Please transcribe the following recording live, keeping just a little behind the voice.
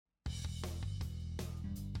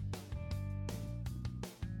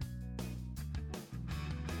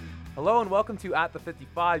Hello and welcome to At the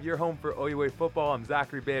 55, your home for OUA football. I'm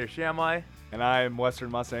Zachary Bader-Shamai. And I'm Western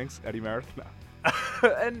Mustangs, Eddie Merritt.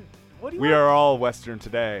 And what do you We are all Western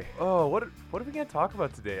today. Oh, what are we going to talk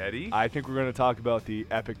about today, Eddie? I think we're going to talk about the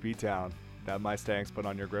epic beatdown that Mustangs put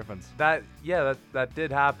on your Griffins. That did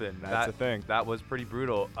happen. That's a thing. That was pretty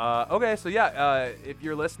brutal. If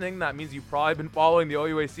you're listening, that means you've probably been following the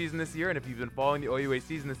OUA season this year. And if you've been following the OUA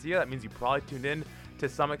season this year, that means you probably tuned in to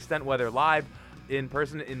some extent, whether live, in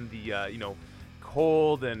person in the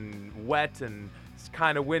cold and wet and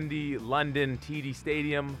kind of windy London TD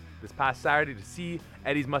Stadium this past Saturday to see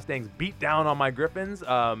Eddie's Mustangs beat down on my Griffins.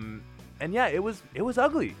 It was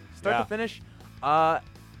ugly, start to finish.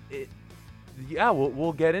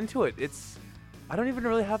 We'll get into it. I don't even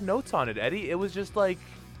really have notes on it, Eddie. It was just like.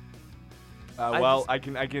 I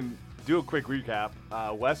can do a quick recap.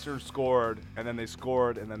 Western scored, and then they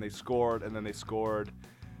scored, and then they scored, and then they scored.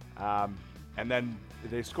 And then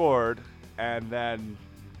they scored, and then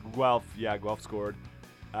Guelph scored.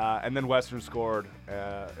 And then Western scored.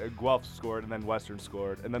 Guelph scored, and then Western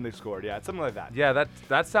scored, and then they scored. Yeah, it's something like that. Yeah,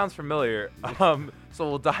 that sounds familiar. So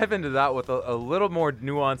we'll dive into that with a little more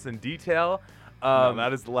nuance and detail. No,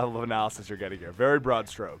 that is the level of analysis you're getting here. Very broad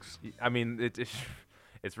strokes. I mean,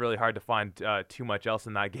 it's really hard to find too much else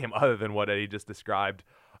in that game other than what Eddie just described.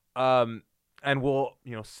 And we'll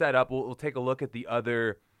set up. We'll take a look at the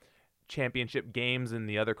other championship games in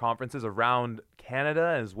the other conferences around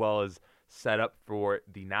Canada, as well as set up for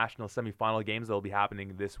the national semifinal games that will be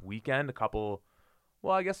happening this weekend. A couple,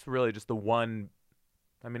 well, I guess really just the one.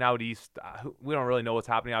 I mean, out east, we don't really know what's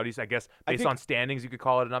happening out east. I guess based on standings, you could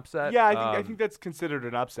call it an upset. Yeah, I think that's considered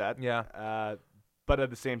an upset. Yeah. But at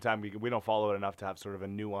the same time, we don't follow it enough to have sort of a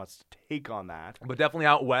nuanced take on that. But definitely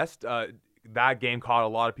out west, that game caught a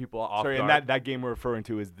lot of people off guard. And that game we're referring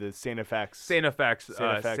to is the St. FX.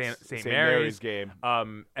 St. Mary's game.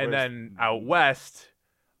 And then out west,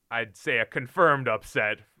 I'd say a confirmed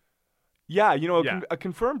upset. Yeah, a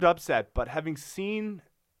confirmed upset, but having seen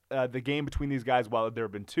the game between these guys, well, there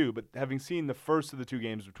have been two, but having seen the first of the two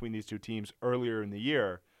games between these two teams earlier in the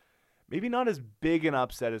year, maybe not as big an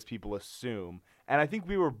upset as people assume. And I think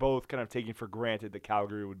we were both kind of taking for granted that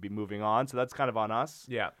Calgary would be moving on, so that's kind of on us.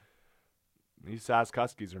 Yeah. These Sask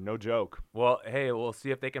Huskies are no joke. Well, hey, we'll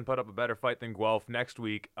see if they can put up a better fight than Guelph next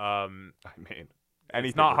week. Anything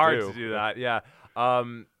it's not hard do. to do that, yeah.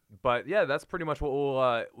 But yeah, that's pretty much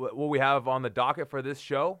what we have on the docket for this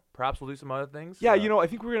show. Perhaps we'll do some other things. Yeah, I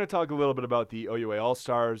think we're going to talk a little bit about the OUA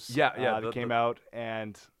All-Stars that came out,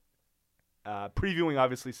 and previewing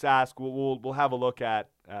obviously Sask. We'll have a look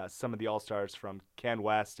at some of the All-Stars from Can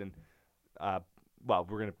West, and we're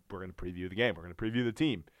going to preview the game. We're going to preview the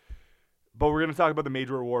team. But we're going to talk about the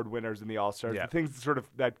major award winners in the All-Stars, the things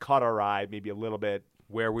that caught our eye maybe a little bit.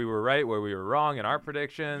 Where we were right, where we were wrong in our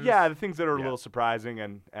predictions. Yeah, the things that are a little surprising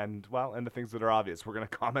and the things that are obvious. We're going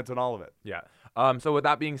to comment on all of it. Yeah. So with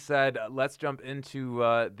that being said, let's jump into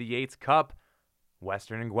the Yates Cup,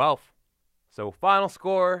 Western and Guelph. So final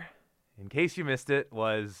score, in case you missed it,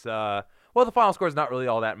 was the final score is not really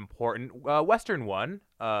all that important. Western won.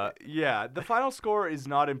 The final score is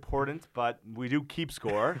not important, but we do keep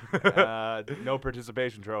score. No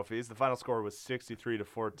participation trophies. The final score was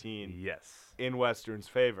 63-14. Yes. In Western's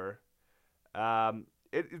favor.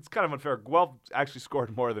 It's kind of unfair. Guelph actually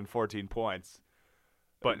scored more than 14 points.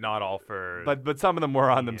 But not all for... But some of them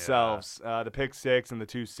were on themselves. The pick six and the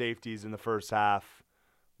two safeties in the first half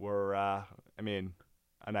were, a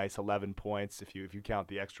nice 11 points if you count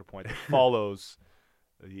the extra point that follows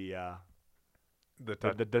the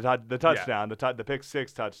touchdown, the pick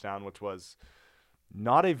six touchdown, which was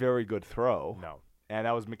not a very good throw. No. And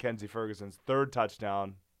that was Mackenzie Ferguson's third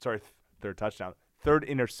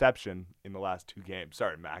interception in the last two games.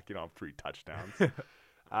 Sorry, Mac, you don't have three touchdowns.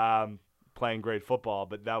 Playing great football,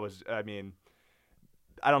 but that was, I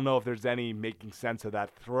don't know if there's any making sense of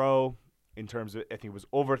that throw in terms of, I think it was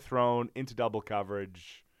overthrown into double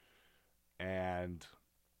coverage, and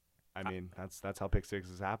that's how pick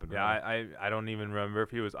sixes happen. Yeah, right? I don't even remember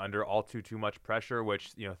if he was under all too much pressure,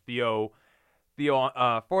 which, Theo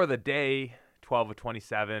for the day, 12 of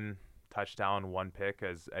 27, touchdown, one pick,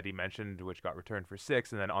 as Eddie mentioned, which got returned for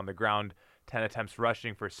 6, and then on the ground, 10 attempts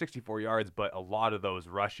rushing for 64 yards, but a lot of those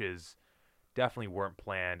rushes definitely weren't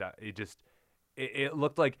planned. It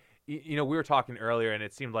looked like, we were talking earlier, and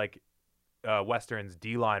it seemed like Western's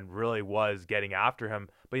D-line really was getting after him.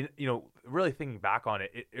 But, really thinking back on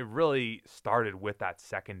it, it really started with that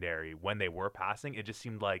secondary when they were passing. It just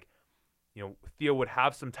seemed like, Theo would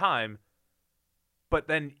have some time, but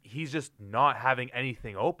then he's just not having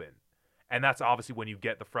anything open. And that's obviously when you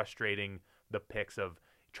get the picks of,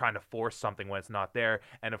 trying to force something when it's not there.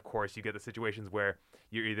 And of course, you get the situations where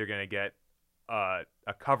you're either going to get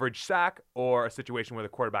a coverage sack or a situation where the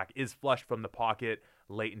quarterback is flushed from the pocket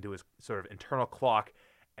late into his sort of internal clock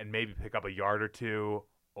and maybe pick up a yard or two.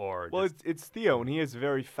 Well, it's Theo, and he is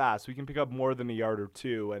very fast. So he can pick up more than a yard or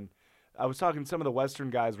two. And I was talking to some of the Western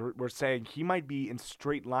guys were saying he might be, in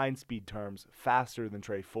straight line speed terms, faster than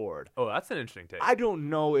Tre Ford. Oh, that's an interesting take. I don't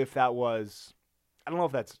know if that was – I don't know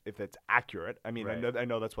if that's accurate. I mean, right. I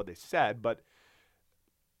know that's what they said, but –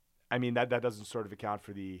 I mean, that doesn't sort of account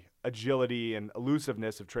for the agility and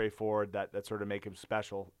elusiveness of Tre Ford that sort of make him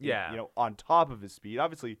special. Yeah. You know, on top of his speed.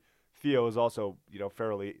 Obviously, Theo is also, you know,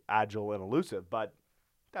 fairly agile and elusive, but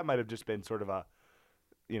that might have just been sort of a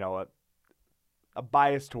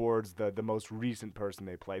bias towards the most recent person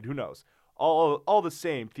they played. Who knows? All the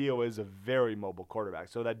same, Theo is a very mobile quarterback,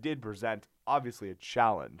 so that did present, obviously, a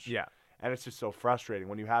challenge. Yeah. And it's just so frustrating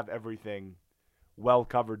when you have everything well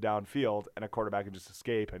covered downfield and a quarterback can just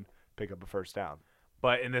escape and pick up a first down.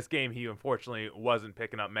 But in this game, he unfortunately wasn't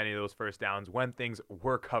picking up many of those first downs when things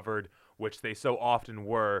were covered, which they so often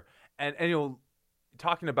were. And you know,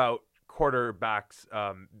 talking about quarterbacks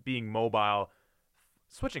being mobile,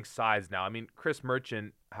 switching sides now. I mean, Chris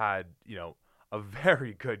Merchant had, you know, a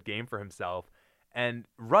very good game for himself. And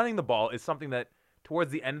running the ball is something that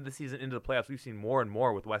towards the end of the season into the playoffs, we've seen more and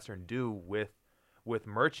more with Western do with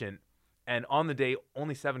Merchant. And on the day,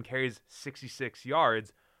 only 7 carries, 66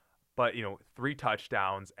 yards. But, you know, 3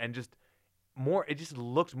 touchdowns and just more. It just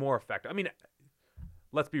looked more effective. I mean,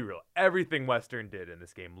 let's be real. Everything Western did in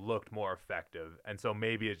this game looked more effective. And so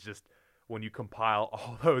maybe it's just when you compile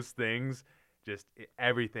all those things,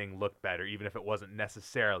 everything looked better, even if it wasn't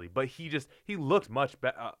necessarily. But he looked much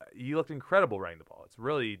better. He looked incredible running the ball. It's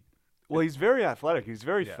really. Well, he's very athletic. He's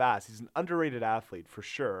very fast. He's an underrated athlete for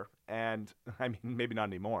sure. And, I mean, maybe not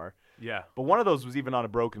anymore. Yeah. But one of those was even on a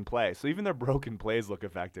broken play. So even their broken plays look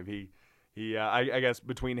effective. I guess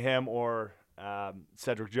between him or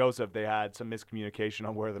Cedric Joseph, they had some miscommunication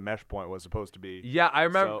on where the mesh point was supposed to be. Yeah, I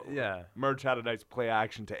remember. So yeah. Merch had a nice play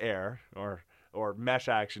action to air or mesh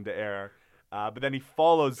action to air. But then he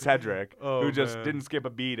followed Cedric, who just didn't skip a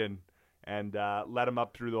beat and let him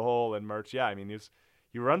up through the hole. And Merch, yeah, I mean,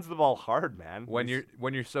 he runs the ball hard, man. When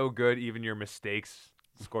you're so good, even your mistakes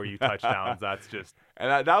score you touchdowns. That's just.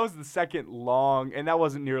 And that was the second long, and that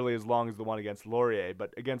wasn't nearly as long as the one against Laurier.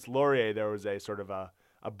 But against Laurier, there was a sort of a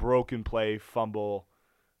broken play fumble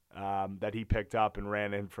that he picked up and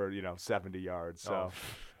ran in for 70 yards. So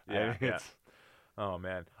yeah. Oh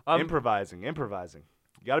man, improvising. You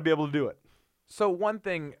got to be able to do it. So one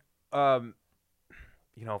thing, if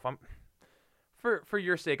I'm for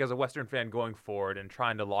your sake as a Western fan going forward and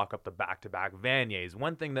trying to lock up the back-to-back Vanniers,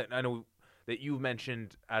 one thing that I know that you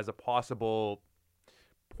mentioned as a possible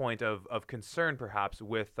point of concern perhaps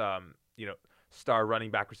with star running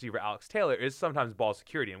back receiver Alex Taylor is sometimes ball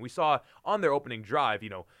security. And we saw on their opening drive,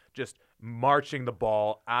 just marching the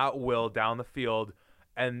ball at will down the field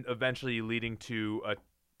and eventually leading to a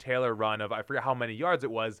Taylor run of, I forget how many yards it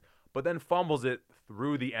was, but then fumbles it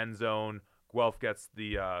through the end zone. Guelph gets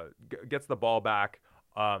the ball back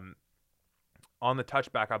on the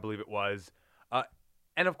touchback, I believe it was.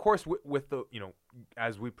 And of course, with the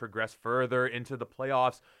as we progress further into the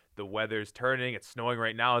playoffs, the weather's turning. It's snowing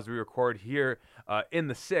right now as we record here in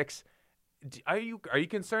the 6. Are you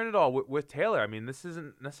concerned at all with Taylor? I mean, this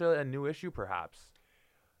isn't necessarily a new issue, perhaps.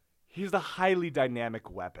 He's a highly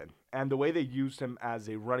dynamic weapon, and the way they used him as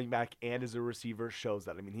a running back and as a receiver shows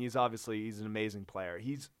that. I mean, he's an amazing player.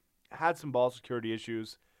 He's had some ball security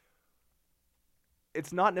issues.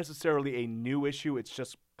 It's not necessarily a new issue. It's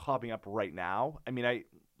just popping up right now. I mean,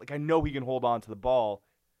 I know he can hold on to the ball.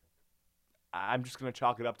 I'm just going to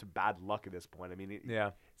chalk it up to bad luck at this point. I mean,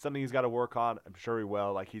 it's something he's got to work on. I'm sure he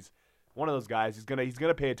will. Like, he's one of those guys. He's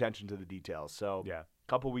gonna pay attention to the details. So a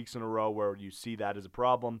couple weeks in a row where you see that as a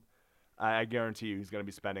problem, I guarantee you he's going to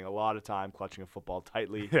be spending a lot of time clutching a football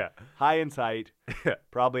tightly, high and tight,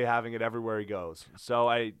 probably having it everywhere he goes.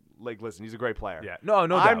 So listen, he's a great player. Yeah, no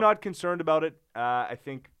doubt. I'm not concerned about it. I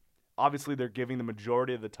think obviously they're giving the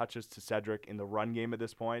majority of the touches to Cedric in the run game at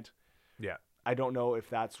this point. Yeah. I don't know if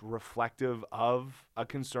that's reflective of a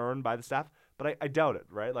concern by the staff, but I doubt it,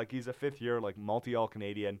 right? Like, he's a fifth-year,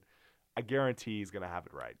 multi-all-Canadian. I guarantee he's going to have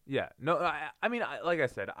it right. Yeah. No, I mean, like I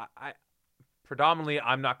said, I predominantly,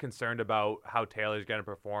 I'm not concerned about how Taylor's going to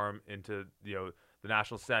perform into the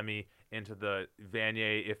national semi, into the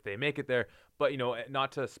Vanier if they make it there. But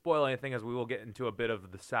not to spoil anything, as we will get into a bit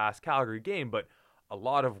of the SAS Calgary game. But a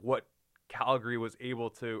lot of what Calgary was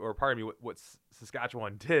able to, or pardon me, what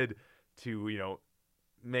Saskatchewan did to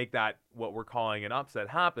make that what we're calling an upset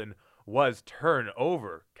happen was turn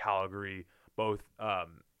over Calgary, both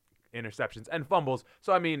interceptions and fumbles.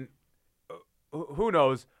 So, I mean, who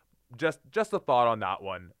knows? Just a thought on that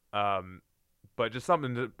one. But just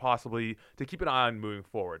something to possibly to keep an eye on moving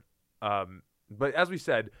forward. But as we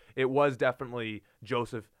said, it was definitely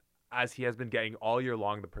Joseph, as he has been getting all year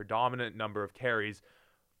long, the predominant number of carries.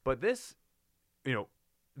 But this,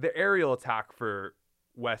 the aerial attack for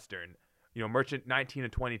Western, Merchant 19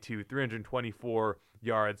 of 22, 324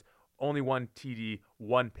 yards, only one TD,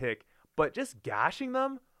 one pick, but just gashing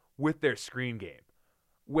them with their screen game,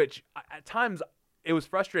 which at times it was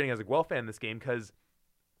frustrating as a Guelph fan this game, because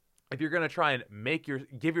if you're going to try and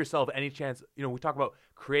give yourself any chance, we talk about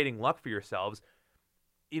creating luck for yourselves,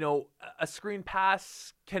 a screen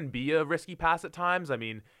pass can be a risky pass at times. I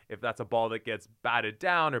mean, if that's a ball that gets batted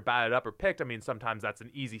down or batted up or picked, I mean, sometimes that's an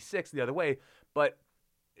easy 6 the other way. But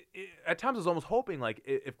at times I was almost hoping, like,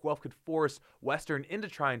 if Guelph could force Western into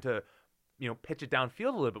trying to, pitch it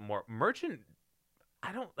downfield a little bit more. Merchant,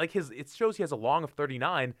 I don't like it shows he has a long of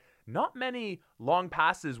 39. Not many long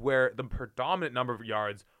passes where the predominant number of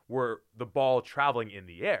yards were the ball traveling in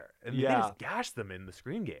the air. And they just gashed them in the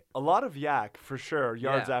screen game. A lot of yak, for sure,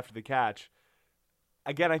 yards after the catch.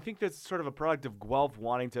 Again, I think that's sort of a product of Guelph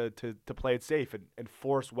wanting to play it safe and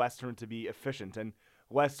force Western to be efficient. And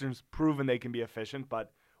Western's proven they can be efficient,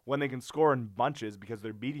 but when they can score in bunches because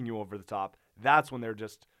they're beating you over the top, that's when they're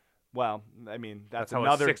just, well, I mean, that's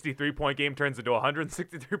another... how a 63-point game turns into a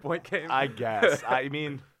 163-point game? I guess. I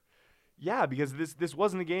mean, yeah, because this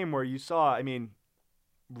wasn't a game where you saw, I mean,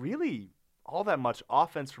 really all that much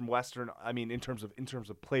offense from Western. I mean, in terms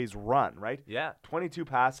of plays run, right? Yeah. 22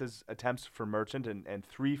 passes attempts for Merchant and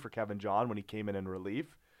 3 for Kevin John when he came in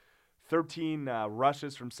relief. 13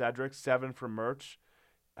 rushes from Cedric, 7 from Merch,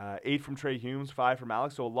 8 from Trey Humes, 5 from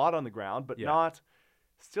Alex. So a lot on the ground, but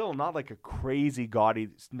still not like a crazy gaudy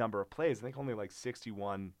number of plays. I think only like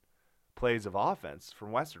 61 plays of offense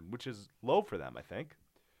from Western, which is low for them, I think.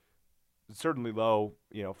 Certainly low,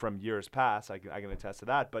 from years past. I can attest to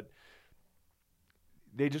that, but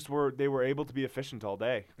they were able to be efficient all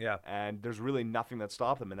day. Yeah. And there's really nothing that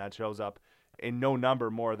stopped them, and that shows up in no number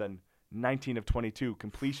more than 19 of 22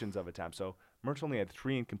 completions of attempts. So Merch only had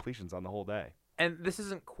 3 incompletions on the whole day. And this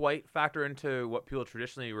isn't quite factor into what people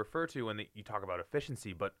traditionally refer to when you talk about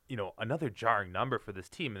efficiency, but another jarring number for this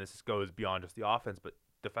team, and this goes beyond just the offense, but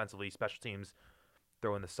defensively, special teams,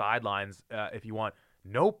 throw in the sidelines if you want.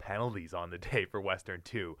 No penalties on the day for Western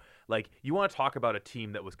too. Like, you want to talk about a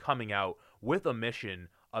team that was coming out with a mission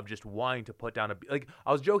of just wanting to put down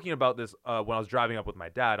I was joking about this when I was driving up with my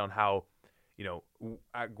dad on how,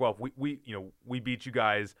 at Guelph, we beat you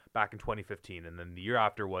guys back in 2015, and then the year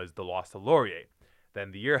after was the loss to Laurier.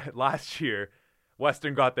 Then last year,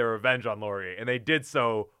 Western got their revenge on Laurier, and they did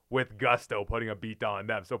so with gusto, putting a beat down on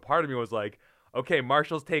them. So part of me was like, okay,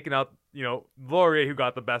 Marshall's taken out, Laurier, who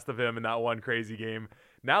got the best of him in that one crazy game.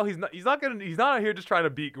 Now he's not out here just trying to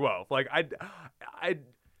beat Guelph. Like,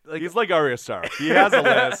 he's like Arya Star. He has a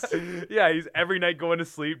list. Yeah, he's every night going to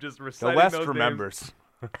sleep just reciting the West those remembers.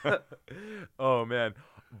 Oh man,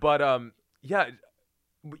 but yeah,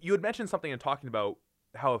 you had mentioned something in talking about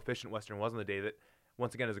how efficient Western was on the day that,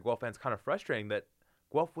 once again, as a Guelph fan, it's kind of frustrating that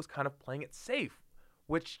Guelph was kind of playing it safe,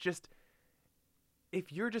 which just,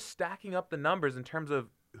 if you're just stacking up the numbers in terms of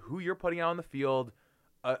who you're putting out on the field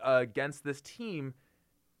against this team,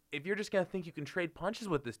 if you're just gonna think you can trade punches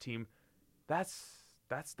with this team, that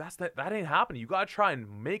ain't happening. You gotta try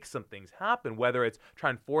and make some things happen, whether it's try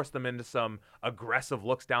and force them into some aggressive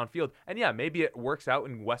looks downfield. And yeah, maybe it works out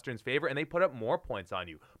in Western's favor and they put up more points on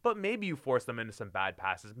you. But maybe you force them into some bad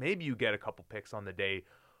passes. Maybe you get a couple picks on the day.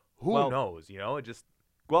 Who knows? It just...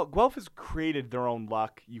 Well, Guelph has created their own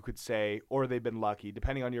luck, you could say, or they've been lucky,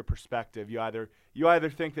 depending on your perspective. You either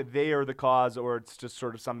think that they are the cause, or it's just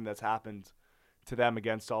sort of something that's happened to them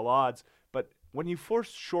against all odds. But when you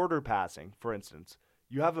force shorter passing, for instance,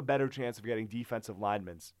 you have a better chance of getting defensive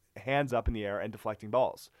linemen's hands up in the air and deflecting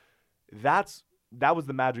balls. That was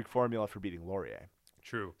the magic formula for beating Laurier.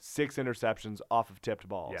 True. 6 interceptions off of tipped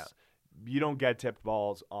balls. Yeah. You don't get tipped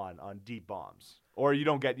balls on deep bombs. Or you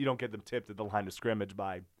don't get them tipped at the line of scrimmage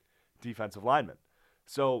by defensive linemen.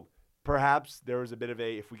 So perhaps there was a bit of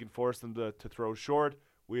if we can force them to throw short,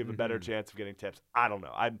 we have a better chance of getting tips. I don't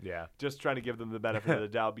know. I'm just trying to give them the benefit of the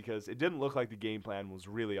doubt, because it didn't look like the game plan was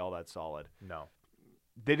really all that solid. No.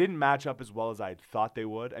 They didn't match up as well as I thought they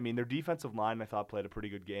would. I mean, their defensive line, I thought, played a pretty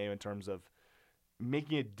good game in terms of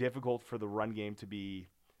making it difficult for the run game to be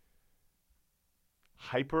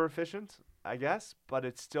hyper efficient, I guess, but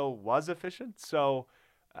it still was efficient. So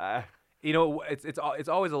You know, it's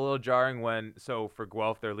always a little jarring when for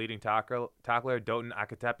Guelph, their leading tackler Doton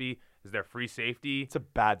Akatepe is their free safety. It's a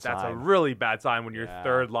bad sign. That's a really bad sign when your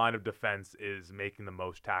third line of defense is making the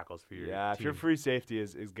most tackles for your team. If your free safety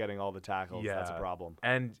is getting all the tackles, that's a problem.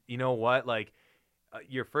 And you know what? Like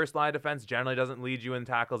your first line of defense generally doesn't lead you in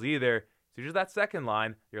tackles either. So just that second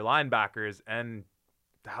line, your linebackers, and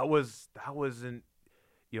that wasn't,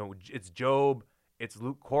 you know, it's Job, it's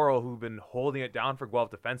Luke Coral who've been holding it down for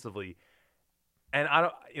Guelph defensively. And I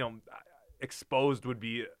don't, you know, exposed would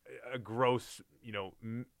be a gross, you know,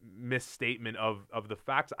 misstatement of the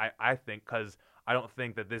facts, I think, because I don't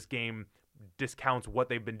think that this game discounts what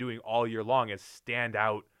they've been doing all year long as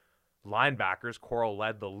standout linebackers. Coral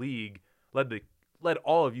led the league, led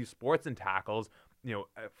all of U Sports in tackles, you know,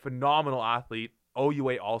 a phenomenal athlete,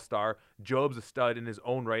 OUA All-Star. Job's a stud in his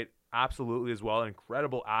own right, absolutely as well, an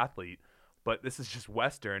incredible athlete. But this is just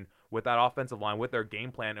Western with that offensive line, with their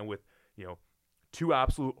game plan, and with, you know, two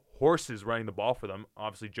absolute horses running the ball for them.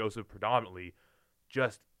 Obviously, Joseph predominantly.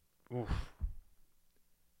 Just, oof.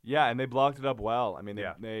 Yeah, and they blocked it up well. I mean,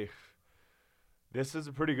 this is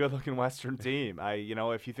a pretty good-looking Western team. You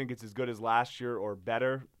know, if you think it's as good as last year or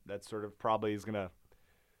better, that sort of probably is going to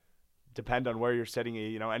depend on where you're sitting.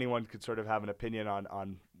 You know, anyone could sort of have an opinion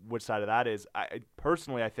on which side of that is.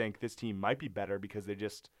 Personally, I think this team might be better because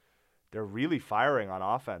they're really firing on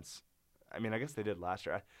offense. I mean, I guess they did last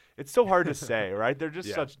year. It's so hard to say, right? They're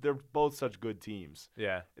just they're both such good teams.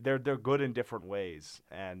 Yeah. They're good in different ways,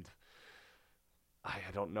 and I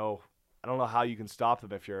don't know how you can stop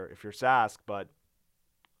them if you're Sask, but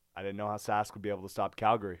I didn't know how Sask would be able to stop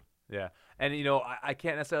Calgary. Yeah. And you know, I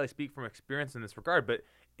can't necessarily speak from experience in this regard, but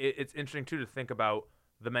it's interesting too to think about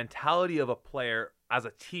the mentality of a player as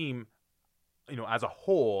a team, you know, as a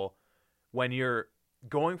whole, when you're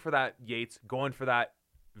going for that Yates, going for that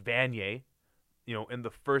Vanier, you know, in the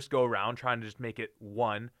first go round, trying to just make it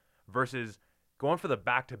one, versus going for the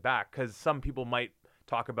back-to-back, because some people might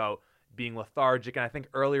talk about being lethargic, and I think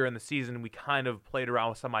earlier in the season we kind of played around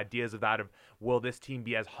with some ideas of that, of will this team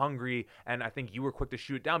be as hungry, and I think you were quick to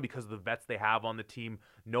shoot it down because of the vets they have on the team,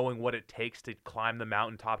 knowing what it takes to climb the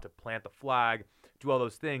mountaintop, to plant the flag, do all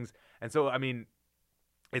those things. And so, I mean,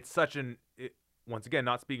 it's such once again,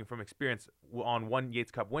 not speaking from experience on one Yates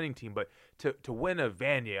Cup winning team, but to win a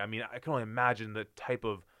Vanier, I mean, I can only imagine the type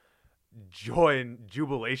of joy and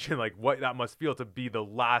jubilation, like what that must feel to be the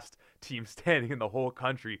last team standing in the whole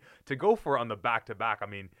country, to go for it on the back-to-back. I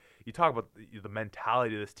mean, you talk about the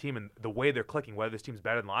mentality of this team and the way they're clicking, whether this team's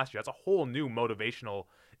better than last year. That's a whole new motivational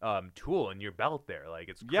tool in your belt there. Like,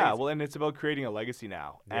 it's crazy. Yeah, well, and it's about creating a legacy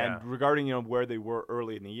now. Yeah. And regarding, you know, where they were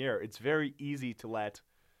early in the year, it's very easy to let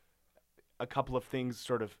a couple of things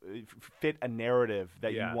sort of fit a narrative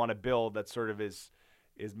that you want to build that sort of is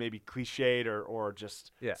maybe cliched or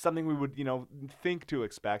just something we would, you know, think to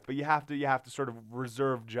expect. But you have to sort of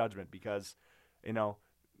reserve judgment because, you know,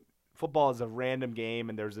 football is a random game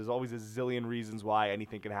and there's always a zillion reasons why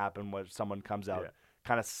anything can happen when someone comes out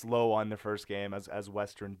kind of slow on the first game as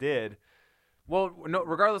Western did. Well, no,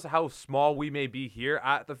 regardless of how small we may be here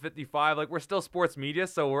at the 55, like, we're still sports media,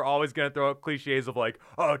 so we're always going to throw out cliches of, like,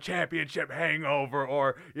 oh, championship hangover,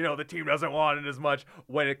 or, you know, the team doesn't want it as much,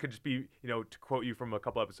 when it could just be, you know, to quote you from a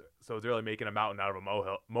couple episodes earlier, making a mountain out of a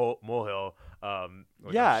molehill,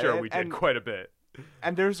 which I'm sure we did quite a bit.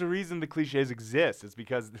 And there's a reason the cliches exist. It's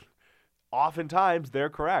because oftentimes they're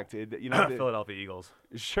correct. You know, Philadelphia Eagles.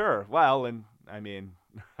 Sure. Well, and I mean,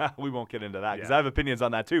 we won't get into that because I have opinions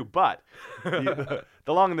on that too. But the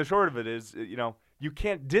long and the short of it is, you know, you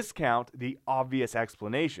can't discount the obvious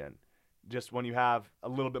explanation. Just when you have a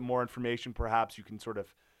little bit more information, perhaps you can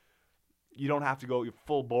you don't have to go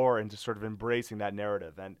full bore into sort of embracing that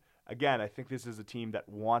narrative. And again, I think this is a team that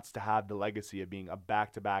wants to have the legacy of being a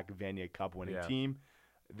back-to-back Vanier Cup winning team.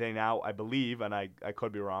 They now, I believe, and I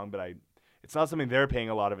could be wrong, but it's not something they're paying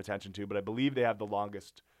a lot of attention to, but I believe they have the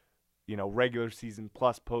longest, you know, regular season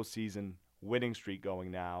plus postseason winning streak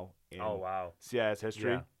going now in CIS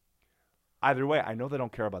history. Yeah. Either way, I know they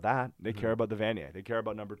don't care about that. They care about the Vanier. They care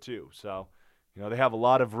about number 2. So, you know, they have a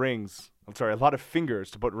lot of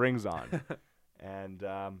fingers to put rings on. And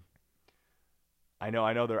I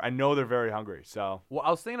know they're very hungry. So, well, I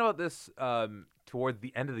was thinking about this towards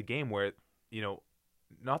the end of the game where, you know,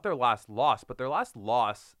 not their last loss, but their last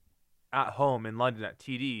loss at home in London at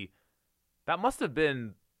TD, that must have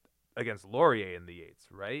been against Laurier in the Yates,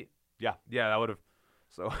 right? Yeah, that would have.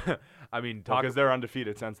 So, I mean, because they're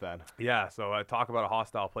undefeated since then. Yeah, so talk about a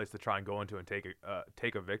hostile place to try and go into and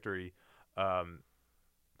take a victory.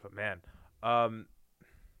 But man,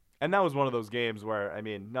 and that was one of those games where, I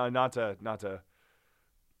mean, not to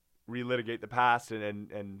relitigate the past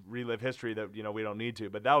and relive history that we don't need to.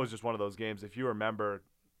 But that was just one of those games. If you remember,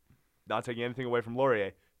 not taking anything away from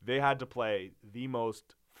Laurier, they had to play the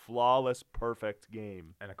most flawless, perfect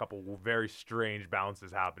game, and a couple very strange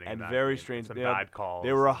bounces happening, and in that very game. strange, some bad calls.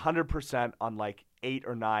 They were 100% on like 8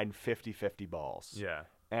 or 9 50-50 balls. Yeah,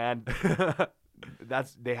 and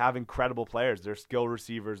they have incredible players. They're skill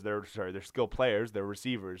receivers. They're skill players. Their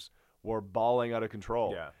receivers were balling out of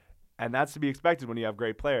control. Yeah, and that's to be expected when you have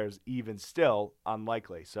great players. Even still,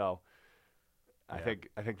 unlikely. So. I think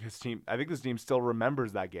this team still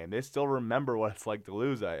remembers that game. They still remember what it's like to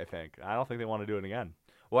lose. I think. I don't think they want to do it again.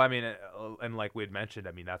 Well, I mean, and like we had mentioned,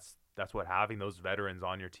 I mean that's what having those veterans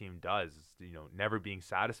on your team does. Never being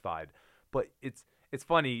satisfied. But it's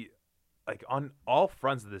funny, like on all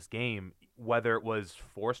fronts of this game, whether it was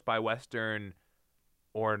forced by Western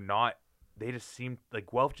or not, they just seemed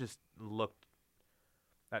like Guelph just looked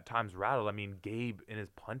at times rattled. I mean, Gabe in his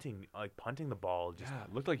punting the ball, just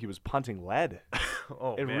looked like he was punting lead.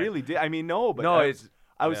 It really did. I mean, no, but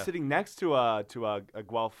I was sitting next to a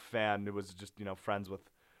Guelph fan who was just friends with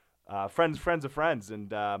friends of friends,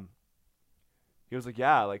 and he was like,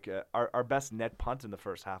 our best net punt in the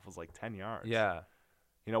first half was like 10 yards. Yeah,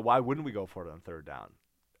 why wouldn't we go for it on third down?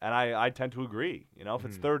 And I tend to agree. If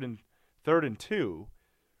it's third and 2.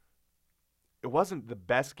 It wasn't the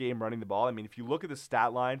best game running the ball. I mean, if you look at the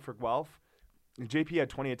stat line for Guelph, JP had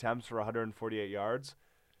 20 attempts for 148 yards.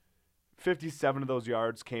 57 of those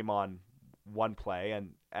yards came on one play.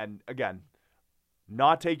 And again,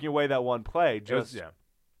 not taking away that one play,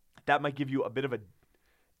 that might give you a bit of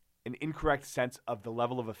an incorrect sense of the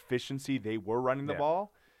level of efficiency they were running the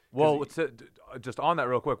ball. Well, just on that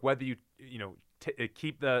real quick, whether you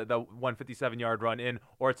keep the 157-yard run in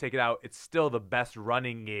or take it out, it's still the best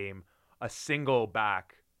running game a single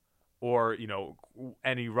back or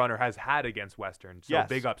any runner has had against Western. So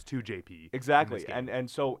big ups to JP. Exactly. And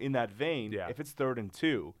so in that vein, if it's 3rd and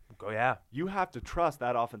 2, you have to trust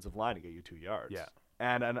that offensive line to get you 2 yards. Yeah.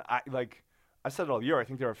 And I said it all year, I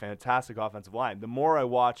think they're a fantastic offensive line. The more I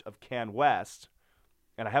watch of Can West,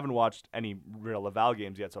 and I haven't watched any real Laval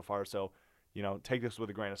games yet so far, so take this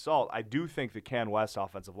with a grain of salt. I do think the Can West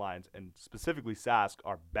offensive lines, and specifically Sask,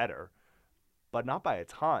 are better, but not by a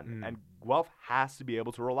ton. And Guelph has to be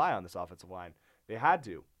able to rely on this offensive line. They had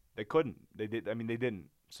to. They couldn't. They did. I mean, they didn't.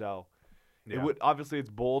 So obviously it's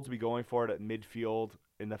bold to be going for it at midfield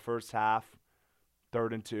in the first half,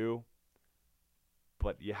 3rd and 2.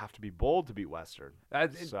 But you have to be bold to beat Western.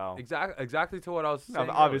 Exactly to what I was saying.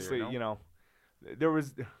 Obviously, earlier, there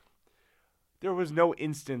was no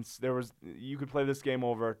instance. You could play this game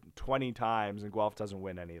over 20 times and Guelph doesn't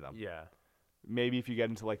win any of them. Yeah. Maybe if you get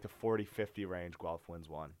into like the 40-50 range, Guelph wins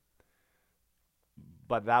one.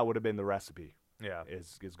 But that would have been the recipe. Yeah.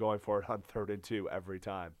 Is going for it on 3rd and 2 every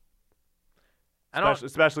time.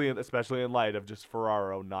 Especially in light of just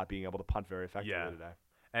Ferraro not being able to punt very effectively today.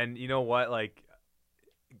 And you know what? Like,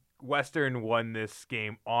 Western won this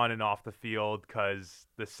game on and off the field because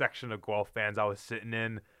the section of Guelph fans I was sitting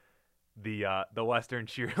in, the Western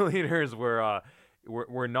cheerleaders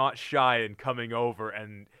were not shy in coming over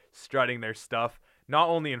and strutting their stuff, not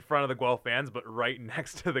only in front of the Guelph fans, but right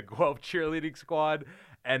next to the Guelph cheerleading squad,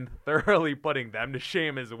 and thoroughly putting them to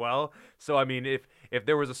shame as well. So, I mean, if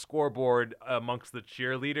there was a scoreboard amongst the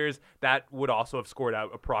cheerleaders, that would also have scored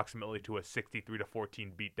out approximately to a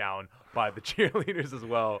 63-14 beatdown by the cheerleaders as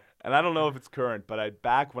well. And I don't know if it's current, but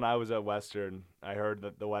back when I was at Western, I heard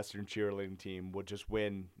that the Western cheerleading team would just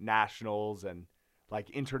win nationals and like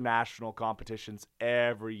international competitions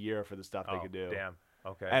every year for the stuff they could do. Damn.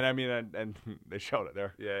 Okay. And I mean, and they showed it.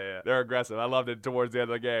 They're aggressive. I loved it towards the end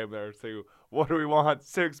of the game. They're saying, "What do we want?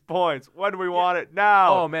 6 points. When do we want it?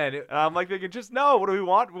 Now." Oh man. And I'm like thinking, just no. What do we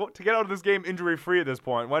want to get out of this game injury free at this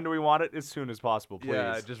point? When do we want it? As soon as possible, please.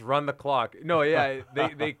 Yeah, just run the clock. No, yeah,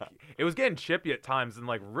 they it was getting chippy at times and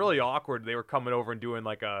like really awkward. They were coming over and doing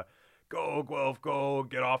like a go Guelph, go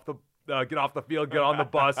get off the field, get on the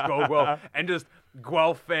bus, go Guelph, and just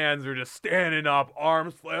Guelph fans are just standing up,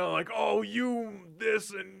 arms flailing like, "Oh, you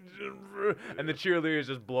this," and the cheerleaders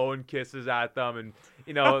just blowing kisses at them, and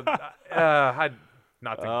had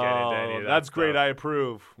not to get into any of that. That's stuff. Great. I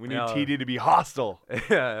approve. We need TD to be hostile.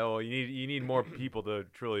 Yeah, well, you need more people to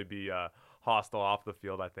truly be hostile off the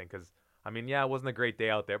field, I think, because. I mean, yeah, it wasn't a great day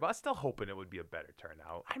out there, but I was still hoping it would be a better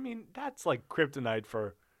turnout. I mean, that's like kryptonite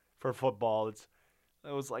for football.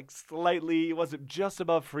 It was like slightly, it wasn't just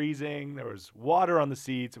above freezing. There was water on the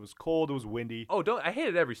seats. It was cold. It was windy. Oh, I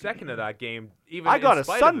hated every second of that game. Even I got a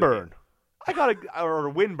sunburn. I got a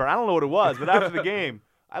windburn. I don't know what it was, but after the game,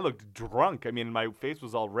 I looked drunk. I mean, my face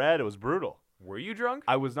was all red. It was brutal. Were you drunk?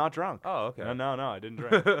 I was not drunk. Oh, okay. No, I didn't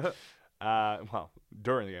drink. Well,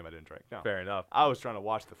 during the game I didn't drink. No. Fair enough. I was trying to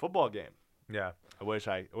watch the football game. Yeah. I wish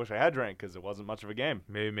I had drank because it wasn't much of a game.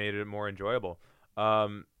 Maybe made it more enjoyable. Yeah.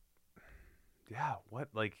 What?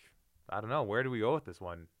 Like, I don't know. Where do we go with this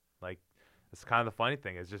one? Like, it's kind of the funny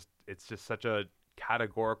thing. It's just such a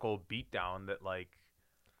categorical beatdown that like.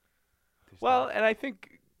 Well, and I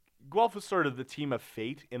think Guelph was sort of the team of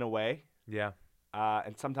fate in a way. Yeah.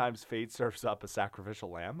 And sometimes fate serves up a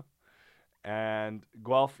sacrificial lamb. And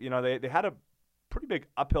Guelph, they had a pretty big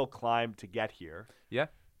uphill climb to get here. Yeah.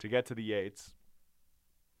 To get to the Yates.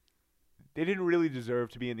 They didn't really deserve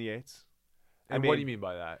to be in the Yates. And what do you mean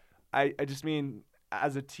by that? I just mean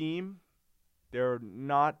as a team, they weren't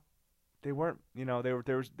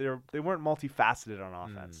multifaceted on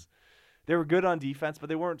offense. They were good on defense, but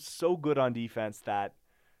they weren't so good on defense that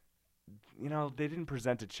they didn't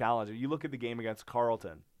present a challenge. You look at the game against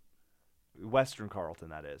Carleton, Western Carleton,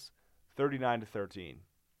 that is, 39-13.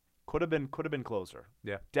 Could have been closer.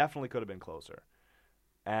 Yeah, definitely could have been closer.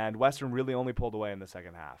 And Western really only pulled away in the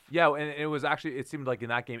second half. Yeah, and it seemed like in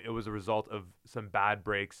that game it was a result of some bad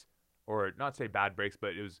breaks, or not say bad breaks,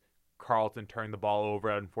 but it was Carleton turning the ball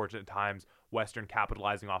over at unfortunate times, Western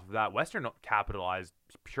capitalizing off of that. Western capitalized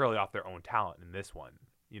purely off their own talent in this one,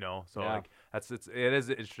 So yeah. Like it is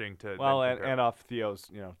interesting to and off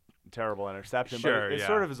Theo's terrible interception. Sure, but it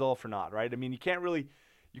sort of is all for naught, right? I mean, you can't really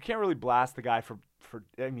blast the guy for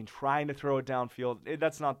trying to throw it downfield.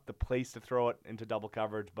 That's not the place to throw it into double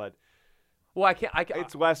coverage, but. Well, I can't.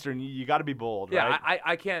 It's Western. You got to be bold, yeah, right?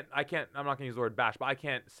 I can't. I'm not going to use the word bash, but I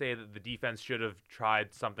can't say that the defense should have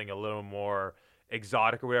tried something a little more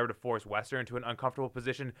exotic or whatever to force Western into an uncomfortable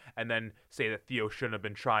position, and then say that Theo shouldn't have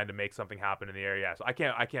been trying to make something happen in the area. So I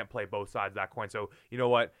can't play both sides of that coin. So you know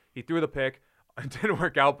what? He threw the pick. It didn't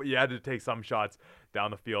work out, but you had to take some shots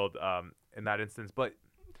down the field in that instance. But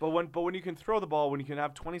when you can throw the ball, when you can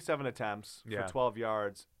have 27 attempts yeah. for 12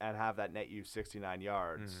 yards and have that net you 69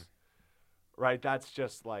 yards. Right, that's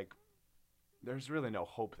just like, there's really no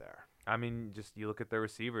hope there. I mean, just you look at the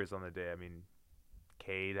receivers on the day. I mean,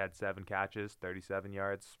 Cade had 7 catches, 37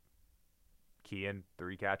 yards. Kean,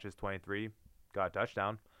 3 catches, 23, got a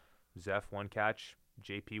touchdown. Zeph, 1 catch.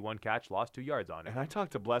 JP, 1 catch, lost 2 yards on it. And I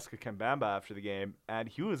talked to Bleska Kambamba after the game, and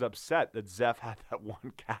he was upset that Zeph had that 1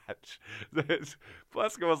 catch.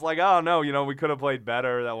 Bleska was like, oh, no, we could have played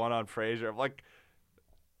better, that one on Frazier. I'm like,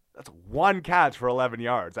 that's 1 catch for 11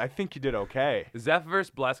 yards. I think you did okay. Zeph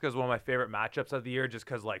versus Bleska is one of my favorite matchups of the year just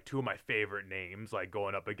because, like, 2 of my favorite names, like,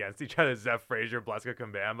 going up against each other. Zeph Frazier, Bleska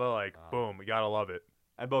Kambamba. Like, boom. You got to love it.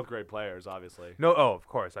 And both great players, obviously. Of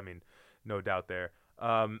course. I mean, no doubt there.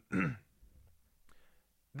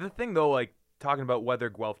 The thing, though, like, talking about whether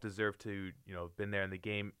Guelph deserved to, been there in the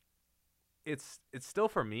game, it's still,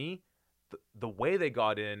 for me, the way they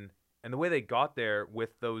got in and the way they got there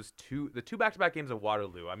with the 2 back-to-back games of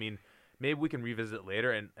Waterloo. I mean, maybe we can revisit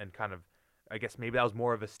later and kind of, I guess maybe that was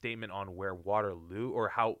more of a statement on where Waterloo, or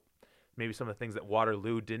how maybe some of the things that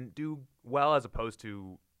Waterloo didn't do well as opposed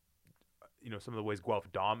to, some of the ways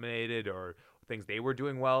Guelph dominated or things they were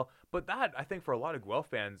doing well. But that, I think, for a lot of Guelph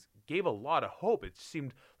fans, gave a lot of hope. It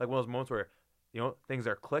seemed like one of those moments where, things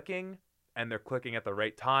are clicking and they're clicking at the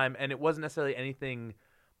right time. And it wasn't necessarily anything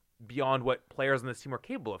beyond what players on this team are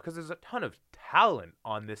capable of, because there's a ton of talent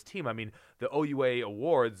on this team. I mean, the OUA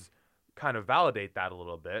awards kind of validate that a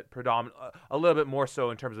little bit, a little bit more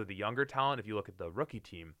so in terms of the younger talent if you look at the rookie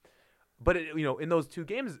team. But in those 2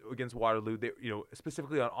 games against Waterloo, they,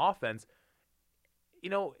 specifically on offense,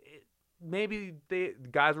 maybe the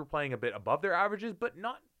guys were playing a bit above their averages, but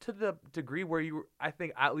not to the degree where I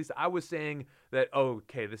think, at least I was saying that,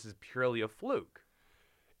 okay, this is purely a fluke.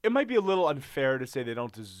 It might be a little unfair to say they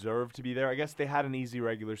don't deserve to be there. I guess they had an easy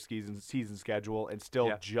regular season schedule and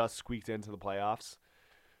still just squeaked into the playoffs.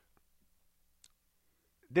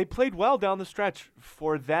 They played well down the stretch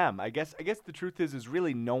for them. I guess the truth is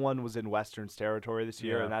really no one was in Western's territory this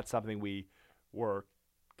year, and that's something we were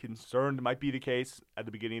concerned might be the case at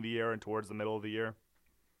the beginning of the year and towards the middle of the year.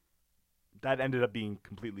 That ended up being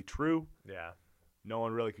completely true. Yeah. No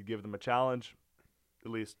one really could give them a challenge, at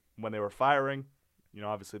least when they were firing.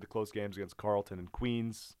 Obviously the close games against Carleton and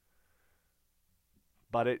Queens.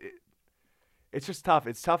 But it's just tough.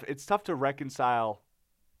 It's tough to reconcile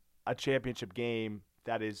a championship game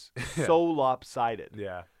that is so lopsided.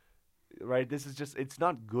 Yeah. Right? This is just, it's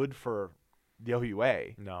not good for the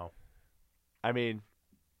OUA. No. I mean,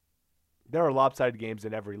 there are lopsided games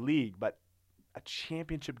in every league, but a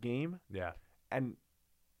championship game? Yeah. And,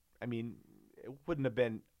 I mean, it wouldn't have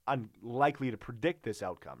been unlikely to predict this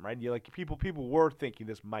outcome, right? People were thinking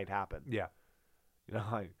this might happen. Yeah.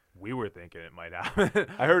 we were thinking it might happen.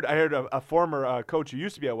 I heard a former coach who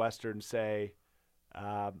used to be at Western say,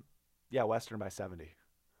 yeah, Western by 70.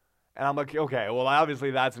 And I'm like, okay, well,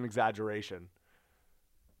 obviously that's an exaggeration.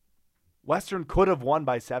 Western could have won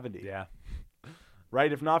by 70. Yeah.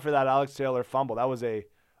 Right? If not for that Alex Taylor fumble, that was a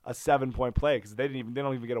 7-point play because they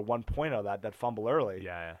don't even get a 1 point out of that fumble early.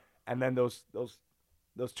 Yeah. And then those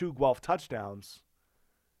two Guelph touchdowns.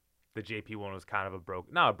 The JP one was kind of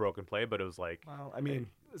not a broken play, but it was like. Well, I mean,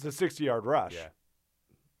 it's a 60-yard rush. Yeah.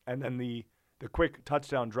 And then the quick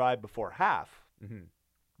touchdown drive before half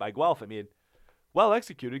by Guelph. I mean, well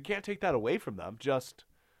executed. Can't take that away from them. Just,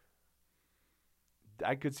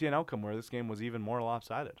 I could see an outcome where this game was even more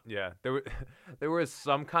lopsided. Yeah, there was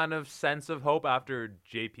some kind of sense of hope after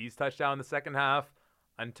JP's touchdown in the second half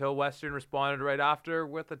until Western responded right after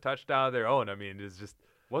with a touchdown of their own. I mean, it's just.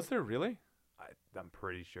 Was there really? I'm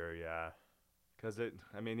pretty sure, yeah. Because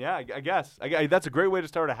I guess. That's a great way to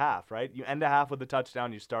start a half, right? You end a half with a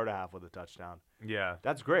touchdown, you start a half with a touchdown. Yeah.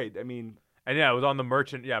 That's great. I mean. And yeah, it was on the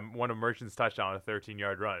Merchant, one of Merchant's touchdown, a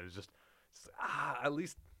 13-yard run. It was just, at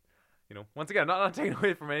least, once again, not taking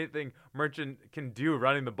away from anything Merchant can do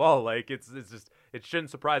running the ball. Like, it's just, it shouldn't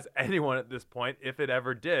surprise anyone at this point if it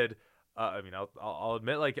ever did. I mean, I'll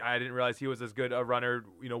admit, like, I didn't realize he was as good a runner,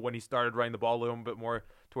 when he started running the ball a little bit more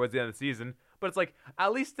towards the end of the season. But it's like,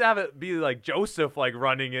 at least have it be like Joseph, like,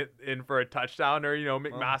 running it in for a touchdown, or,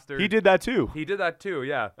 McMaster. He did that too.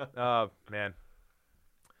 Yeah. Man.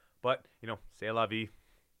 But, c'est la vie.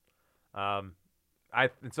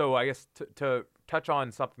 So I guess to touch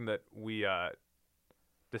on something that we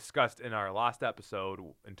discussed in our last episode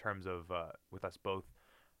in terms of with us both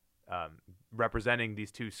representing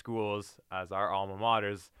these two schools as our alma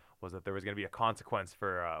maters, was that there was going to be a consequence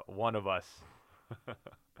for one of us.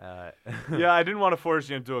 Yeah, I didn't want to force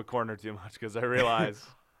you into a corner too much because I realized,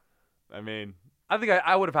 I mean. I think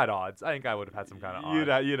I would have had odds. I think I would have had some kind of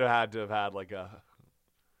odds. You'd have had to have had like a.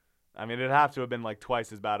 I mean, it'd have to have been like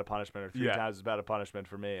twice as bad a punishment or three times as bad a punishment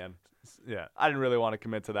for me. And I didn't really want to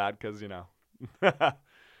commit to that because,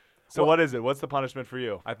 So what is it? What's the punishment for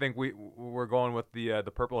you? I think we're going with the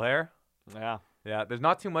purple hair. Yeah. Yeah, there's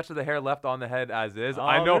not too much of the hair left on the head as is. Oh,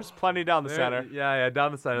 I know there's plenty down the center. Yeah,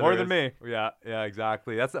 down the center. More than me. Yeah,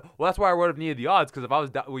 exactly. That's why I would have needed the odds, because if I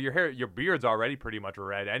was your beard's already pretty much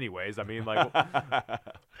red anyways. I mean, like.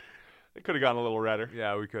 It could have gone a little redder.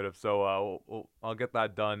 Yeah, we could have. So I'll get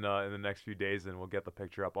that done in the next few days, and we'll get the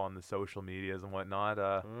picture up on the social medias and whatnot.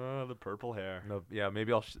 The purple hair. No, yeah,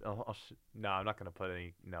 maybe I'll. No, I'm not gonna put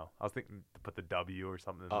any. No, I was thinking to put the W or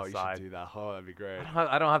something on the side. You should do that. Oh, that'd be great.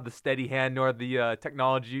 I don't have the steady hand nor the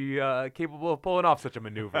technology capable of pulling off such a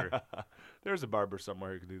maneuver. There's a barber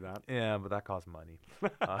somewhere who can do that. Yeah, but that costs money.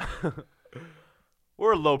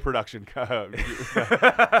 We're a low production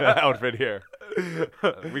outfit here.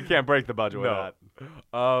 We can't break the budget with that.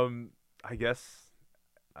 I guess.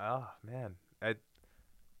 Oh man,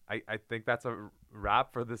 I think that's a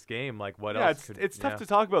wrap for this game. Like, what else? It's tough to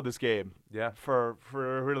talk about this game. Yeah. For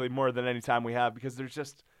really more than any time we have, because it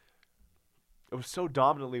was so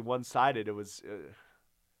dominantly one-sided. It was.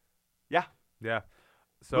 Yeah.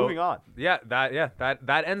 So moving on.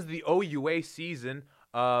 That ends the OUA season.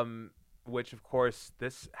 Which, of course,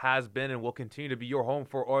 this has been and will continue to be your home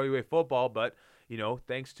for OUA football. But,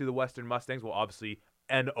 thanks to the Western Mustangs, well, obviously,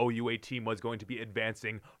 an OUA team was going to be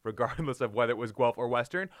advancing regardless of whether it was Guelph or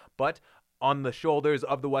Western. But on the shoulders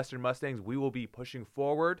of the Western Mustangs, we will be pushing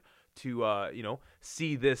forward to,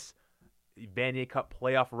 see this Vanier Cup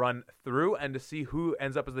playoff run through and to see who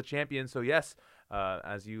ends up as the champion. So, yes,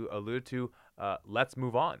 as you alluded to, let's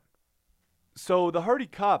move on. So the Hardy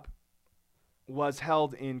Cup was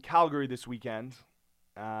held in Calgary this weekend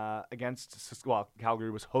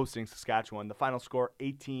Calgary was hosting Saskatchewan. The final score,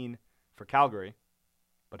 18 for Calgary,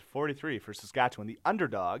 but 43 for Saskatchewan, the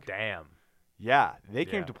underdog. Damn. Yeah, they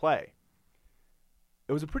came to play.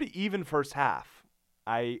 It was a pretty even first half.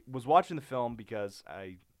 I was watching the film because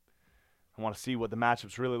I want to see what the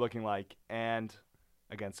matchup's really looking like, and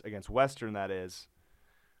against Western, that is.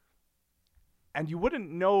 And you wouldn't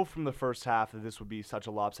know from the first half that this would be such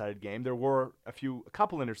a lopsided game. There were a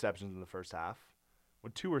couple interceptions in the first half,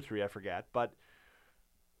 with 2 or 3, I forget,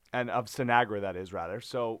 and of Sinagra, that is, rather.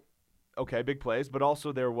 So, okay, big plays, but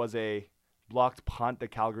also there was a blocked punt that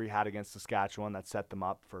Calgary had against Saskatchewan that set them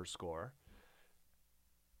up for a score.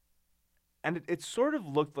 And it sort of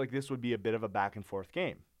looked like this would be a bit of a back-and-forth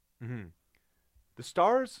game. Mm-hmm. The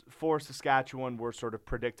stars for Saskatchewan were sort of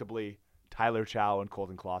predictably Tyler Chow and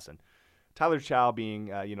Colton Clausen. Tyler Chow being,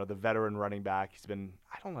 the veteran running back. I think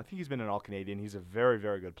he's been an All-Canadian. He's a very,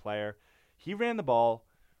 very good player. He ran the ball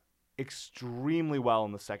extremely well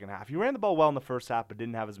in the second half. He ran the ball well in the first half, but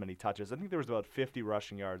didn't have as many touches. I think there was about 50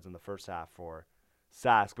 rushing yards in the first half for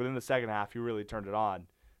Sask, but in the second half, he really turned it on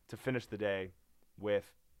to finish the day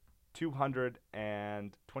with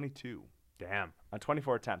 222. Damn. On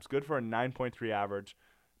 24 attempts. Good for a 9.3 average,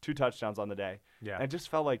 2 touchdowns on the day. Yeah. And it just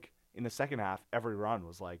felt like in the second half, every run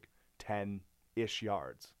was like 10-ish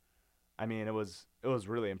yards. I mean, it was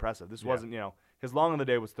really impressive. This wasn't, his long on the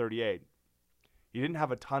day was 38. He didn't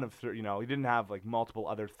have a ton of, he didn't have like multiple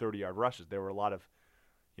other 30-yard rushes. There were a lot of,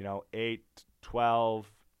 8,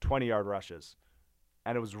 12, 20-yard rushes.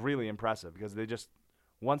 And it was really impressive because they just,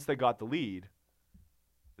 once they got the lead,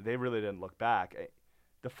 they really didn't look back.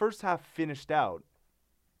 The first half finished out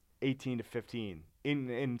 18-15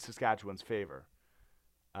 in Saskatchewan's favor.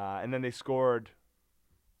 And then they scored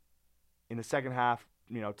in the second half,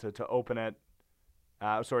 to open it.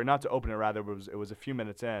 Sorry, not to open it, rather. It was a few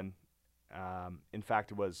minutes in. In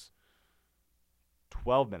fact, it was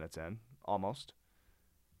 12 minutes in, almost.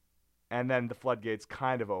 And then the floodgates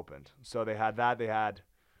kind of opened. So they had that. They had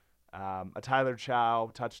a Tyler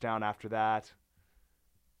Chow touchdown after that.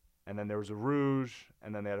 And then there was a Rouge.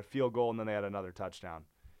 And then they had a field goal. And then they had another touchdown.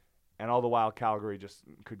 And all the while, Calgary just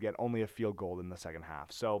could get only a field goal in the second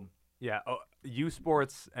half. So... yeah, U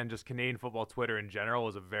Sports and just Canadian football Twitter in general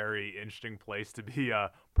was a very interesting place to be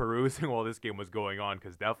perusing while this game was going on,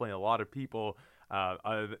 because definitely a lot of people,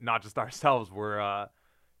 not just ourselves, were, a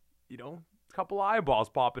couple eyeballs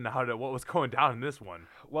popping out at what was going down in this one.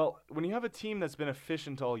 Well, when you have a team that's been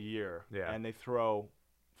efficient all year and they throw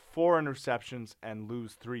 4 interceptions and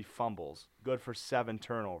lose 3 fumbles, good for 7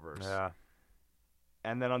 turnovers. Yeah.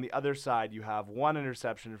 And then on the other side, you have 1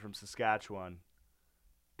 interception from Saskatchewan.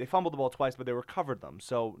 They fumbled the ball twice, but they recovered them,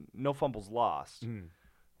 so no fumbles lost. Mm.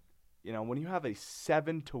 When you have a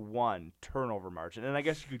 7-1 turnover margin, and I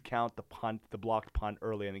guess you could count the blocked punt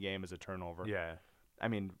early in the game as a turnover. Yeah. I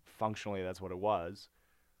mean, functionally, that's what it was.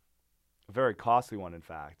 A very costly one, in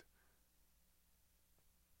fact.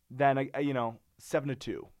 Then, 7-2.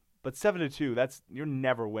 But 7-2, you're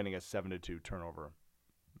never winning a 7-2 turnover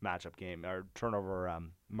matchup game or turnover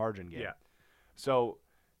margin game. Yeah. So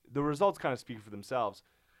the results kind of speak for themselves.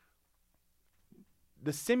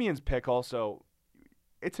 The Simeon's pick also,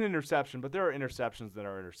 it's an interception, but there are interceptions that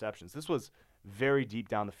are interceptions. This was very deep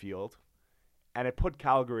down the field, and it put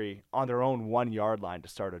Calgary on their own 1-yard line to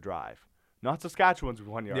start a drive. Not Saskatchewan's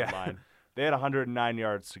 1-yard line. They had 109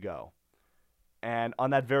 yards to go. And on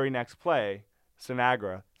that very next play,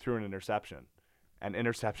 Sinagra threw an interception. And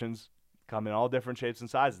interceptions come in all different shapes and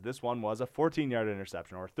sizes. This one was a 14-yard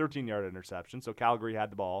interception or a 13-yard interception, so Calgary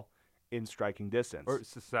had the ball in striking distance. Or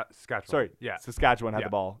Saskatchewan. Sorry, yeah. Saskatchewan had the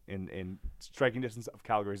ball in striking distance of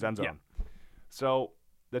Calgary's end zone. Yeah. So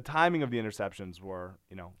the timing of the interceptions were,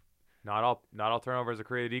 not all turnovers are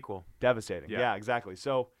created equal. Devastating. Yeah, exactly.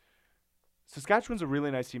 So Saskatchewan's a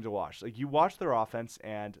really nice team to watch. Like, you watch their offense,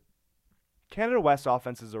 and Canada West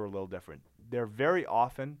offenses are a little different. They're very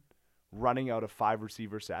often running out of 5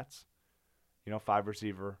 receiver sets. 5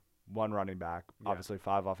 receiver, 1 running back, obviously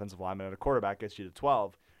 5 offensive linemen, and a quarterback gets you to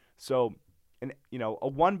 12. So, a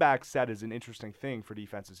 1-back set is an interesting thing for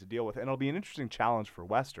defenses to deal with, and it'll be an interesting challenge for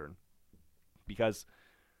Western, because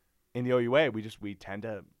in the OUA we tend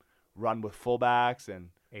to run with fullbacks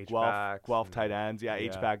and Guelph tight ends,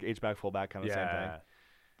 H-back fullback kind of same thing,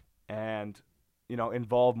 and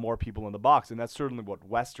involve more people in the box, and that's certainly what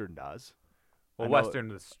Western does. Well, Western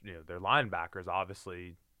is their linebackers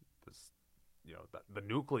obviously, the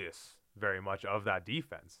nucleus very much of that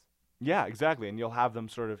defense. Yeah, exactly. And you'll have them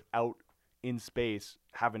sort of out in space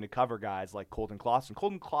having to cover guys like Colton Clausen.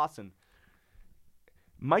 Colton Clausen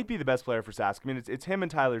might be the best player for Sask. I mean, it's him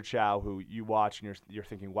and Tyler Chow who you watch and you're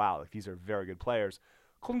thinking, wow, like, these are very good players.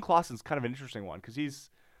 Colton Clausen's kind of an interesting one because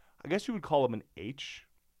I guess you would call him an H.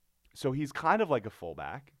 So he's kind of like a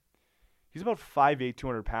fullback. He's about 5'8",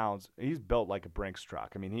 200 pounds. He's built like a Brinks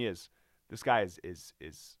truck. I mean, this guy is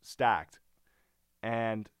stacked.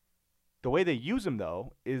 And the way they use him,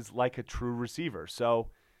 though, is like a true receiver. So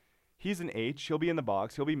he's an H. He'll be in the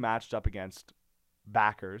box. He'll be matched up against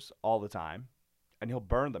backers all the time, and he'll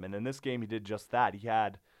burn them. And in this game, he did just that. He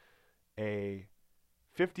had a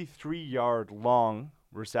 53-yard long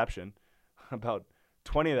reception, about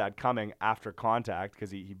 20 of that coming after contact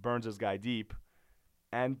because he burns his guy deep.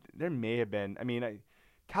 And there may have been,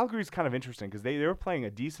 Calgary's kind of interesting because they were playing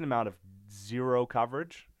a decent amount of zero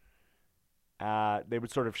coverage. They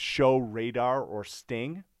would sort of show radar or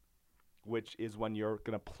sting, which is when you're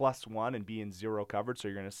going to +1 and be in zero coverage. So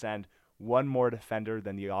you're going to send 1 more defender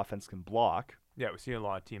than the offense can block. Yeah, we've seen a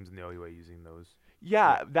lot of teams in the OUA using those.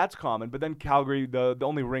 Yeah, that's common. But then Calgary, the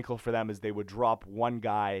only wrinkle for them is they would drop 1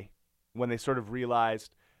 guy when they sort of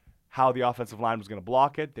realized how the offensive line was going to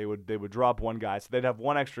block it, they would drop one guy. So they'd have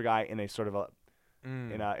one extra guy in a sort of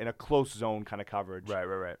in a close zone kind of coverage.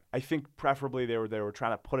 Right. I think preferably they were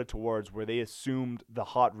trying to put it towards where they assumed the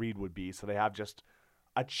hot read would be, so they have just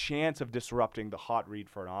a chance of disrupting the hot read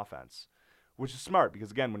for an offense, which is smart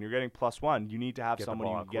because again, when you're getting +1, you need to have someone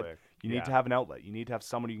you can get. You need to have an outlet. You need to have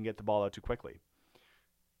someone you can get the ball out to quickly.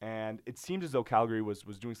 And it seemed as though Calgary was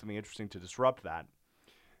doing something interesting to disrupt that.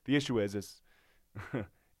 The issue is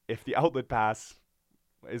if the outlet pass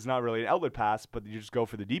is not really an outlet pass, but you just go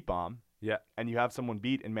for the deep bomb, and you have someone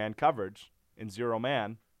beat in man coverage in 0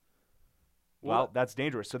 man, well, that's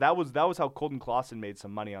dangerous. So that was how Colton Clausen made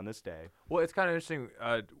some money on this day. Well, it's kind of interesting,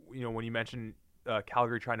 when you mentioned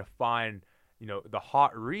Calgary trying to find, the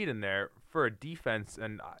hot read in there for a defense,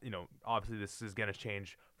 and obviously this is going to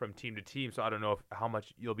change from team to team, so I don't know how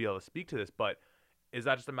much you'll be able to speak to this, but is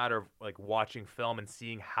that just a matter of like watching film and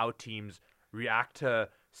seeing how teams react to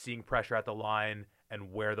seeing pressure at the line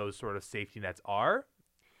and where those sort of safety nets are?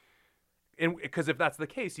 And because if that's the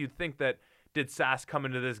case, you'd think that did Sask come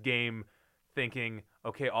into this game thinking,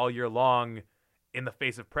 okay, all year long in the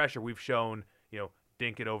face of pressure, we've shown,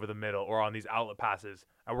 dink it over the middle or on these outlet passes,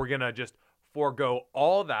 and we're going to just forego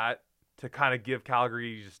all that to kind of give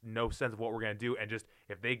Calgary just no sense of what we're going to do, and just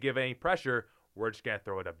if they give any pressure, we're just going to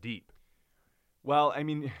throw it up deep. Well, I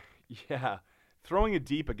mean, yeah, throwing it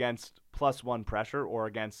deep against +1 pressure or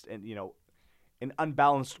against an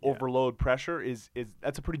unbalanced overload pressure is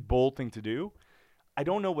that's a pretty bold thing to do. I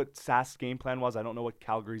don't know what Sask's game plan was. I don't know what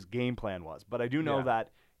Calgary's game plan was, but I do know that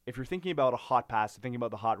if you're thinking about a hot pass, thinking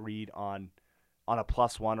about the hot read on a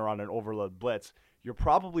 +1 or on an overload blitz, you're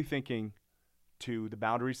probably thinking to the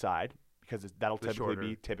boundary side because that'll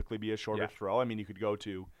typically be a shorter throw. I mean, you could go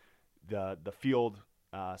to the field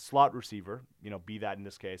slot receiver, be that in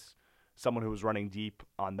this case someone who was running deep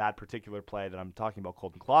on that particular play that I'm talking about,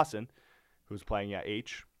 Colton Clausen, who's playing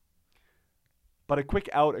H. But a quick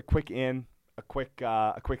out, a quick in, a quick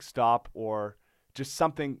stop, or just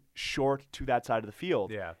something short to that side of the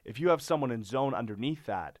field. Yeah. If you have someone in zone underneath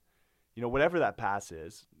that, whatever that pass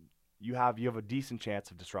is, you have a decent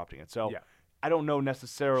chance of disrupting it. So I don't know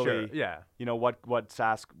necessarily, what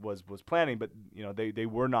Sask was planning, but they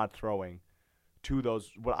were not throwing to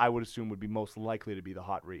those what I would assume would be most likely to be the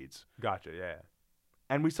hot reads. Gotcha. Yeah.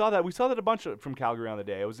 And we saw that a bunch from Calgary on the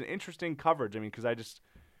day. It was an interesting coverage. I mean, because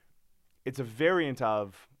it's a variant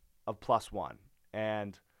of +1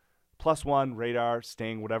 and +1 radar,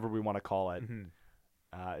 sting, whatever we want to call it,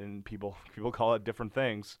 and people call it different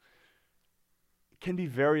things. Can be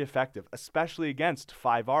very effective, especially against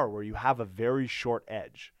 5R where you have a very short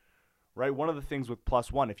edge, right? One of the things with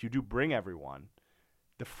 +1, if you do bring everyone,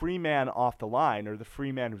 the free man off the line or the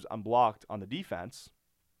free man who's unblocked on the defense,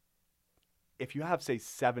 if you have, say,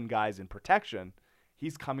 7 guys in protection,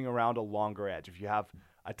 he's coming around a longer edge. If you have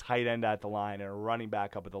a tight end at the line and a running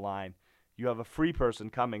back up at the line, you have a free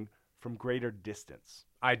person coming from greater distance.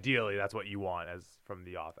 Ideally, that's what you want as from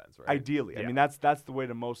the offense, right? Ideally. I mean, that's the way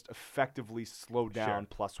to most effectively slow down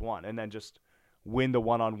 +1 and then just win the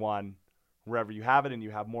one-on-one wherever you have it, and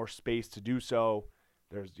you have more space to do so.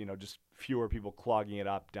 There's, just fewer people clogging it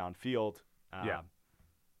up downfield.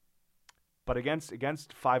 But against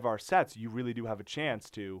 5R sets, you really do have a chance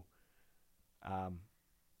to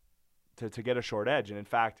get a short edge. And in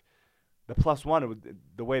fact, the +1,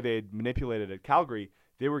 the way they manipulated at Calgary,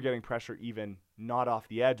 they were getting pressure even not off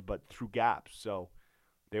the edge, but through gaps. So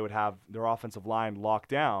they would have their offensive line locked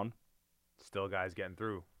down. Still guys getting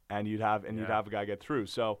through. And you'd have a guy get through.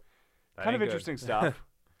 So kind of interesting stuff.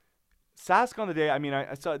 Sask on the day, I mean,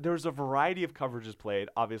 I saw there was a variety of coverages played.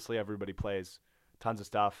 Obviously, everybody plays tons of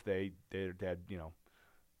stuff. They had,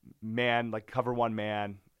 man, like cover 1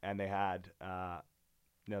 man, and they had,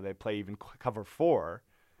 they play even cover 4.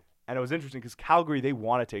 And it was interesting because Calgary, they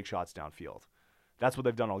want to take shots downfield. That's what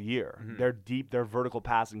they've done all year. Mm-hmm. They're deep. Their vertical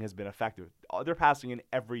passing has been effective. Their passing in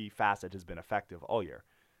every facet has been effective all year.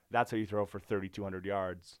 That's how you throw for 3,200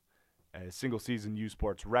 yards, a single season U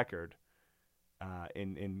Sports record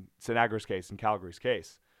in Sinagra's case, in Calgary's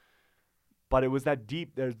case. But it was that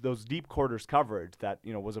deep, those deep quarters coverage that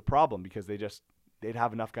was a problem because they'd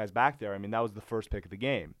have enough guys back there. I mean, that was the first pick of the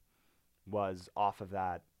game, was off of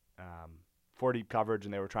that 4 deep coverage,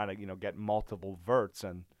 and they were trying to get multiple verts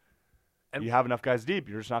and you have enough guys deep,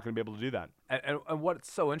 you're just not going to be able to do that. And what's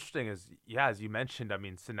so interesting is, as you mentioned, I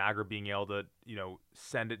mean, Sinagra being able to,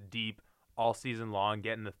 send it deep all season long,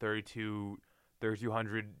 getting the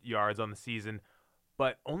 3,200 yards on the season,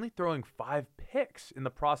 but only throwing 5 picks in the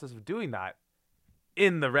process of doing that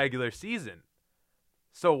in the regular season.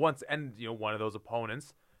 So one of those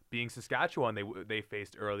opponents being Saskatchewan they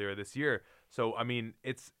faced earlier this year. So I mean,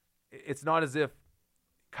 it's not as if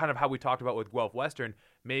kind of how we talked about with Guelph Western.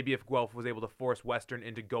 Maybe if Guelph was able to force Western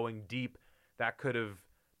into going deep, that could have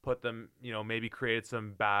put them, maybe created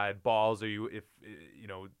some bad balls, or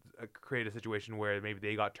create a situation where maybe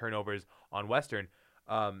they got turnovers on Western.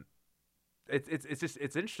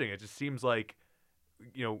 It's interesting. It just seems like,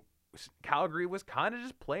 Calgary was kind of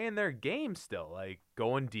just playing their game still, like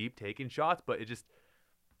going deep, taking shots, but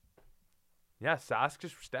Sask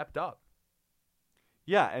just stepped up.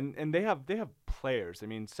 Yeah, and they have players. I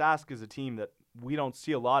mean, Sask is a team that we don't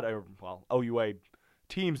see a lot of. Well, OUA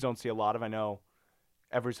teams don't see a lot of. I know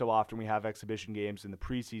every so often we have exhibition games in the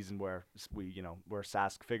preseason where where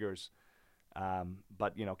Sask figures,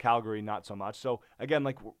 but Calgary not so much. So again,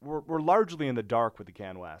 like we're largely in the dark with the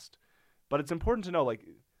Can West, but it's important to know like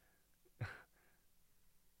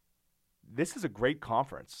this is a great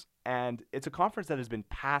conference, and it's a conference that has been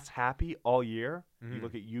pass happy all year. Mm-hmm. You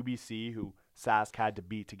look at UBC, who Sask had to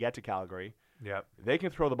beat to get to Calgary. Yep. They can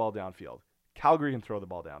throw the ball downfield. Calgary can throw the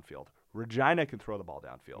ball downfield. Regina can throw the ball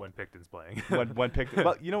downfield. When Picton's playing. when Picton,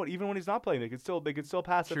 well, you know what? Even when he's not playing, they could still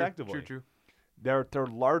pass effectively. True. They're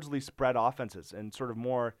largely spread offenses and sort of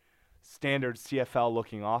more standard CFL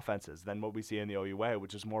looking offenses than what we see in the OUA,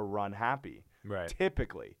 which is more run happy. Right.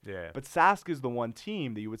 Typically. Yeah. But Sask is the one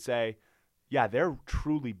team that you would say, yeah, they're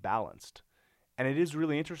truly balanced. And it is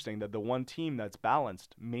really interesting that the one team that's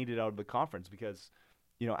balanced made it out of the conference because,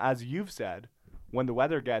 as you've said, when the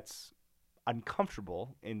weather gets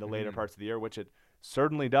uncomfortable in the later parts of the year, which it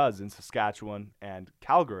certainly does in Saskatchewan and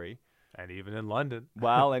Calgary. And even in London.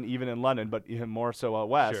 Well, and even in London, but even more so out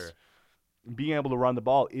west. Sure. Being able to run the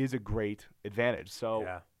ball is a great advantage. So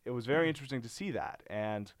yeah. It was very interesting to see that.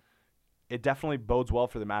 And it definitely bodes well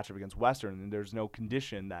for the matchup against Western. And there's no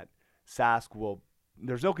condition that will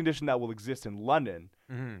exist in London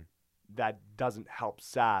that doesn't help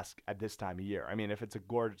Sask at this time of year. I mean, if it's a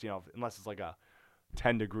gorgeous, unless it's like a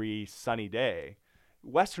 10-degree sunny day,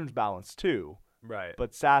 Western's balanced too. Right.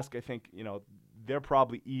 But Sask, I think, they're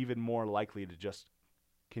probably even more likely to just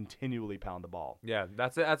continually pound the ball. Yeah,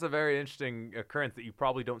 that's a very interesting occurrence that you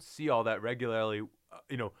probably don't see all that regularly.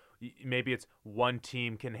 Maybe it's one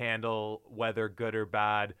team can handle weather good or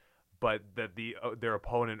bad, but that their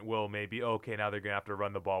opponent will maybe, okay, now they're going to have to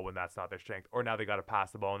run the ball when that's not their strength, or now they got to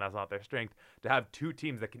pass the ball when that's not their strength. To have two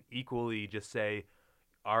teams that can equally just say,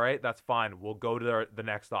 all right, that's fine, we'll go to the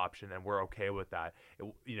next option, and we're okay with that.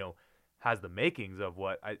 It, has the makings of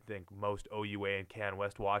what I think most OUA and Can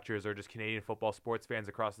West watchers or just Canadian football sports fans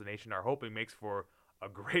across the nation are hoping makes for a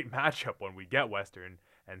great matchup when we get Western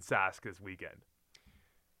and Sask this weekend.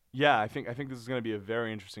 Yeah, I think this is going to be a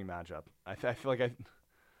very interesting matchup. I feel like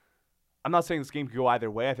I'm not saying this game could go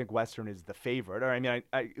either way. I think Western is the favorite. Or I mean,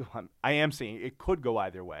 I am saying it could go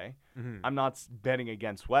either way. Mm-hmm. I'm not betting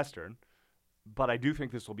against Western, but I do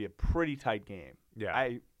think this will be a pretty tight game. Yeah.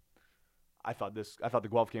 I thought the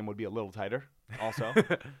Guelph game would be a little tighter also.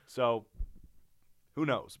 So who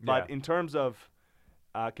knows? But in terms of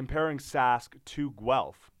comparing Sask to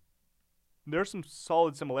Guelph, there's some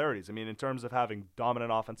solid similarities. I mean, in terms of having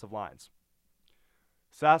dominant offensive lines.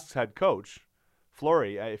 Sask's head coach,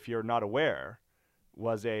 Flory, if you're not aware,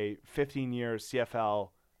 was a 15-year CFL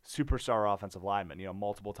superstar offensive lineman,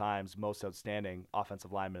 multiple times most outstanding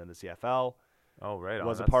offensive lineman in the CFL. Oh, right.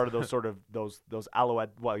 Was a part of those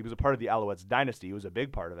Alouette. Well, he was a part of the Alouettes dynasty. He was a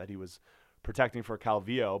big part of it. He was protecting for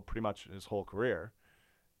Calvillo pretty much his whole career,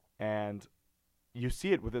 and you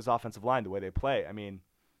see it with his offensive line, the way they play. I mean,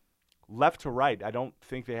 left to right, I don't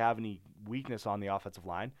think they have any weakness on the offensive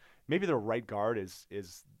line. Maybe their right guard is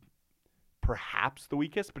perhaps the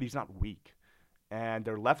weakest, but he's not weak. And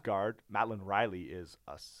their left guard, Matlin Riley, is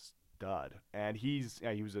a stud, and he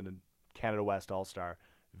was a Canada West All-Star,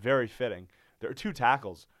 very fitting. Their two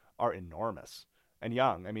tackles are enormous and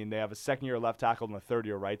young. I mean, they have a second-year left tackle and a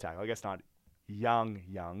third-year right tackle. I guess not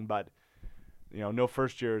young, but no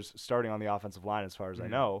first years starting on the offensive line as far as I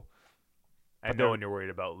know. And no one you're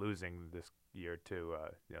worried about losing this year to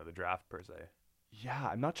the draft per se. Yeah,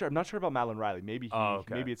 I'm not sure about Matlin Riley. Maybe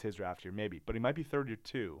maybe it's his draft year, maybe, but he might be third year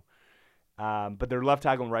too. But their left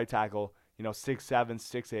tackle and right tackle, 6'7",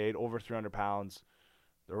 6'8", over 300 pounds.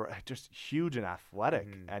 They're just huge and athletic.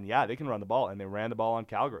 Mm. And, yeah, they can run the ball. And they ran the ball on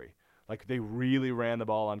Calgary. Like, they really ran the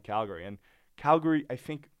ball on Calgary. And Calgary, I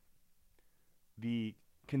think the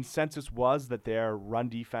consensus was that their run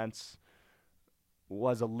defense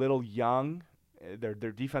was a little young. Their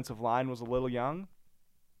defensive line was a little young.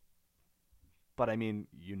 But, I mean,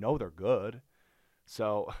 they're good.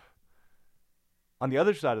 So, on the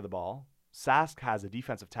other side of the ball, Sask has a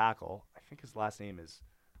defensive tackle. I think his last name is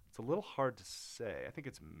It's a little hard to say. I think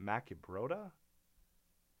it's Macubroda.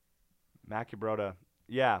 Macubroda.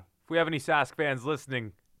 Yeah. If we have any Sask fans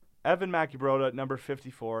listening. Evan Macubroda, number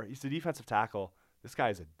 54. He's the defensive tackle. This guy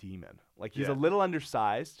is a demon. Like, he's a little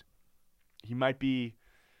undersized. He might be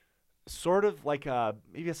sort of like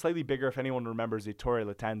maybe a slightly bigger, if anyone remembers, Ettore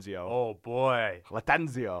Lattanzio. Oh, boy.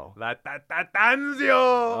 Lattanzio. Lattanzio.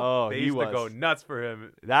 Oh, they used to go nuts for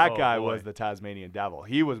him. That guy was the Tasmanian devil.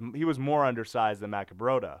 He was more undersized than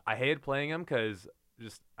Macubroda. I hated playing him because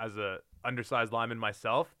just as a undersized lineman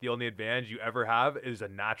myself, the only advantage you ever have is a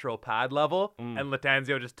natural pad level, and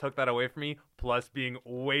Lattanzio just took that away from me, plus being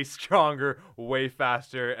way stronger, way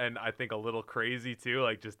faster, and I think a little crazy too,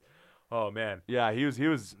 like just oh man. Yeah, he was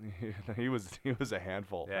a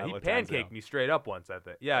handful. Yeah, he pancaked me straight up once, I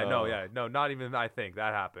think. Yeah, no, not even I think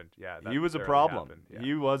that happened. Yeah, he was a problem. Yeah.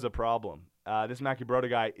 He was a problem. This Macubroda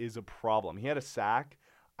guy is a problem. He had a sack.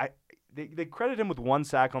 They credit him with 1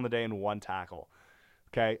 sack on the day and 1 tackle.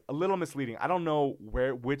 Okay, a little misleading. I don't know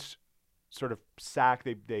which sort of sack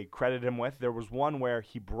they credit him with. There was one where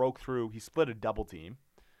he broke through, he split a double team,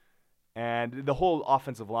 and the whole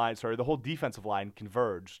defensive line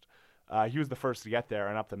converged. He was the first to get there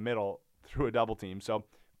and up the middle through a double team, so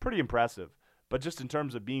pretty impressive. But just in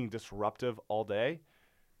terms of being disruptive all day,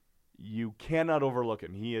 you cannot overlook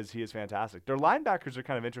him. He is fantastic. Their linebackers are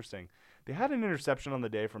kind of interesting. They had an interception on the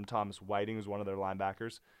day from Thomas Whiting, who's one of their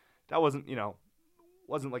linebackers. That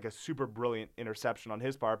wasn't like a super brilliant interception on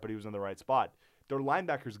his part, but he was in the right spot. Their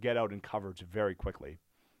linebackers get out in coverage very quickly.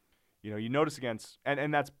 You notice against,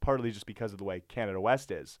 and that's partly just because of the way Canada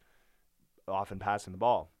West is, often passing the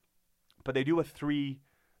ball. But they do a 3,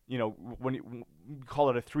 when you call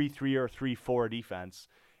it a 3-3 or 3-4 defense,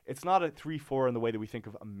 it's not a 3-4 in the way that we think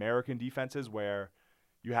of American defenses where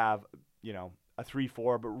you have, a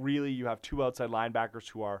 3-4, but really you have 2 outside linebackers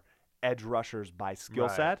who are edge rushers by skill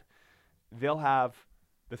set. They'll have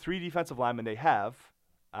the 3 defensive linemen they have.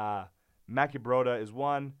 Macubroda is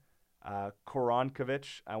one.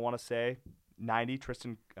 Koronkovic, I want to say, 90,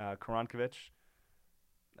 Tristan Koronkovic.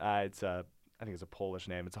 I think it's a Polish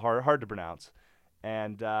name. It's hard to pronounce.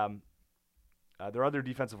 And their other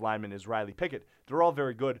defensive lineman is Riley Pickett. They're all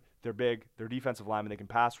very good. They're big. They're defensive linemen. They can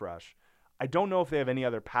pass rush. I don't know if they have any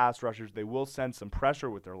other pass rushers. They will send some pressure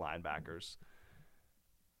with their linebackers.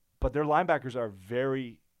 But their linebackers are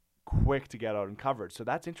very quick to get out in coverage. So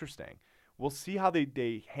that's interesting. We'll see how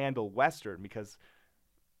they handle Western, because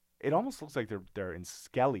it almost looks like they're in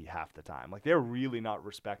Skelly half the time. Like, they're really not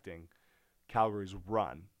respecting Calgary's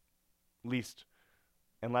run. At least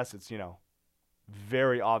unless it's,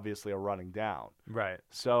 very obviously a running down. Right.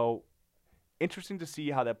 So interesting to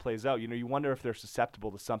see how that plays out. You wonder if they're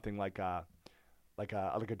susceptible to something like a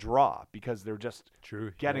draw, because they're just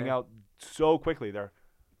getting out so quickly. They're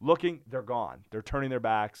looking, they're gone. They're turning their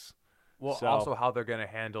backs. Well, also how they're going to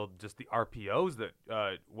handle just the RPOs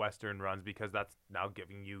that Western runs, because that's now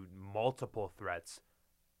giving you multiple threats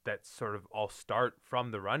that sort of all start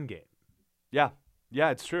from the run game. Yeah,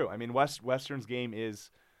 it's true. I mean, Western's game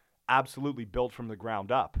is absolutely built from the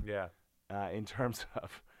ground up. Yeah. In terms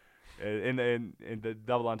of in the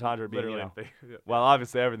double entendre being, well,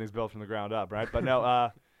 obviously everything's built from the ground up, right? But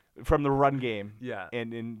no, from the run game. Yeah.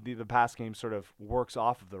 And in the pass game sort of works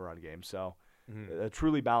off of the run game. So a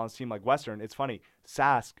truly balanced team like Western. It's funny,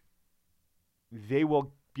 Sask, they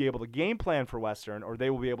will be able to game plan for Western, or they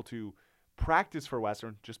will be able to practice for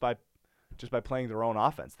Western just by playing their own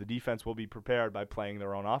offense. The defense will be prepared by playing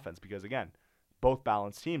their own offense, because, again, both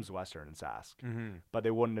balanced teams, Western and Sask. But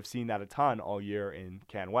they wouldn't have seen that a ton all year in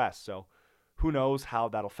Can West. So who knows how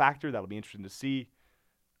that'll factor. That'll be interesting to see.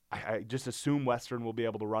 I just assume Western will be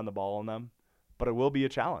able to run the ball on them, but it will be a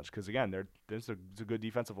challenge because, again, there's a good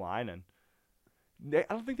defensive line, and I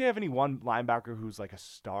don't think they have any one linebacker who's like a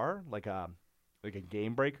star, like a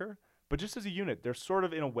game breaker. But just as a unit, they're sort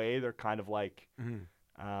of, in a way, they're kind of like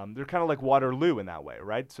they're kind of like Waterloo in that way,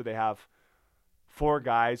 right? So they have 4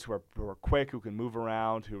 guys who are quick, who can move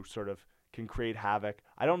around, who sort of can create havoc.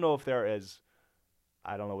 I don't know if there is,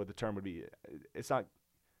 I don't know what the term would be. It's not,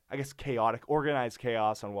 I guess, chaotic, organized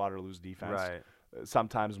chaos on Waterloo's defense. Right.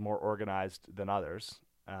 Sometimes more organized than others.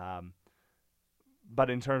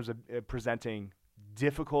 But in terms of presenting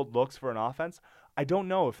difficult looks for an offense, I don't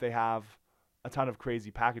know if they have a ton of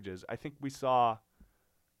crazy packages. I think we saw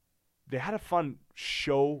they had a fun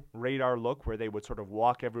show radar look where they would sort of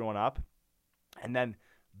walk everyone up and then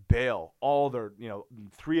bail all their,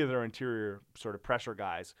 3 of their interior sort of pressure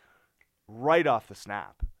guys right off the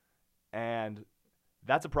snap. And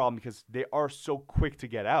that's a problem because they are so quick to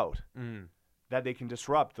get out that they can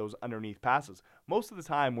disrupt those underneath passes. Most of the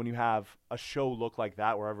time when you have a show look like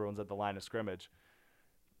that where everyone's at the line of scrimmage,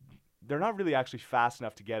 they're not really actually fast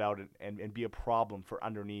enough to get out and be a problem for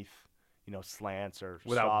underneath, slants or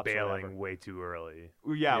without stops bailing way too early.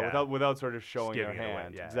 Without sort of showing their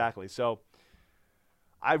hand. Yeah. Exactly. So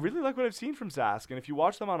I really like what I've seen from Sask, and if you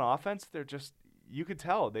watch them on offense, they're just, you could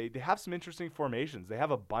tell they have some interesting formations. They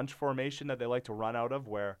have a bunch formation that they like to run out of,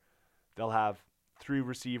 where they'll have 3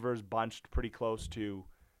 receivers bunched pretty close to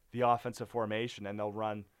the offensive formation, and they'll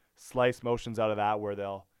run slice motions out of that, where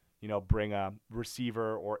they'll bring a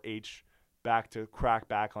receiver or H back to crack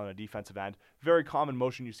back on a defensive end. Very common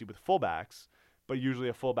motion you see with fullbacks, but usually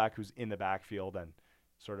a fullback who's in the backfield and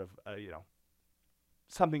sort of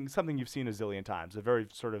something you've seen a zillion times. A very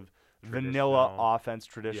sort of vanilla offense,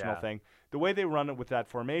 traditional thing. The way they run it with that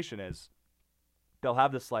formation is they'll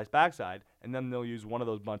have the slice backside, and then they'll use one of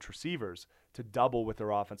those bunch receivers to double with their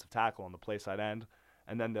offensive tackle on the play side end,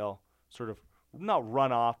 and then they'll sort of not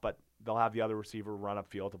run off, but they'll have the other receiver run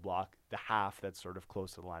upfield to block the half that's sort of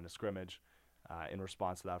close to the line of scrimmage in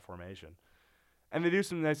response to that formation. And they do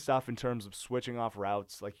some nice stuff in terms of switching off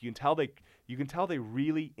routes. Like you can tell they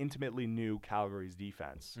really intimately knew Calgary's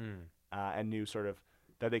defense and knew sort of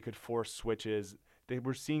that they could force switches. They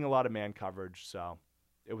were seeing a lot of man coverage, so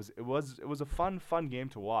it was a fun game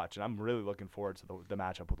to watch, and I'm really looking forward to the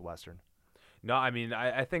matchup with Western. No, I mean,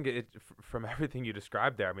 I think from everything you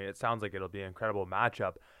described there, I mean, it sounds like it'll be an incredible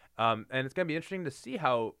matchup. And it's going to be interesting to see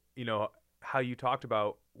how you talked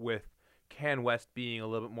about with Can West being a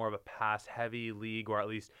little bit more of a pass-heavy league, or at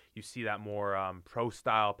least you see that more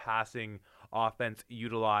pro-style passing offense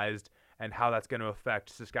utilized, and how that's going to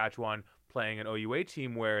affect Saskatchewan playing an OUA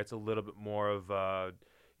team where it's a little bit more of a,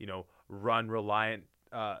 run-reliant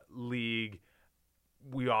league.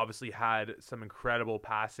 We obviously had some incredible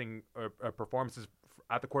passing performances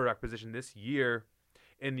at the quarterback position this year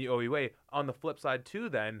in the OUA. On the flip side, too,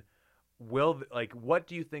 then, what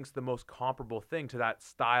do you think's the most comparable thing to that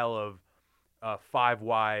style of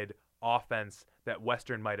 5-wide offense that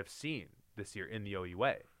Western might have seen this year in the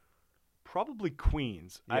OUA? Probably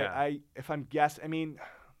Queens. Yeah. If I'm guessing, I mean,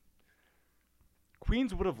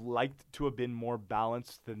 Queens would have liked to have been more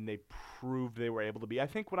balanced than they proved they were able to be. I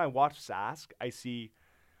think when I watch Sask, I see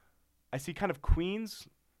kind of Queens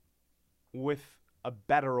with a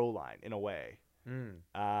better O-line in a way.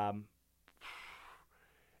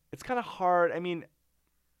 It's kind of hard. I mean,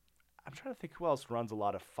 I'm trying to think who else runs a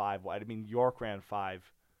lot of 5-wide. I mean, York ran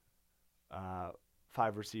 5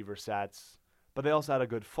 receiver sets, but they also had a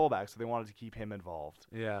good fullback, so they wanted to keep him involved.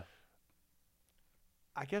 Yeah.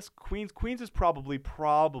 I guess Queens is probably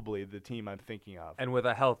the team I'm thinking of. And with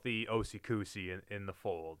a healthy Osikusi in the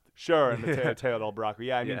fold. Sure, and the Teodoro Bracco.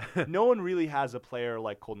 Yeah, I mean, no one really has a player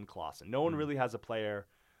like Colton Clausen. No one really has a player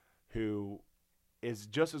who is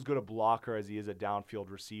just as good a blocker as he is a downfield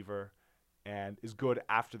receiver and is good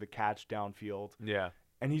after the catch downfield. Yeah.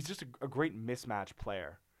 And he's just a great mismatch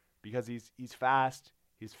player because he's fast,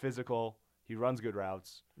 he's physical, he runs good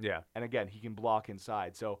routes. Yeah. And again, he can block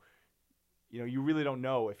inside. So you really don't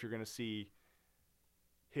know if you're going to see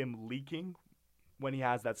him leaking when he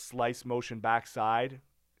has that slice motion backside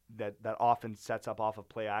that often sets up off of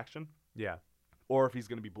play action. Yeah. Or if he's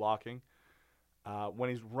going to be blocking. When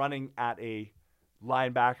he's running at a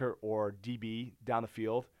linebacker or DB down the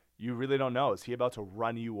field, you really don't know. Is he about to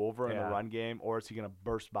run you over in the run game, or is he going to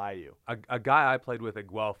burst by you? A guy I played with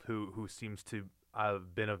at Guelph who seems to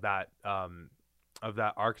have been of that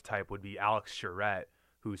archetype would be Alex Charette,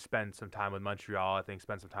 who spent some time with Montreal, I think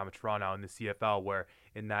spent some time with Toronto in the CFL, where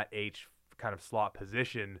in that H kind of slot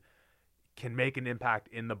position can make an impact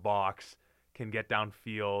in the box, can get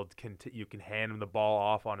downfield, you can hand him the ball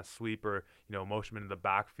off on a sweep or, motion him in the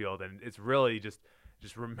backfield. And it's really just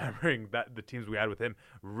remembering that the teams we had with him,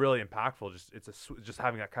 really impactful. Just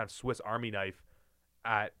having that kind of Swiss Army knife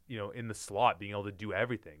at, in the slot, being able to do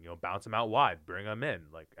everything, bounce him out wide, bring him in,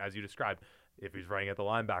 like as you described. If he's running at the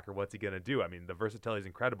linebacker, what's he going to do? I mean, the versatility is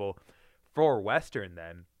incredible. For Western,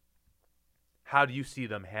 then, how do you see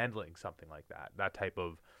them handling something like that type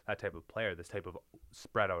of player, this type of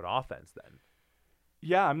spread out offense then?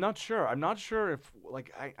 Yeah, I'm not sure. I'm not sure if,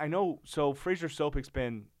 I know, so Fraser Sopic's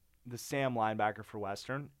been the Sam linebacker for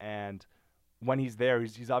Western, and when he's there,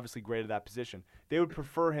 he's obviously great at that position. They would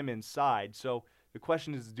prefer him inside, so the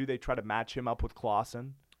question is, do they try to match him up with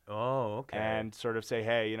Clausen? Oh, okay. And sort of say,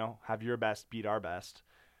 hey, have your best beat our best,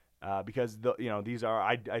 because these are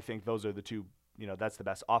I think those are the two. That's the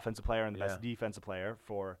best offensive player and the best defensive player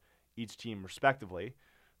for each team respectively.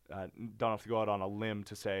 Don't have to go out on a limb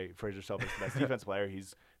to say Fraser Sopic's the best defensive player.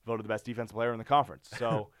 He's voted the best defensive player in the conference.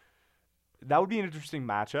 So that would be an interesting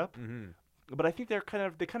matchup. Mm-hmm. But I think they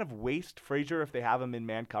kind of waste Fraser if they have him in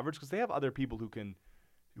man coverage, because they have other people who can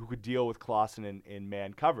who could deal with Clausen in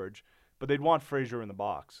man coverage, but they'd want Fraser in the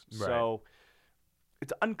box. Right. So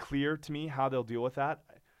it's unclear to me how they'll deal with that.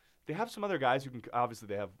 They have some other guys who can, obviously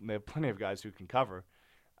they have plenty of guys who can cover.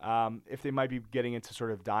 If they might be getting into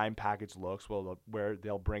sort of dime package looks, where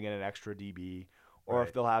they'll bring in an extra DB, or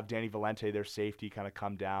if they'll have Danny Valente, their safety, kind of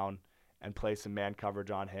come down and play some man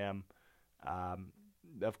coverage on him.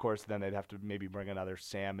 Of course, then they'd have to maybe bring another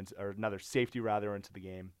another safety into the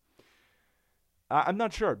game. I'm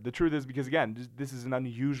not sure. The truth is, because again, this is an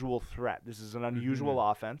unusual threat. This is an unusual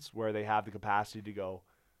offense where they have the capacity to go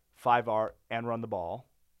 5R and run the ball.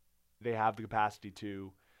 They have the capacity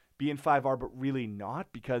to be in 5R, but really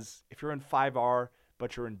not, because if you're in 5R,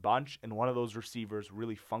 but you're in bunch, and one of those receivers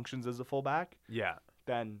really functions as a fullback,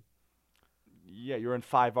 then you're in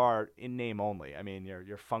 5R in name only. I mean,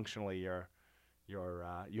 you're functionally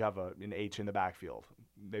you have an H in the backfield.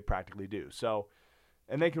 They practically do. So,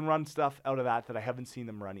 and they can run stuff out of that I haven't seen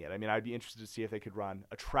them run yet. I mean, I'd be interested to see if they could run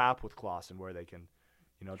a trap with Clausen, where they can,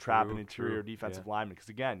 trap an interior defensive lineman. Because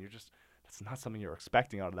again, that's not something you're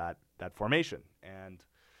expecting out of that formation. And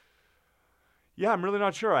yeah, I'm really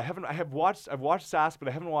not sure. I've watched Sask, but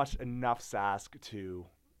I haven't watched enough Sask to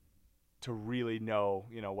really know,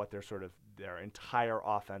 what their entire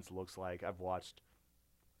offense looks like. I've watched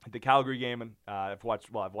the Calgary game, and I've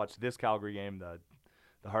watched this Calgary game,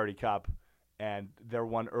 the Hardy Cup, and their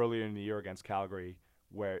one earlier in the year against Calgary,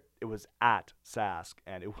 where it was at Sask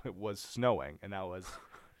and it was snowing, and that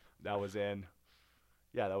was in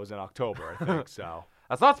October, I think. So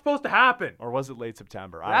that's not supposed to happen. Or was it late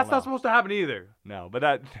September? That's not supposed to happen either. No,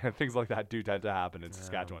 but things like that do tend to happen in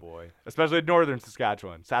Saskatchewan. Boy. Especially in northern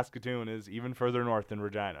Saskatchewan. Saskatoon is even further north than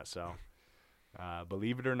Regina, so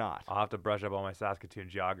believe it or not. I'll have to brush up on my Saskatoon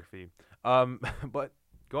geography. But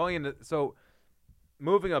going into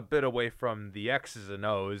moving a bit away from the X's and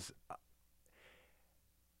O's,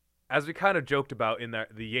 as we kind of joked about in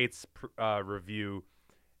the Yates review,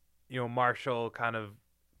 Marshall kind of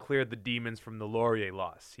cleared the demons from the Laurier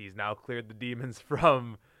loss. He's now cleared the demons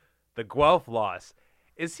from the Guelph loss.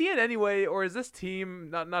 Is he in any way, or is this team,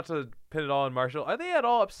 not to pin it all on Marshall, are they at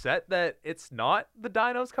all upset that it's not the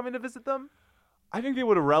Dinos coming to visit them? I think they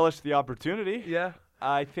would have relished the opportunity. Yeah.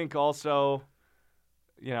 I think also,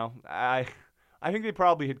 I think they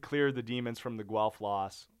probably had cleared the demons from the Guelph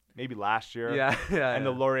loss maybe last year. And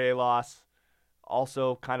the Laurier loss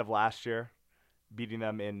also kind of last year, beating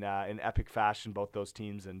them in epic fashion, both those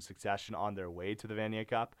teams in succession on their way to the Vanier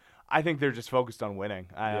Cup. I think they're just focused on winning.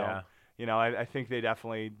 I think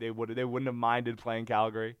they wouldn't have minded playing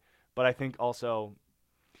Calgary, but I think also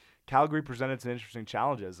Calgary presented some interesting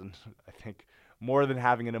challenges, and I think more than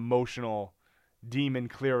having an emotional demon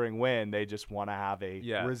clearing win, they just want to have a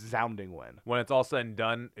resounding win. When it's all said and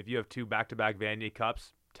done, if you have two back-to-back Vanier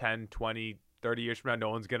Cups, 10, 20, 30 years from now, no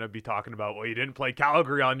one's going to be talking about, well, you didn't play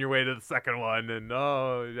Calgary on your way to the second one, and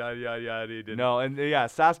you didn't. No, and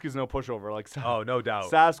Sask is no pushover. No doubt.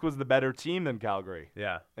 Sask was the better team than Calgary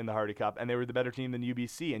in the Hardy Cup, and they were the better team than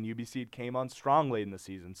UBC, and UBC came on strong late in the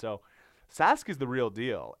season. So Sask is the real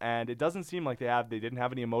deal, and it doesn't seem like they didn't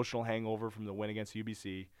have any emotional hangover from the win against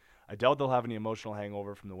UBC. I doubt they'll have any emotional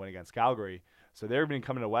hangover from the win against Calgary. So they're going to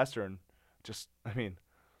come into Western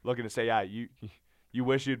looking to say, you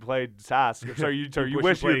wish you'd played Sask. You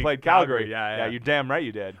wish you'd played Calgary. Yeah, you're damn right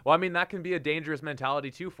you did. Well, I mean, that can be a dangerous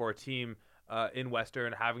mentality, too, for a team in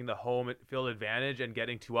Western, having the home field advantage and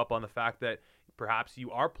getting too up on the fact that perhaps you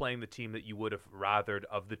are playing the team that you would have rathered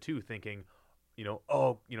of the two, thinking,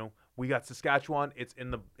 we got Saskatchewan. It's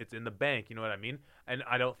in the bank. You know what I mean? And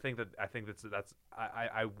I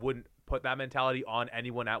wouldn't put that mentality on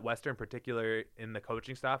anyone at Western, particularly in the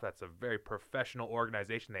coaching staff. That's a very professional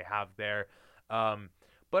organization they have there.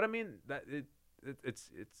 But I mean that it's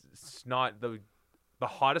not the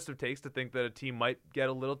hottest of takes to think that a team might get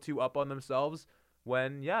a little too up on themselves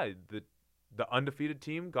when the undefeated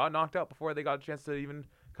team got knocked out before they got a chance to even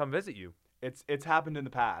come visit you. It's happened in the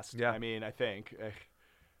past. Yeah. I mean, I think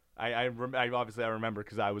I remember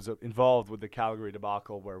because I was involved with the Calgary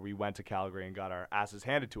debacle where we went to Calgary and got our asses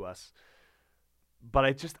handed to us. But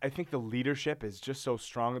I think the leadership is just so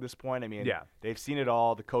strong at this point. I mean, they've seen it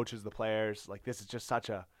all. The coaches, the players, this is just such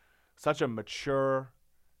a mature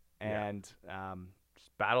and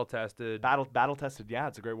battle tested. Battle tested. Yeah,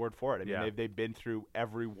 it's a great word for it. I mean, they've been through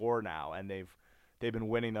every war now, and they've been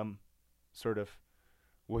winning them, sort of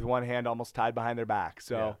with one hand almost tied behind their back.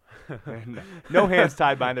 So no hands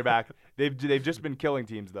tied behind their back. They've just been killing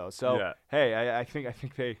teams though. So hey, I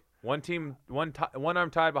think they. One team, one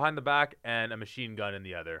arm tied behind the back and a machine gun in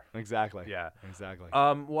the other. Exactly. Yeah. Exactly.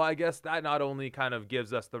 Well, I guess that not only kind of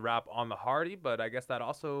gives us the wrap on the Hardy, but I guess that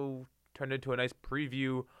also turned into a nice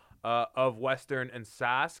preview of Western and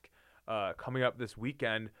Sask coming up this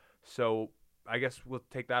weekend. So I guess we'll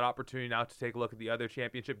take that opportunity now to take a look at the other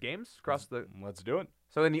championship games across the. Let's do it.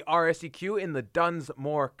 So in the RSEQ, in the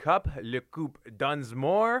Dunsmore Cup, Le Coupe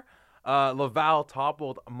Dunsmore, Laval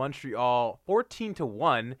toppled Montreal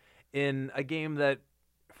 14-1 in a game that,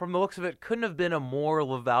 from the looks of it, couldn't have been a more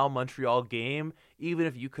Laval-Montreal game, even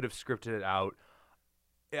if you could have scripted it out.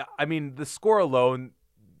 Yeah, I mean, the score alone,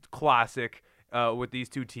 classic with these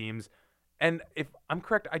two teams. And if I'm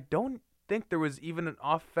correct, I don't think there was even an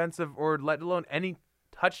offensive or let alone any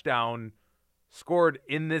touchdown scored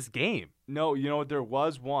in this game. No, you know what? There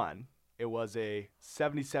was one. It was a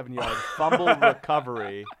 77-yard fumble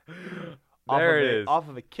recovery off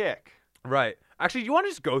of a kick. Right. Actually, do you want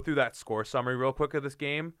to just go through that score summary real quick of this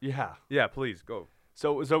game? Yeah. Yeah, please, go.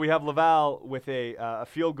 So we have Laval with a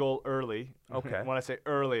field goal early. Okay. When I say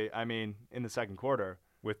early, I mean in the second quarter.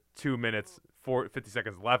 With 2 minutes, 50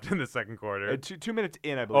 seconds left in the second quarter. 2 minutes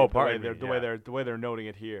in, I believe. Oh, pardon me. The way they're noting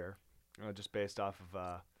it here, just based off of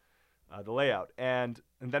the layout. And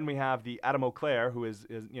then we have the Adam Auclair, who is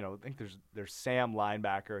I think there's Sam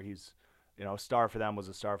linebacker. He's a star for them, was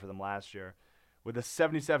a star for them last year, with a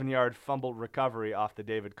 77-yard fumble recovery off the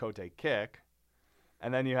David Cote kick.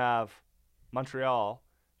 And then you have Montreal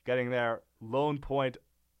getting their lone point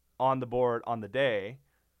on the board on the day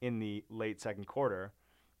in the late second quarter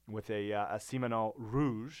with a Simoneau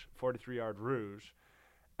Rouge, 43-yard Rouge.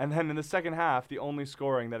 And then in the second half, the only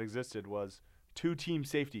scoring that existed was 2 team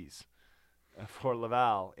safeties for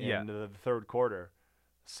Laval in the third quarter.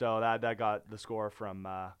 So that got the score from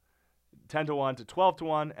 10-1 to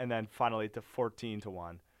 12-1, and then finally to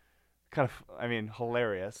 14-1. Kind of,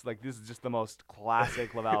 hilarious. Like, this is just the most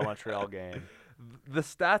classic Laval-Montreal game. The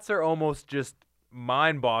stats are almost just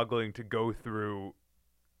mind-boggling to go through.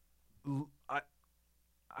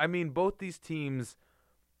 I mean, both these teams.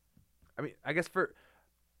 I guess for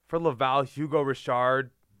Laval, Hugo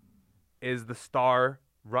Richard is the star.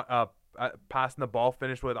 Passing the ball,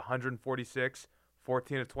 finished with 146,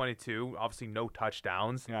 14 of 22. Obviously, no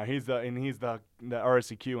touchdowns. Yeah, he's the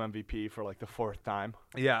RSEQ MVP for like the 4th time.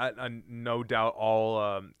 Yeah, no doubt,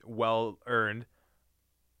 all well earned.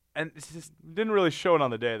 And it's just didn't really show it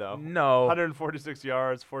on the day, though. No. 146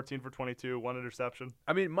 yards, 14 for 22, 1 interception.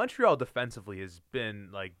 I mean, Montreal defensively has been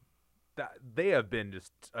like that. They have been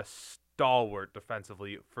just a stalwart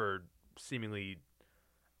defensively for seemingly.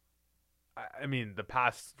 The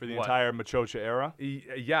past for the entire Machocha era.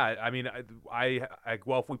 Yeah,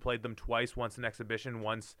 if we played them twice, once in exhibition,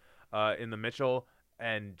 once in the Mitchell,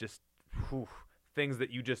 and just things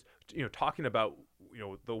that you just talking about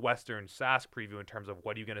the Western Sask preview in terms of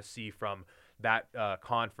what are you going to see from that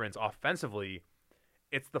conference offensively.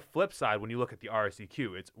 It's the flip side when you look at the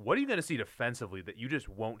RSEQ. It's what are you going to see defensively that you just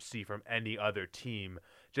won't see from any other team.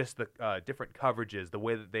 Just the different coverages, the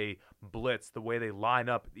way that they blitz, the way they line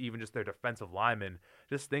up, even just their defensive linemen,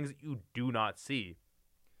 just things that you do not see.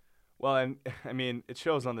 Well, and it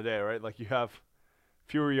shows on the day, right? Like, you have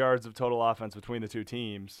fewer yards of total offense between the two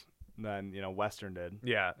teams than Western did.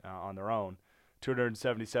 Yeah, on their own.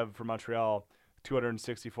 277 for Montreal,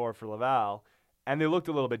 264 for Laval, and they looked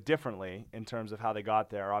a little bit differently in terms of how they got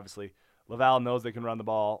there. Obviously, Laval knows they can run the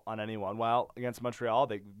ball on anyone. Well, against Montreal,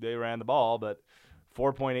 they ran the ball, but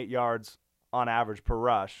 4.8 yards on average per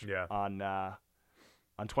rush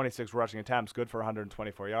on 26 rushing attempts, good for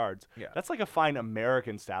 124 yards. Yeah. That's like a fine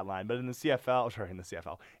American stat line, but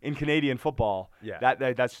in Canadian football,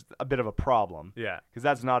 that's just a bit of a problem. Yeah. Because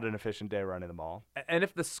that's not an efficient day running the ball. And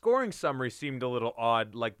if the scoring summary seemed a little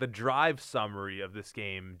odd, like the drive summary of this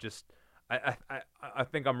game, just I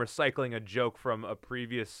think I'm recycling a joke from a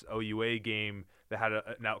previous OUA game that had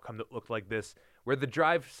an outcome that looked like this, where the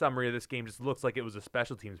drive summary of this game just looks like it was a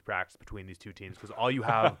special teams practice between these two teams, because all you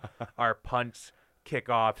have are punts,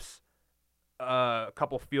 kickoffs, a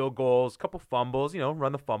couple field goals, a couple fumbles,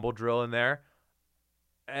 run the fumble drill in there.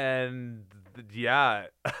 And yeah,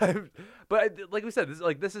 but like we said,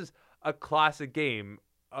 this is a classic game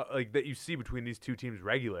that you see between these two teams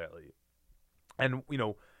regularly. And,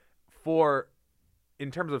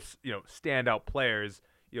 in terms of, standout players,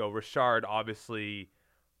 Richard obviously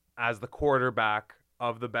as the quarterback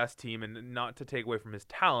of the best team, and not to take away from his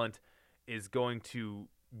talent, is going to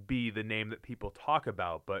be the name that people talk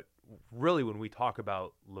about. But really, when we talk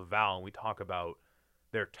about Laval and we talk about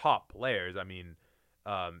their top players,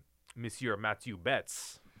 Monsieur Mathieu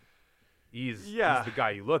Betts, he's the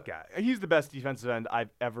guy you look at. He's the best defensive end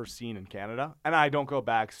I've ever seen in Canada, and I don't go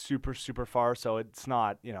back super, super far, so it's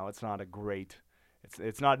not, it's not a great,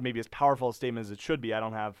 it's not maybe as powerful a statement as it should be. I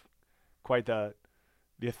don't have quite the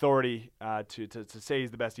the authority to say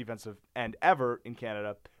he's the best defensive end ever in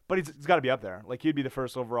Canada, but he's got to be up there. Like, he'd be the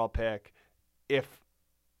first overall pick if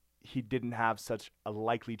he didn't have such a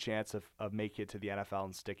likely chance of making it to the NFL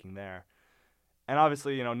and sticking there. And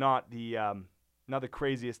obviously, you know, not the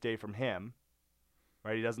craziest day from him,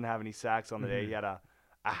 right? He doesn't have any sacks on the day. He had a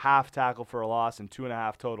half tackle for a loss and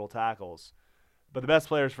 2.5 total tackles. But the best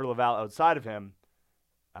players for Laval outside of him,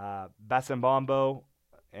 Bassembombo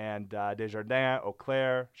and Desjardins,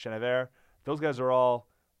 Auclair, Chenevert, those guys are all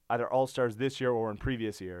either all-stars this year or in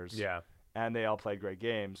previous years. Yeah. And they all played great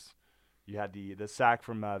games. You had the sack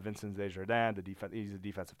from Vincent Desjardins. He's a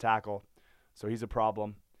defensive tackle, so he's a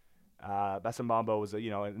problem. Bassembombo was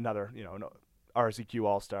another an RSEQ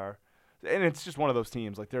all-star. And it's just one of those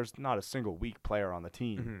teams. Like, there's not a single weak player on the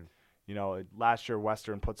team. Mm-hmm. You know, last year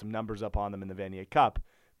Western put some numbers up on them in the Vanier Cup,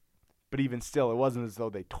 but even still, it wasn't as though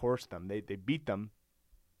they torched them. They beat them,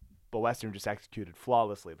 but Western just executed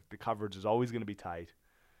flawlessly. The coverage is always going to be tight,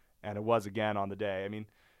 and it was again on the day. I mean,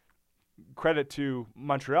 credit to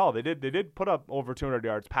Montreal. They did put up over 200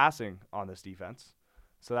 yards passing on this defense,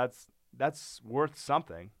 so that's worth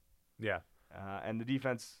something. Yeah, and the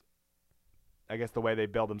defense, I guess the way they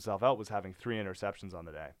bailed themselves out was having 3 interceptions on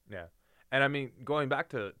the day. Yeah. And I mean, going back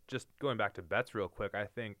to Betts real quick, I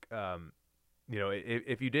think,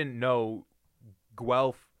 if you didn't know,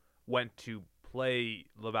 Guelph went to play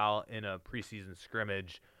Laval in a preseason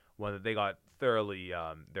scrimmage when they got thoroughly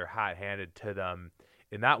their hat handed to them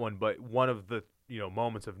in that one. But one of the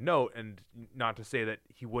moments of note, and not to say that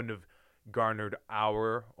he wouldn't have garnered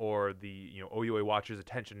our or the OUA watchers'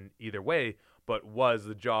 attention either way, but was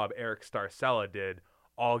the job Eric Starcella did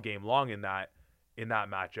all game long in that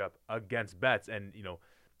matchup against Betts. And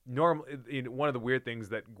normally, one of the weird things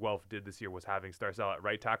that Guelph did this year was having Starcella at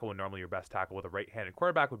right tackle, when normally your best tackle with a right-handed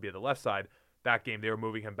quarterback would be at the left side. That game, they were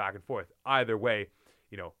moving him back and forth. Either way,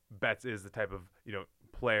 Betts is the type of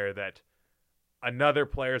player that another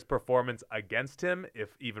player's performance against him, if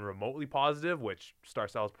even remotely positive, which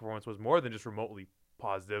Starcella's performance was more than just remotely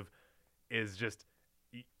positive, is just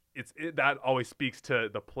that always speaks to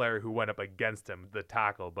the player who went up against him, the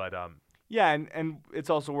tackle. But yeah, and it's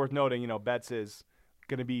also worth noting, Betts is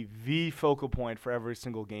going to be the focal point for every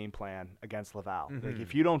single game plan against Laval. Mm-hmm. Like,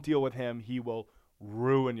 if you don't deal with him, he will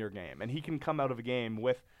ruin your game. And he can come out of a game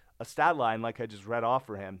with a stat line like I just read off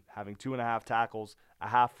for him, having 2.5 tackles, a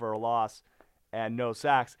half for a loss, and no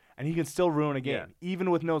sacks, and he can still ruin a game. Yeah. Even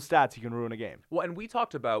with no stats, he can ruin a game. Well, and we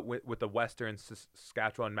talked about with the Western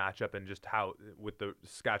Saskatchewan matchup, and just how with the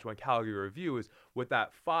Saskatchewan Calgary review is with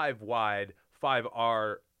that 5 wide,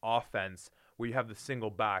 5R offense where you have the single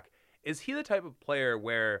back. Is he the type of player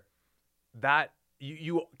where that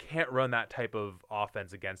you can't run that type of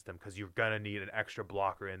offense against him because you're going to need an extra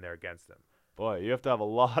blocker in there against him? Boy, you have to have a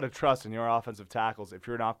lot of trust in your offensive tackles if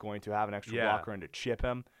you're not going to have an extra blocker in to chip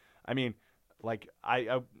him. I mean, like,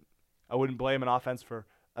 I wouldn't blame an offense for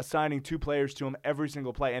assigning 2 players to him every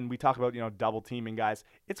single play. And we talk about, double teaming guys.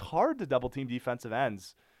 It's hard to double team defensive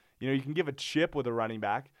ends. You can give a chip with a running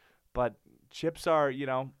back, but chips are,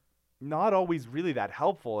 not always really that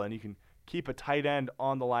helpful. And you can keep a tight end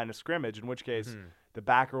on the line of scrimmage, in which case the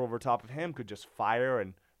backer over top of him could just fire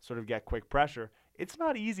and sort of get quick pressure. It's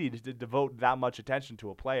not easy to devote that much attention to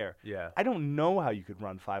a player. Yeah. I don't know how you could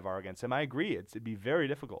run 5R against him. I agree. It'd be very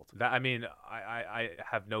difficult. I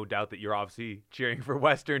have no doubt that you're obviously cheering for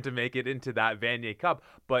Western to make it into that Vanier Cup,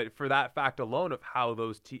 but for that fact alone of how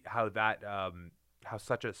how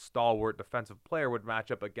such a stalwart defensive player would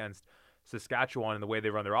match up against Saskatchewan and the way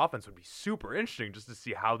they run their offense would be super interesting, just to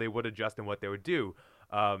see how they would adjust and what they would do.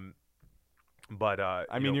 But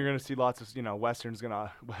you're going to see lots of,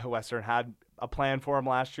 Western had a plan for him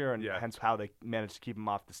last year, and hence how they managed to keep him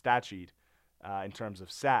off the stat sheet in terms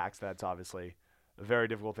of sacks. That's obviously a very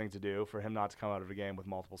difficult thing to do, for him not to come out of a game with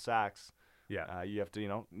multiple sacks. Yeah. You have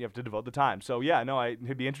to devote the time. So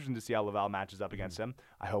it'd be interesting to see how Laval matches up against him.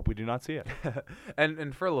 I hope we do not see it.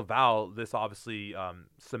 and for Laval, this obviously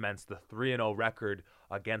cements the 3-0 record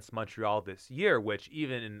against Montreal this year, which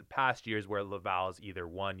even in past years where Laval's either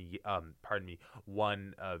won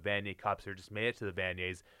Vanier Cups or just made it to the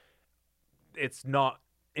Vaniers, it's not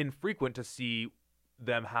infrequent to see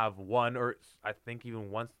them have one, or I think even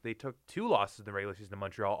once they took 2 losses in the regular season to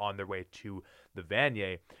Montreal on their way to the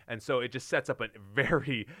Vanier. And so it just sets up a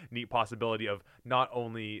very neat possibility of not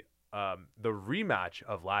only the rematch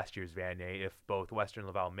of last year's Vanier, if both Western and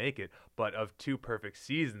Laval make it, but of 2 perfect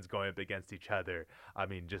seasons going up against each other. I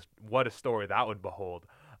mean, just what a story that would behold.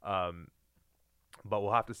 But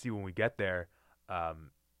we'll have to see when we get there.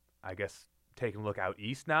 I guess taking a look out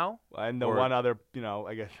east now. And one other,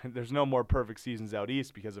 I guess there's no more perfect seasons out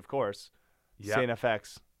east because, of course, St.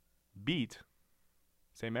 FX beat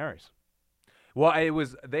St. Mary's. Well, I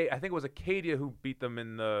think it was Acadia who beat them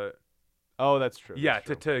in the. Oh, that's true. Yeah,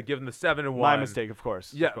 that's true. To give them the 7-1. My mistake, of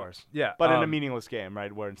course. Yeah, of course. Yeah, but in a meaningless game,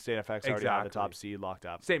 right, where St. FX already had the top seed locked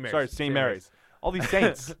up. St. Mary's. Sorry, St. Mary's. All these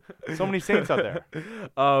Saints. So many Saints out there.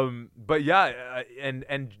 But yeah,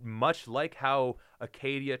 and much like how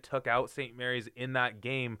Acadia took out St. Mary's in that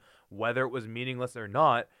game, whether it was meaningless or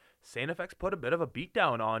not, St. FX put a bit of a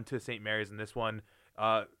beatdown on to St. Mary's in this one.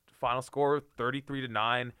 Final score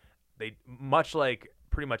 33-9. They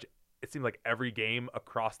pretty much it seemed like every game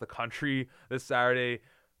across the country this Saturday,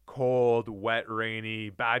 cold, wet, rainy,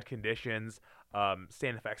 bad conditions.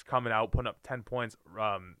 St. FX coming out, putting up 10 points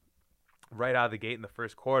right out of the gate in the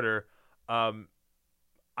first quarter.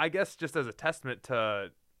 I guess just as a testament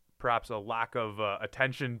to perhaps a lack of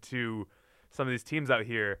attention to some of these teams out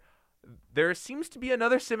here, there seems to be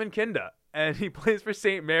another Simon Kinda, and he plays for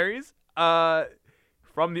St. Mary's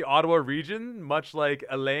from the Ottawa region, much like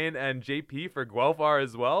Elaine and JP for Guelph are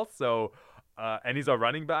as well. So, and he's a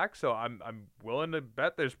running back, so I'm willing to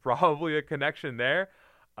bet there's probably a connection there.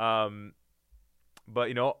 But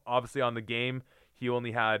obviously on the game, he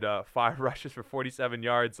only had 5 rushes for 47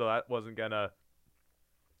 yards, so that wasn't gonna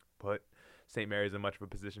put St. Mary's in much of a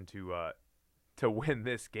position to win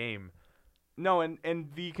this game. No,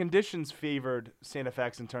 and the conditions favored St.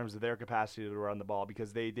 FX in terms of their capacity to run the ball,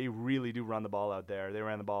 because they really do run the ball out there. They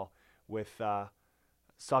ran the ball with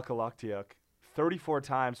Sokoloktiuk 34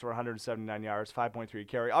 times for 179 yards, 5.3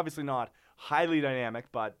 carry. Obviously not highly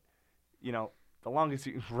dynamic, but the longest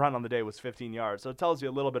run on the day was 15 yards. So it tells you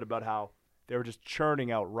a little bit about how they were just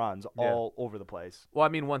churning out runs all over the place.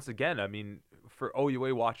 Well, once again, for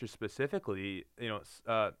OUA watchers specifically,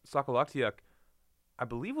 Sokoloktiuk, I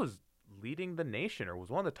believe, was leading the nation or was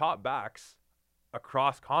one of the top backs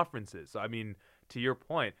across conferences. So, to your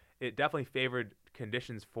point, it definitely favored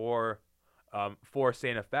conditions for St.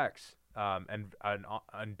 FX, and an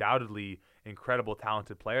undoubtedly incredible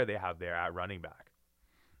talented player they have there at running back.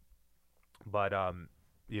 But,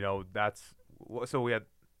 that's – so we had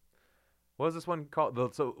 – what was this one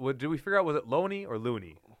called? So did we figure out, was it Loney or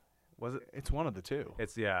Looney? Was it? It's one of the two.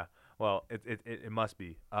 It's Well, it must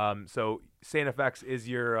be. So St. FX is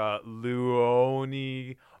your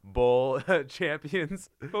Looney Bowl champions.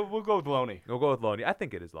 We'll go with Loney. We'll go with Loney. I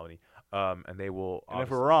think it is Loney. And they will. And if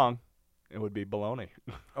we're wrong, it would be baloney.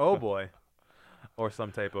 Oh boy. Or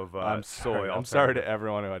some type of soy. I'm sorry to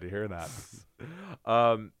everyone who had to hear that.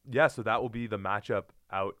 Yeah. So that will be the matchup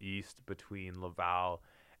out east between Laval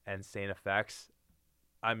and St. FX.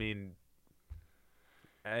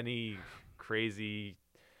 Any crazy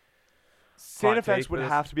St. FX would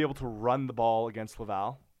have to be able to run the ball against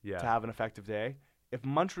Laval to have an effective day. If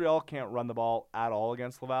Montreal can't run the ball at all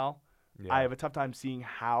against Laval, I have a tough time seeing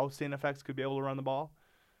how St. FX could be able to run the ball.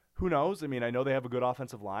 Who knows? I know they have a good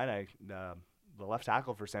offensive line. The left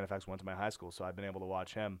tackle for St. FX went to my high school, so I've been able to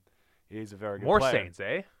watch him. He's a very good player. More Saints,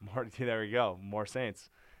 eh? There we go. More Saints.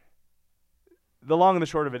 The long and the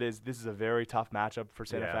short of it is this is a very tough matchup for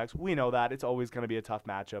St. FX. We know that. It's always going to be a tough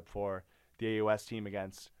matchup for the AUS team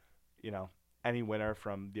against, any winner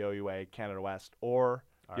from the OUA, Canada West, or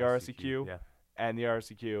the RSEQ. Yeah. And the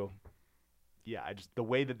RSEQ, the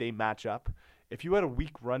way that they match up, if you had a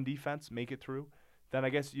weak run defense make it through, then I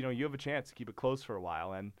guess, you have a chance to keep it close for a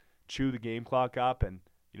while and chew the game clock up and,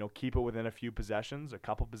 keep it within a few possessions, a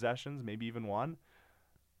couple possessions, maybe even one.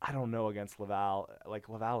 I don't know against Laval.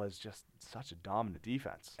 Laval is just such a dominant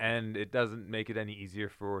defense. And it doesn't make it any easier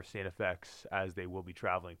for St. FX, as they will be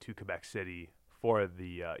traveling to Quebec City for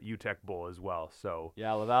the UTEC Bowl as well. So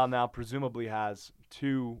yeah, Laval now presumably has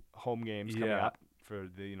 2 home games coming up for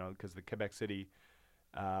the, because the Quebec City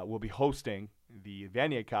will be hosting the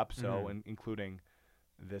Vanier Cup, so including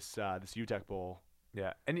this UTEC Bowl.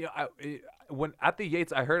 Yeah, and when at the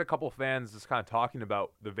Yates, I heard a couple fans just kind of talking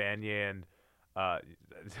about the Vanier, and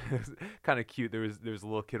kind of cute. There was a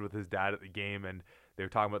little kid with his dad at the game, and they were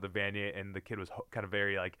talking about the Vanier, and the kid was kind of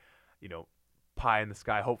very pie in the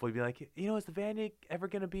sky, hopefully being like, is the Vanier ever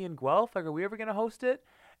going to be in Guelph? Are we ever going to host it?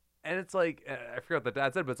 And it's I forget what the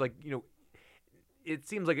dad said, but it's it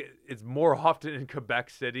seems like it's more often in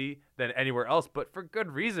Quebec City than anywhere else, but for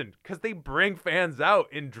good reason, because they bring fans out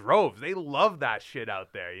in droves. They love that shit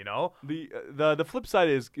out there, The flip side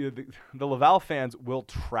is the Laval fans will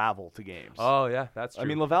travel to games. Oh, yeah, that's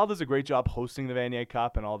true. Laval does a great job hosting the Vanier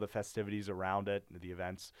Cup and all the festivities around it, the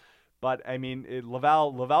events. But,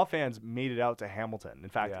 Laval fans made it out to Hamilton. In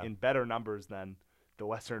fact, in better numbers than the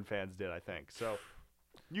Western fans did, I think. So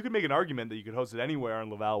you could make an argument that you could host it anywhere, and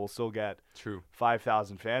Laval will still get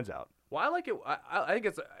 5,000 fans out. Well, I like it.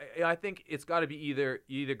 I think it's got to be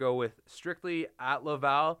either go with strictly at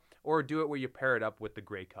Laval or do it where you pair it up with the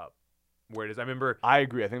Grey Cup. Where it is, I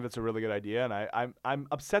agree. I think that's a really good idea, and I'm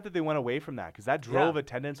upset that they went away from that because that drove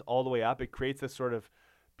attendance all the way up. It creates this sort of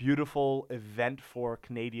beautiful event for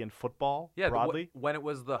Canadian football broadly. When it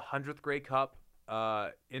was the 100th Grey Cup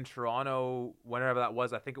in Toronto, whenever that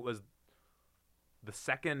was, I think it was the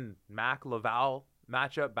second Mac Laval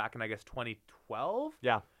matchup back in, I guess, 2012.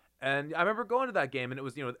 Yeah. And I remember going to that game, and it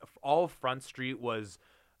was, all of Front Street was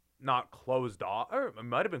not closed off, or it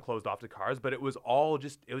might have been closed off to cars, but it was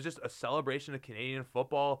just a celebration of Canadian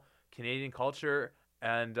football, Canadian culture,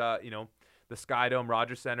 and the Skydome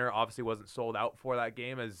Rogers Center obviously wasn't sold out for that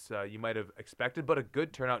game as you might have expected, but a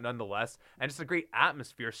good turnout nonetheless, and just a great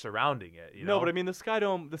atmosphere surrounding it. No, but I mean the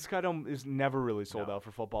Skydome is never really sold out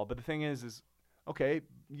for football. But the thing is okay,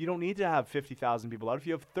 you don't need to have 50,000 people out. If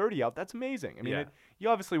you have 30 out, that's amazing. I mean, you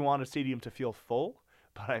obviously want a stadium to feel full,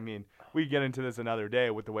 but I mean, we get into this another day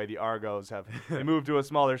with the way the Argos they moved to a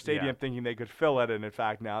smaller stadium thinking they could fill it, and in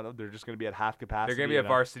fact now they're just going to be at half capacity. They're going to be at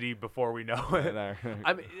varsity before we know it.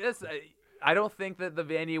 I mean, I don't think that the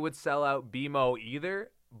Vanier would sell out BMO either.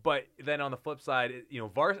 But then on the flip side,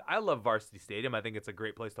 I love Varsity Stadium. I think it's a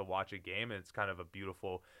great place to watch a game, and it's kind of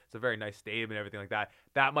it's a very nice stadium and everything like that.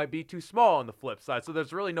 That might be too small on the flip side. So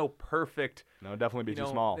there's really no perfect. No, definitely be too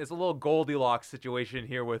small. It's a little Goldilocks situation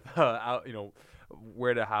here with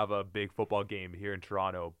where to have a big football game here in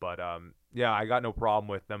Toronto. But I got no problem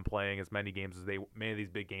with them playing as many of these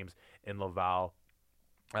big games in Laval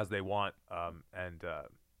as they want.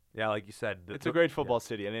 Yeah, like you said. It's a great football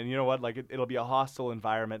city. And you know what? Like it'll be a hostile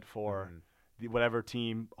environment for whatever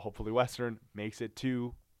team, hopefully Western, makes it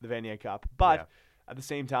to the Vanier Cup. But at the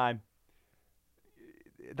same time,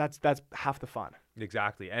 that's half the fun.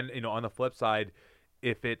 Exactly. And, on the flip side,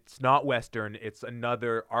 if it's not Western, it's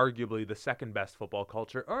another, arguably the second best football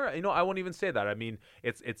culture. Or, I won't even say that. I mean,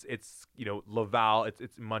 it's Laval,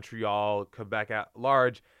 it's Montreal, Quebec at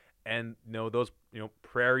large. And those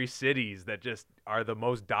prairie cities that just are the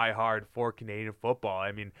most diehard for Canadian football.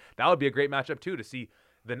 I mean, that would be a great matchup too to see.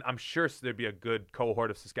 Then I'm sure there'd be a good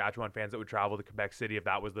cohort of Saskatchewan fans that would travel to Quebec City if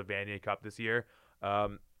that was the Vanier Cup this year.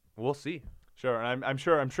 We'll see. Sure, and I'm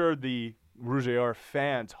sure the Rouge et Or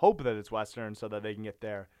fans hope that it's Western so that they can get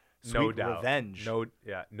their sweet revenge.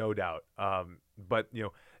 No doubt. But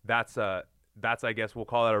that's I guess we'll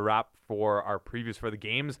call it a wrap for our previews for the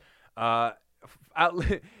games.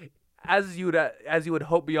 As you would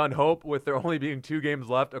hope beyond hope, with there only being 2 games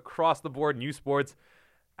left across the board in U Sports,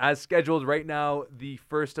 as scheduled right now, the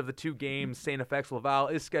first of the 2 games, St. FX Laval,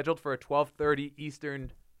 is scheduled for a 12:30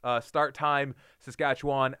 Eastern start time.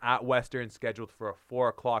 Saskatchewan at Western scheduled for a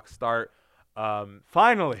 4:00 start.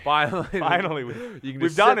 Finally,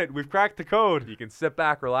 we've done it. We've cracked the code. You can sit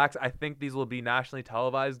back, relax. I think these will be nationally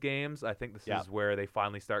televised games. I think this is where they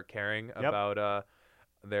finally start caring about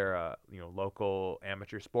their local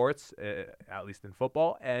amateur sports, at least in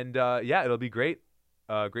football. And it'll be great.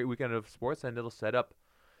 Great weekend of sports, and it'll set up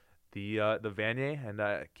the Vanier, and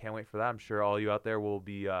I can't wait for that. I'm sure all you out there will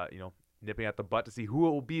be nipping at the butt to see who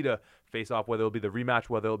it will be to face off, whether it'll be the rematch,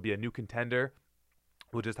 whether it'll be a new contender.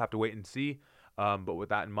 We'll just have to wait and see. But with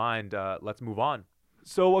that in mind, let's move on.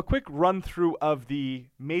 So a quick run through of the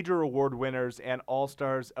major award winners and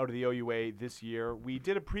all-stars out of the OUA this year. We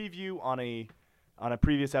did a preview on a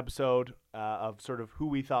previous episode of sort of who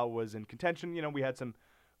we thought was in contention. We had some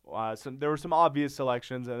there were some obvious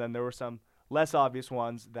selections, and then there were some less obvious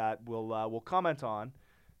ones that we'll comment on.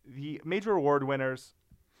 The major award winners,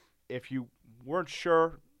 if you weren't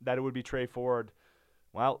sure that it would be Tre Ford,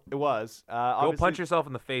 well, it was. Go punch yourself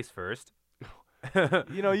in the face first.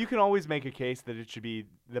 You can always make a case that it should be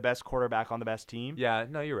the best quarterback on the best team. Yeah,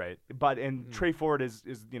 no, you're right. But Tre Ford is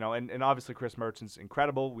and obviously Chris Merchant's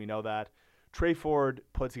incredible. We know that. Tre Ford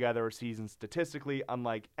put together a season statistically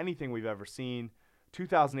unlike anything we've ever seen.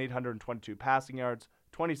 2,822 passing yards,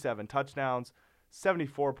 27 touchdowns,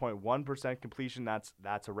 74.1% completion.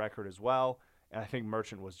 That's a record as well. And I think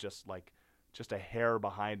Merchant was just a hair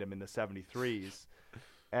behind him in the 73s.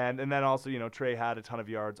 And then also, Tre had a ton of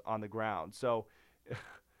yards on the ground. So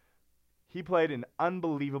he played an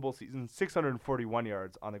unbelievable season, 641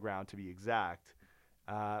 yards on the ground to be exact,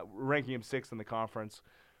 ranking him 6th in the conference.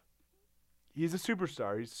 He's a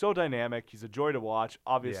superstar. He's so dynamic. He's a joy to watch.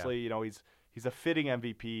 Obviously, he's a fitting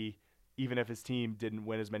MVP, even if his team didn't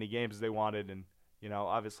win as many games as they wanted. And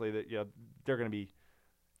obviously that they're going to be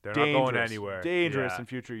not going anywhere. Dangerous in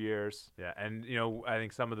future years. Yeah, and I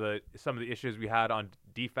think some of the issues we had on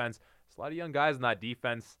defense, there's a lot of young guys in that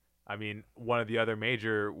defense. I mean, one of the other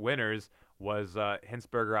major winners was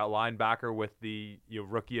Hinsberger at linebacker with the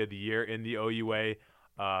Rookie of the Year in the OUA.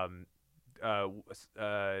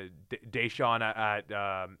 Deshaun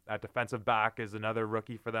at defensive back is another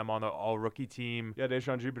rookie for them on the all-rookie team. Yeah,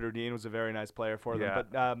 Deshaun Jupiter-Dean was a very nice player for them.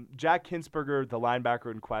 But Jack Hinsberger, the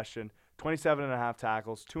linebacker in question, 27.5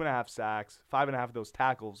 tackles, 2.5 sacks, 5.5 of those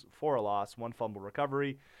tackles for a loss, 1 fumble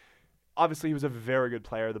recovery. Obviously, he was a very good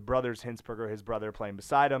player. The brothers Hinsberger, his brother playing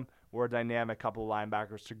beside him, were a dynamic couple of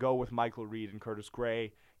linebackers to go with Michael Reed and Curtis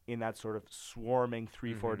Gray in that sort of swarming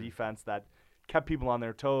 3-4 defense that kept people on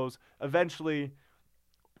their toes. Eventually,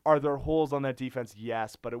 are there holes on that defense?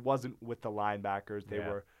 Yes, but it wasn't with the linebackers.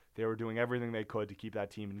 They were doing everything they could to keep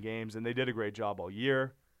that team in games, and they did a great job all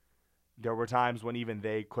year. There were times when even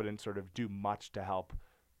they couldn't sort of do much to help.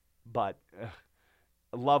 But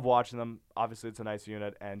I love watching them. Obviously, it's a nice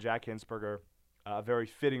unit. And Jack Hinsberger, a very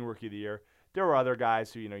fitting Rookie of the Year. There were other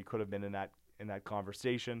guys who he could have been in that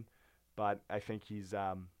conversation, but I think he's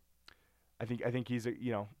I think he's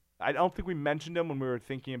I don't think we mentioned him when we were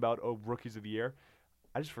thinking about Rookies of the Year.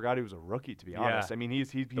 I just forgot he was a rookie, to be honest. I mean, he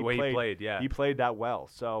played that well.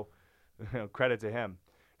 So credit to him.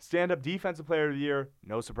 Stand-up defensive player of the year,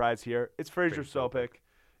 no surprise here. It's Fraser Sopik.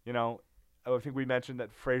 I think we mentioned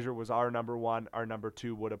that Fraser was our number 1. Our number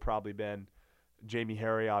 2 would have probably been Jamie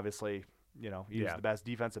Harry, obviously. He's the best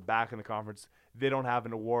defensive back in the conference. They don't have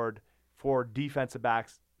an award for defensive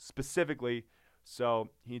backs specifically, so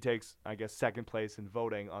he takes, I guess, second place in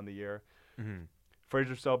voting on the year.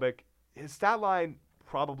 Fraser Sopik, his stat line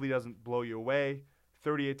probably doesn't blow you away.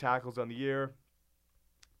 38 tackles on the year.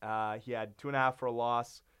 He had 2.5 for a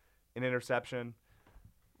loss, an interception.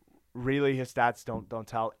 Really, his stats don't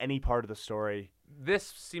tell any part of the story.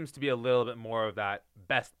 This seems to be a little bit more of that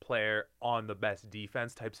best player on the best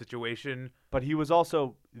defense type situation. But he was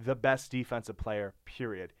also the best defensive player,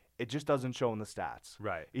 period. It just doesn't show in the stats.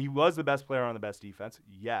 Right. He was the best player on the best defense,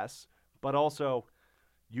 yes. But also,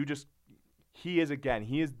 he is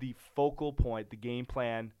the focal point, the game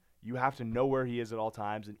plan. You have to know where he is at all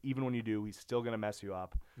times, and even when you do, he's still going to mess you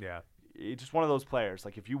up. Yeah. It's just one of those players.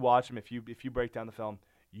 Like, if you watch him, if you break down the film,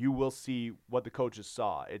 you will see what the coaches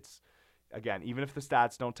saw. It's, again, even if the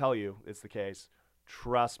stats don't tell you it's the case,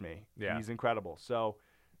 trust me, he's incredible. So,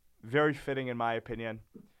 very fitting in my opinion.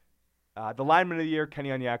 The lineman of the year, Kenny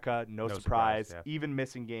Onyeka, no surprise. Yeah. Even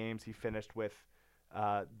missing games, he finished with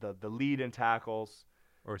the lead in tackles.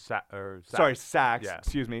 Sacks. Yeah.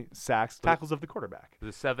 Excuse me, sacks. Tackles of the quarterback.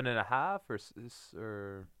 Was it 7.5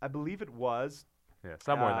 or? I believe it was. Yeah,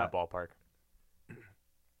 somewhere in that ballpark.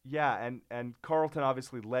 Yeah, and Carleton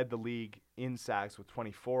obviously led the league in sacks with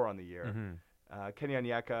 24 on the year. Kenny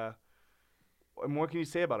Onyeka, and what can you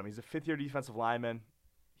say about him? He's a fifth-year defensive lineman.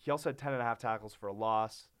 He also had 10.5 tackles for a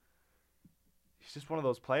loss. He's just one of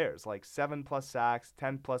those players, like 7+ sacks,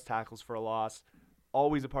 10+ tackles for a loss.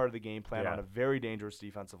 Always a part of the game plan on a very dangerous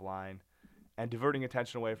defensive line and diverting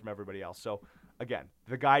attention away from everybody else. So, again,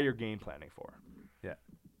 the guy you're game planning for. Yeah.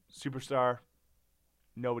 Superstar.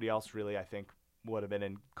 Nobody else really, I think, would have been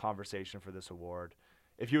in conversation for this award.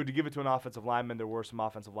 If you were to give it to an offensive lineman, there were some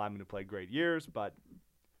offensive linemen who played great years, but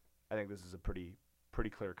I think this is a pretty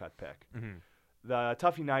clear-cut pick. The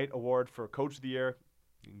Tuffy Knight Award for Coach of the Year,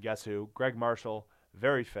 you can guess who? Greg Marshall.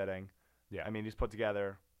 Very fitting. Yeah. I mean, he's put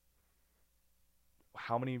together –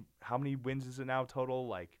 how many wins is it now total?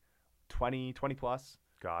 Like 20 plus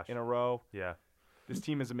in a row. Yeah. This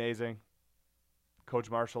team is amazing. Coach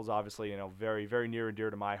Marshall's obviously, very, very near and dear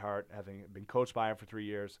to my heart, having been coached by him for 3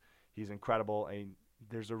 years. He's incredible. And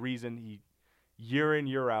there's a reason he, year in,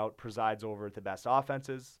 year out, presides over the best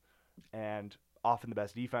offenses and often the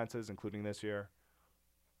best defenses, including this year,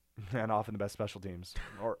 and often the best special teams,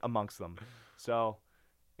 or amongst them. So,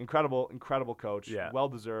 incredible coach. Yeah.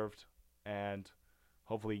 Well-deserved. And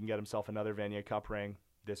hopefully he can get himself another Vanier Cup ring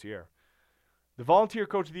this year. The Volunteer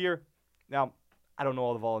Coach of the Year. Now, I don't know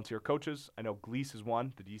all the volunteer coaches. I know Gleese is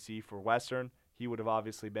one, the DC for Western. He would have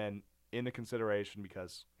obviously been in the consideration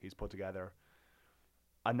because he's put together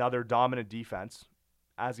another dominant defense,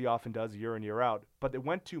 as he often does year in, year out. But they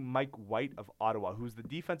went to Mike White of Ottawa, who's the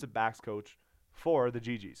defensive backs coach for the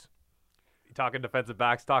GGs. Talking defensive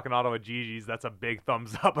backs, talking Ottawa GGs, that's a big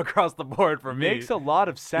thumbs up across the board for me. Makes a lot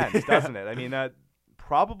of sense, doesn't it? I mean,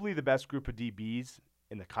 probably the best group of DBs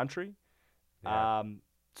in the country. Yeah.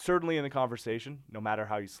 Certainly in the conversation, no matter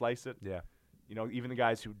how you slice it. Yeah. Even the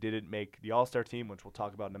guys who didn't make the All-Star team, which we'll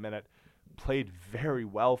talk about in a minute, played very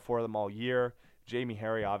well for them all year. Jamie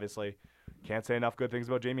Harry, obviously. Can't say enough good things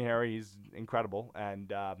about Jamie Harry. He's incredible.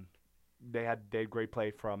 And they had great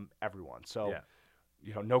play from everyone. So,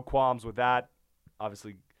 no qualms with that.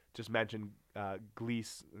 Obviously, just mentioned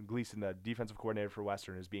Gleason, the defensive coordinator for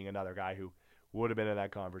Western, as being another guy who would have been in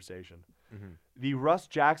that conversation. Mm-hmm. The Russ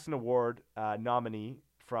Jackson Award nominee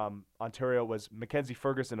from Ontario was Mackenzie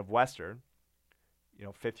Ferguson of Western,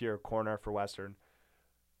 fifth-year corner for Western.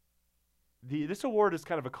 This award is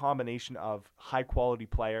kind of a combination of high-quality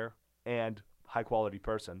player and high-quality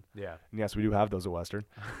person. Yeah. And yes, we do have those at Western.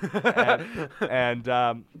 and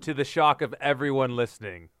to the shock of everyone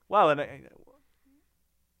listening. Well,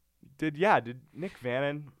 did Nick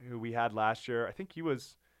Vannon, who we had last year, I think he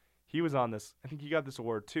was on this. I think he got this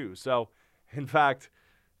award too. So, in fact,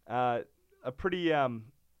 a pretty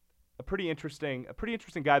interesting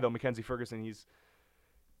guy though, Mackenzie Ferguson.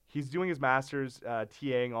 He's doing his master's,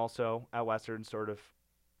 TAing also at Western. Sort of,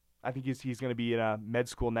 I think he's going to be in a med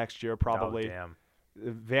school next year probably. Oh, damn.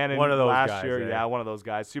 Vannon one of those last guys, year, eh? Yeah, one of those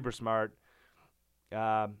guys, super smart.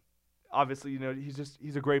 Obviously,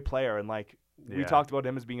 he's a great player, and we talked about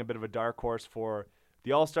him as being a bit of a dark horse for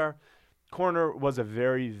the All-Star. Corner was a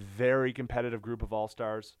very, very competitive group of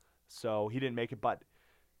All-Stars, so he didn't make it, but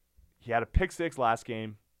he had a pick six last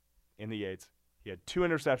game in the Yates. He had 2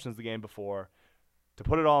 interceptions the game before. To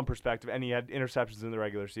put it all in perspective, and he had interceptions in the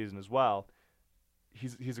regular season as well.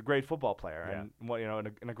 He's a great football player, and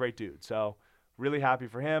a great dude. So really happy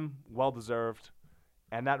for him, well deserved,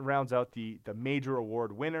 and that rounds out the major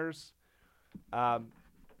award winners.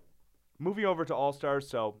 Moving over to All Stars,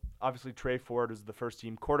 so obviously Trey Ford is the first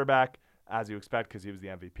team quarterback, as you expect, because he was the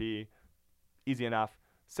MVP. Easy enough.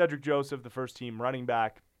 Cedric Joseph, the first team running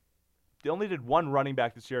back. They only did 1 running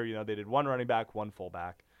back this year. They did 1 running back, 1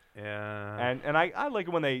 fullback. Yeah. And I like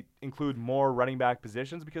it when they include more running back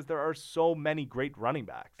positions because there are so many great running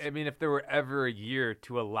backs. I mean, if there were ever a year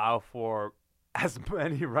to allow for as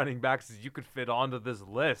many running backs as you could fit onto this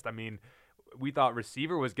list, I mean, we thought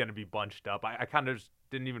receiver was going to be bunched up. I kind of just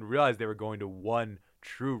didn't even realize they were going to 1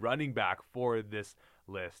 true running back for this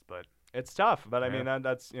list. But it's tough. But, I mean,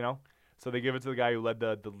 that's, so they give it to the guy who led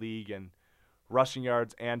the league in rushing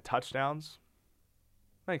yards and touchdowns.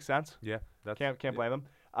 Makes sense. Yeah. Can't blame them.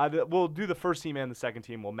 We'll do the first team and the second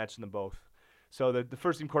team. We'll mention them both. So the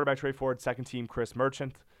first team quarterback, Trey Ford. Second team, Chris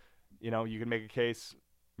Merchant. You can make a case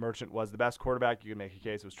Merchant was the best quarterback. You can make a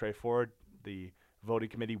case it was Trey Ford. The voting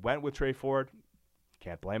committee went with Trey Ford.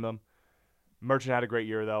 Can't blame them. Merchant had a great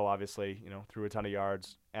year, though, obviously. Threw a ton of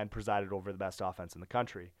yards and presided over the best offense in the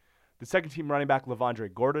country. The second team running back,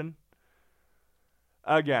 Lavondre Gordon.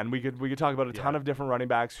 Again, we could talk about a ton of different running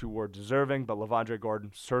backs who were deserving, but Lavondre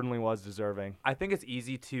Gordon certainly was deserving. I think it's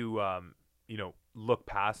easy to, look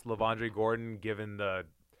past Lavondre Gordon given the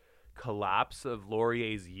collapse of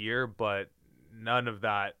Laurier's year, but none of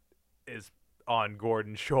that is on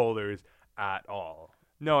Gordon's shoulders at all.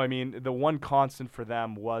 No, I mean, the one constant for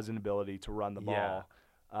them was an ability to run the ball,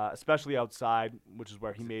 especially outside, which is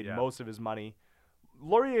where he made most of his money.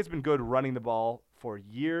 Laurier's been good running the ball for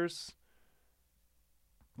years.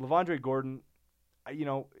 Lavondre Gordon,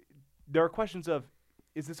 there are questions of,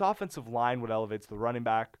 is this offensive line what elevates the running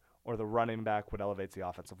back or the running back what elevates the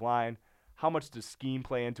offensive line? How much does scheme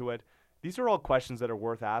play into it? These are all questions that are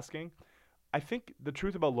worth asking. I think the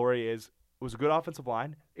truth about Laurier is it was a good offensive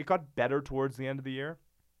line. It got better towards the end of the year.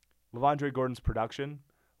 Lavondre Gordon's production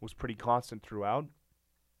was pretty constant throughout.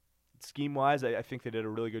 Scheme-wise, I think they did a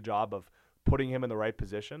really good job of putting him in the right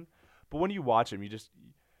position. But when you watch him,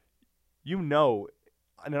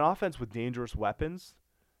 in an offense with dangerous weapons,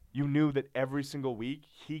 you knew that every single week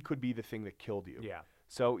he could be the thing that killed you. Yeah.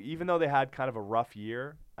 So even though they had kind of a rough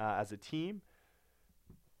year as a team,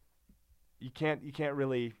 you can't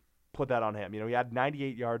really put that on him. He had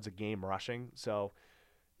 98 yards a game rushing. So,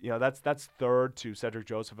 that's third to Cedric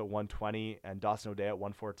Joseph at 120 and Dawson O'Day at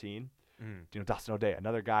 114. Dawson O'Day,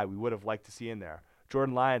 another guy we would have liked to see in there.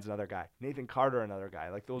 Jordan Lyons, another guy. Nathan Carter, another guy.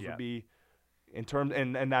 Those would be in terms,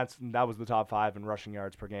 and that was the top 5 in rushing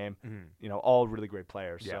yards per game. All really great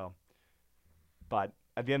players. Yeah. So, but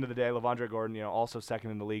at the end of the day, Lavondre Gordon, also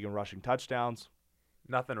second in the league in rushing touchdowns.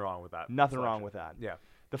 Nothing wrong with that. Nothing wrong with that. Yeah.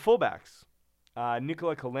 The fullbacks,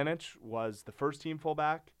 Nikola Kalinic was the first team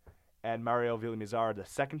fullback, and Mario Villamizar the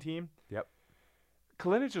second team. Yep.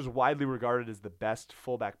 Kalinic is widely regarded as the best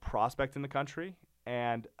fullback prospect in the country,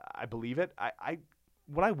 and I believe it.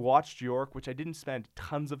 When I watched York, which I didn't spend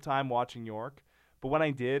tons of time watching York, but when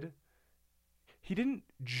I did, he didn't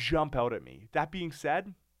jump out at me. That being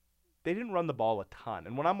said, they didn't run the ball a ton.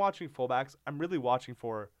 And when I'm watching fullbacks, I'm really watching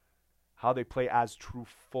for how they play as true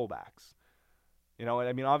fullbacks.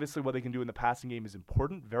 Obviously what they can do in the passing game is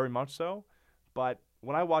important, very much so. But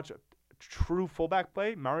when I watch a true fullback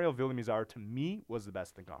play, Mario Villamizar, to me, was the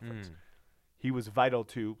best in conference. He was vital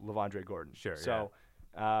to Lavondre Gordon. Sure, So,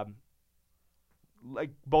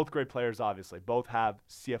 like both great players, obviously. Both have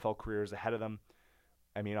CFL careers ahead of them.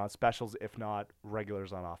 I mean, on specials, if not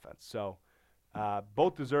regulars on offense. So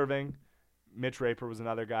both deserving. Mitch Raper was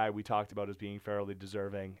another guy we talked about as being fairly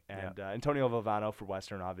deserving. And Antonio Valvano for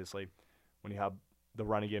Western, obviously, when you have the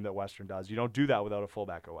running game that Western does. You don't do that without a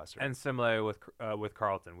fullback at Western. And similar with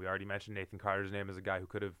Carleton. We already mentioned Nathan Carter's name as a guy who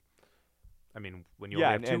could have, I mean, when you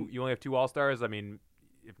only have two All-Stars, I mean,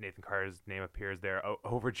 if Nathan Carter's name appears there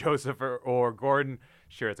over Joseph or Gordon,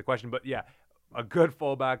 sure, it's a question. But, yeah, a good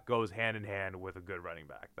fullback goes hand in hand with a good running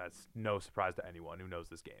back. That's no surprise to anyone who knows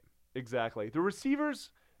this game. Exactly. The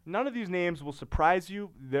receivers, none of these names will surprise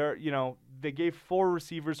you. They gave 4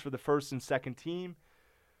 receivers for the first and second team.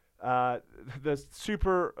 The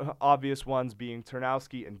super obvious ones being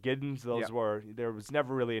Ternowski and Giddens. There was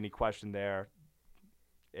never really any question there.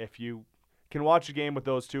 If you can watch a game with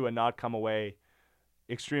those two and not come away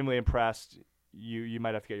extremely impressed, you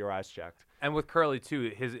might have to get your eyes checked. And with Curley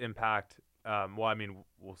too, his impact.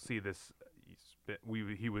 We'll see this.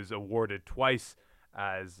 He was awarded twice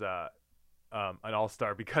as an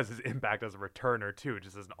All-Star because his impact as a returner too,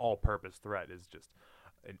 just as an all-purpose threat, is just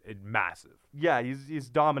massive. Yeah, he's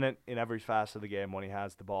dominant in every facet of the game when he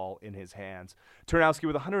has the ball in his hands. Ternowski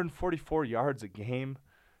with 144 yards a game,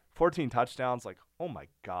 14 touchdowns. Like, oh my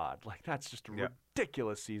God, like that's just a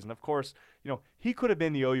ridiculous season. Of course, he could have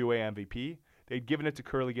been the OUA MVP. They'd given it to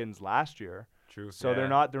Curly Giddens last year. True. So they're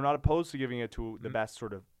not opposed to giving it to the best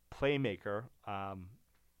sort of playmaker,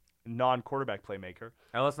 non-quarterback playmaker.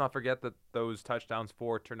 And let's not forget that those touchdowns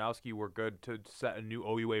for Ternowski were good to set a new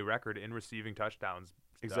OUA record in receiving touchdowns.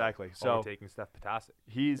 Exactly. So taking Steph Potasic.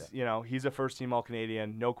 He's a first-team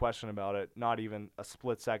All-Canadian, no question about it. Not even a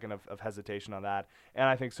split second of hesitation on that. And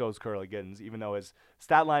I think so is Curly Giddens, even though his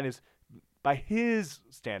stat line is, by his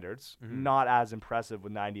standards, not as impressive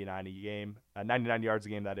with 99 yards a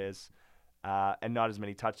game, that is, and not as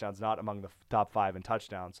many touchdowns, not among the top 5 in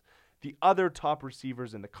touchdowns. The other top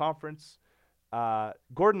receivers in the conference,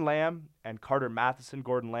 Gordon Lamb and Carter Matheson.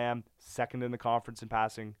 Gordon Lamb, second in the conference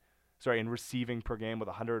in receiving per game with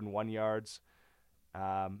 101 yards.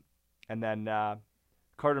 And then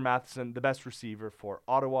Carter Matheson, the best receiver for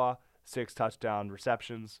Ottawa, 6 touchdown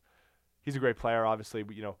receptions. He's a great player, obviously.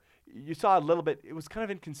 But, you saw a little bit. It was kind of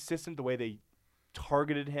inconsistent the way they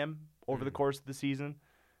targeted him over the course of the season.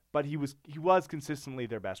 But he was consistently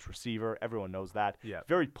their best receiver. Everyone knows that. Yeah.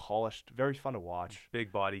 Very polished, very fun to watch.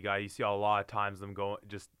 Big body guy. You see a lot of times them going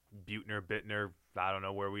just Bittner. I don't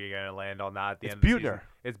know where we're going to land on that at the end of the season.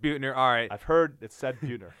 It's Bittner. All right. I've heard it said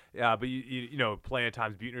Bittner. Yeah, but you know, plenty of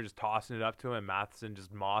times Bittner just tossing it up to him, Matheson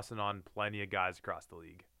just mossing on plenty of guys across the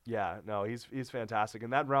league. Yeah, no, he's fantastic.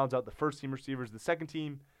 And that rounds out the first team receivers. The second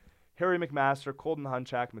team, Harry McMaster, Colton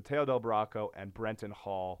Hunchak, Mateo Del Bracco, and Brenton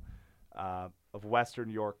Hall of Western,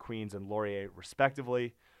 York, Queens, and Laurier,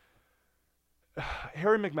 respectively.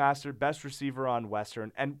 Harry McMaster, best receiver on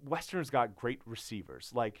Western, and Western's got great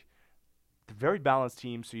receivers. Like, the very balanced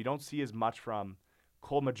team, so you don't see as much from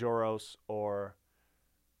Cole Majoros or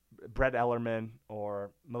Brett Ellerman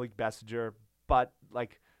or Malik Bessinger, but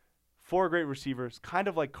like 4 great receivers, kind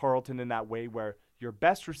of like Carleton in that way, where your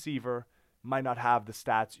best receiver might not have the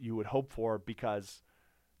stats you would hope for because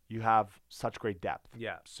you have such great depth.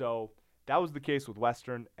 Yeah. So that was the case with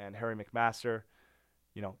Western and Harry McMaster.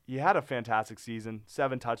 You know, he had a fantastic season,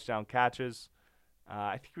 7 touchdown catches.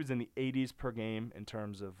 I think he was in the 80s per game in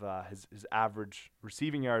terms of his average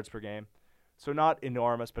receiving yards per game. So not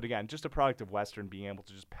enormous, but again, just a product of Western being able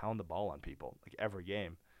to just pound the ball on people like every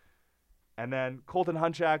game. And then Colton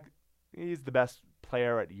Hunchak, he's the best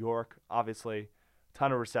player at York, obviously.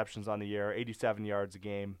 Ton of receptions on the year, 87 yards a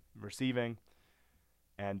game receiving,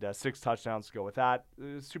 and 6 touchdowns to go with that.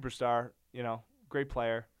 Superstar, you know, great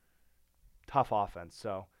player, tough offense.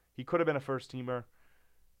 So he could have been a first-teamer,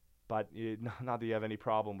 but not that you have any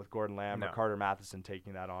problem with Gordon Lamb or Carter Matheson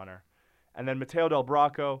taking that honor. And then Mateo Del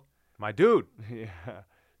Bracco. My dude. Yeah.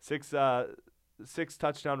 6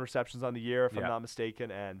 touchdown receptions on the year, if I'm not mistaken,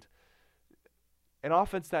 and an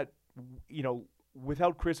offense that, you know,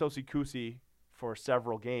 without Chris Osikusi for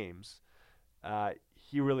several games,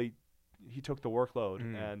 he took the workload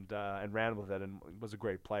and ran with it and was a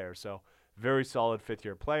great player. So very solid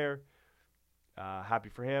 5th-year player. Happy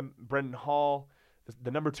for him. Brendan Hall, the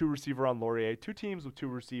number 2 receiver on Laurier. 2 teams with 2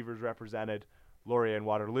 receivers represented, Laurier and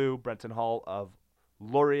Waterloo. Brenton Hall of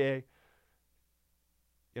Laurier.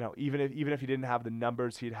 You know, even if he didn't have the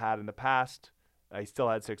numbers he'd had in the past, he still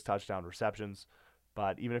had 6 touchdown receptions.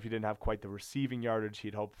 But even if he didn't have quite the receiving yardage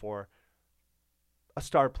he'd hoped for, a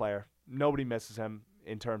star player. Nobody misses him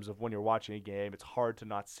in terms of when you're watching a game. It's hard to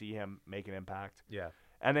not see him make an impact. Yeah.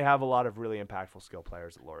 And they have a lot of really impactful skill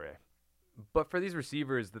players at Laurier. But for these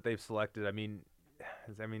receivers that they've selected, I mean,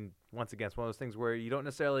 once again, it's one of those things where you don't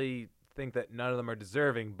necessarily think that none of them are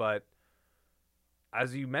deserving, but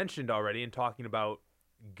as you mentioned already in talking about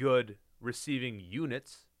good receiving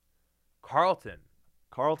units, Carlton,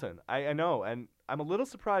 I know, and I'm a little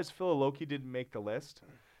surprised Phil Aloki didn't make the list.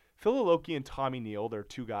 Phil Aloki and Tommy Neal, they're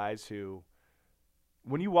two guys who,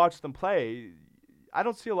 when you watch them play, I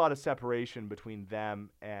don't see a lot of separation between them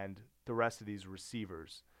and the rest of these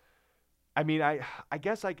receivers. I mean, I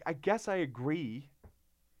guess I agree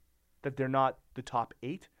that they're not the top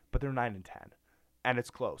 8, but they're 9 and 10, and it's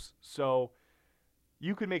close. So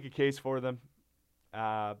you could make a case for them.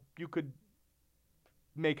 You could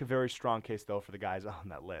make a very strong case though for the guys on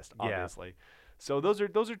that list, obviously. Yeah. So those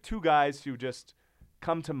are two guys who just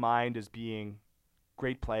come to mind as being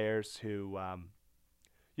great players who,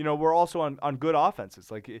 were also on good offenses.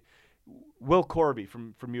 Like Will Corby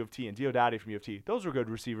from U of T and Diodati from U of T. Those were good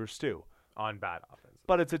receivers too. On bad offense.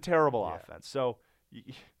 But it's a terrible offense. So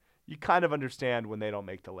you kind of understand when they don't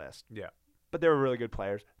make the list. Yeah. But they were really good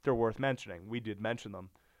players. They're worth mentioning. We did mention them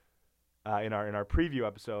in our preview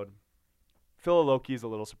episode. Phil Aloki is a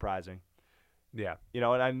little surprising. Yeah.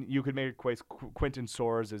 And you could make a case Quinton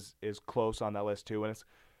Soares is close on that list too. And it's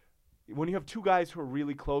when you have two guys who are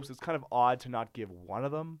really close, it's kind of odd to not give one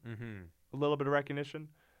of them a little bit of recognition.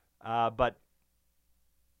 But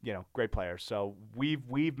great players. So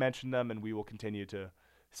we've mentioned them, and we will continue to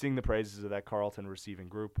sing the praises of that Carlton receiving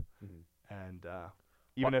group. And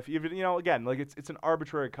even again, like it's an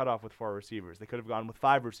arbitrary cutoff with 4 receivers. They could have gone with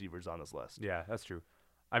 5 receivers on this list. Yeah, that's true.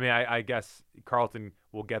 I mean, I guess Carlton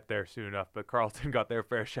will get there soon enough, but Carlton got their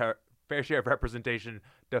fair share of representation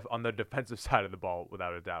on the defensive side of the ball,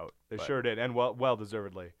 without a doubt. They sure did, and well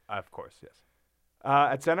deservedly. Of course, yes.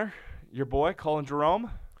 At center, your boy Colin Jerome.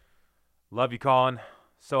 Love you, Colin.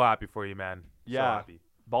 So happy for you, man. Yeah, so happy.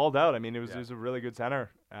 Balled out. I mean, it was a really good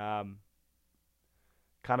center. Kind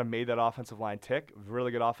of made that offensive line tick.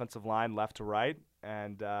 Really good offensive line, left to right,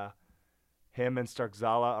 and him and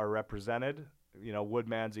Starkzala are represented.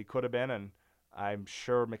 Woodmansey could have been, and I'm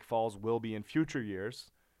sure McFalls will be in future years.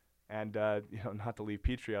 And not to leave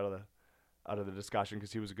Petrie out of the discussion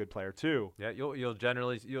because he was a good player too. Yeah, you'll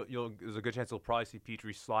generally there's a good chance you'll probably see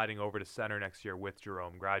Petrie sliding over to center next year with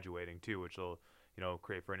Jerome graduating too, which will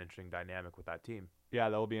create for an interesting dynamic with that team. Yeah,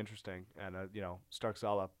 that will be interesting. And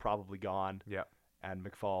Starkzala probably gone. Yeah. And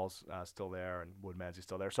McFalls still there, and Woodmansey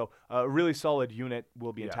still there. So a really solid unit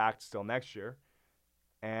will be intact still next year.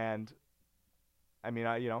 And I mean,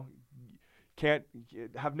 can't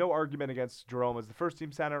have no argument against Jerome as the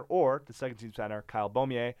first-team center or the second-team center, Kyle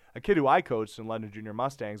Beaumier, a kid who I coached in London Junior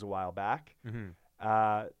Mustangs a while back.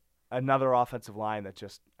 Another offensive line that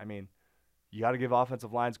you got to give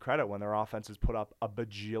offensive lines credit when their offenses put up a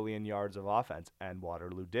bajillion yards of offense, and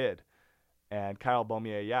Waterloo did. And Kyle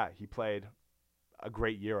Beaumier, he played a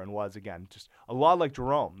great year and was, again, just a lot like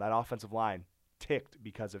Jerome. That offensive line ticked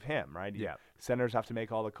because of him, right? Yeah. Centers have to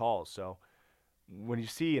make all the calls, so when you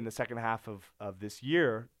see in the second half of this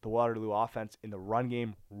year the Waterloo offense in the run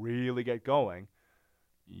game really get going,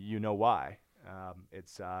 you know why.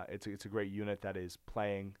 It's a great unit that is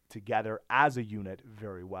playing together as a unit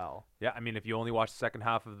very well. Yeah, I mean, if you only watch the second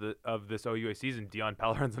half of this OUA season, Dion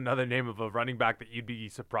Pellerin's another name of a running back that you'd be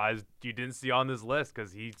surprised you didn't see on this list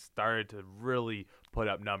because he started to really put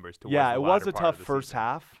up numbers. Yeah, it was a tough first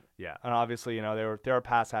half. Yeah, and obviously they're a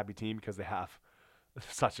pass happy team because they have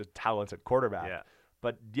such a talented quarterback. Yeah.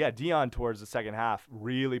 But yeah, Dion towards the second half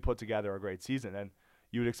really put together a great season, and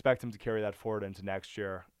you would expect him to carry that forward into next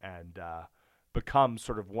year and become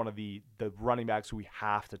sort of one of the running backs who we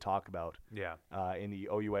have to talk about. Yeah. In the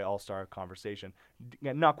OUA All-Star conversation.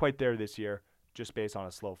 Not quite there this year, just based on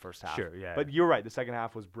a slow first half. Sure, yeah. But you're right, the second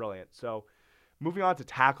half was brilliant. So moving on to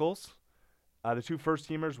tackles, the two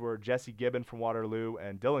first-teamers were Jesse Gibbon from Waterloo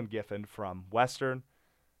and Dylan Giffen from Western.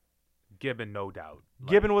 Gibbon, no doubt.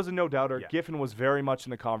 Gibbon was a no-doubter. Yeah. Giffen was very much in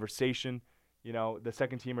the conversation. The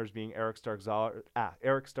second teamers being Eric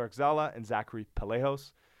Starkzala and Zachary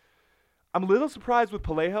Pelejos. I'm a little surprised with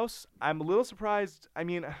Pelejos. I'm a little surprised. I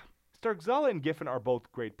mean, Starkzala and Giffen are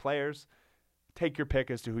both great players. Take your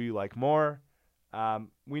pick as to who you like more.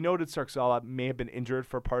 We noted Starkzala may have been injured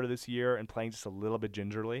for part of this year and playing just a little bit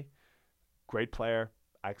gingerly. Great player.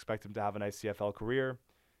 I expect him to have a nice CFL career.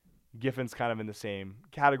 Giffen's kind of in the same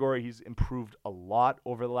category. He's improved a lot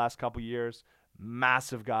over the last couple years.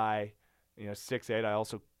 Massive guy, 6'8". I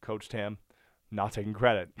also coached him. Not taking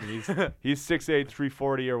credit. He's 6'8",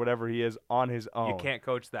 340 or whatever he is on his own. You can't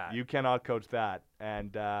coach that. You cannot coach that.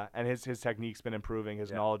 And his technique's been improving.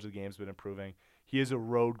 His knowledge of the game's been improving. He is a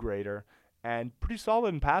road grader and pretty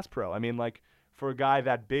solid in pass pro. I mean, like, For a guy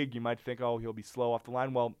that big, you might think, oh, he'll be slow off the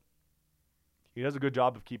line. Well, he does a good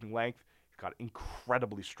job of keeping length. He's got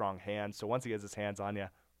incredibly strong hands. So once he gets his hands on you,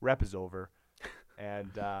 rep is over.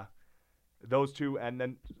 And those two, and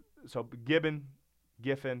then so Giffen,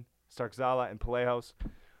 Starczala, and Pallejos.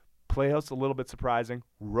 Pallejos a little bit surprising.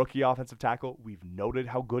 Rookie offensive tackle. We've noted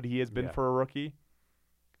how good he has been for a rookie.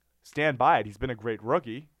 Stand by it. He's been a great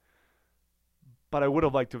rookie. But I would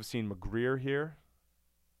have liked to have seen McGreer here.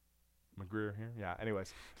 Yeah,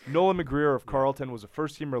 anyways. Nolan McGreer of Carleton was a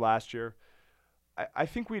first-teamer last year. I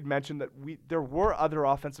think we'd mentioned that there were other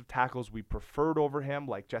offensive tackles we preferred over him,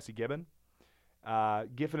 like Jesse Gibbon.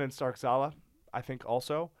 Giffen and Starczala, I think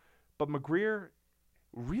also. But McGreer,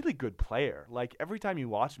 really good player. Like, every time you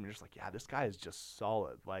watch him, you're just like, yeah, this guy is just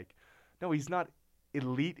solid. Like, no, he's not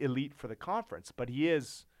elite for the conference, but he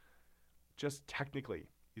is just technically,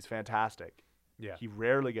 he's fantastic. Yeah. He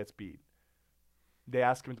rarely gets beat. They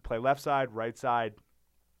ask him to play left side, right side.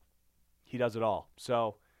 He does it all.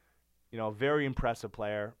 So, very impressive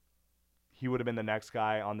player. He would have been the next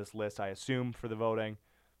guy on this list, I assume, for the voting.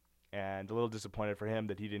 And a little disappointed for him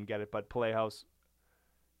that he didn't get it. But Pallejos,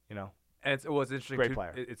 And it's interesting. Great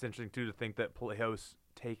player. It's interesting, too, to think that Pallejos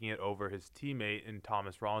taking it over his teammate in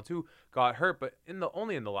Thomas Rollins, who got hurt, but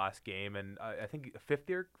only in the last game. And I think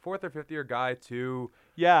fourth or fifth year guy, too.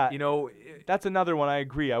 Yeah. That's another one. I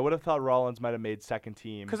agree. I would have thought Rollins might have made second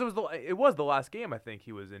team. Because it was the last game, I think,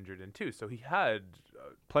 he was injured in, too. So he had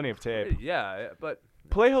plenty of tape. Yeah, but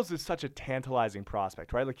Pallejos is such a tantalizing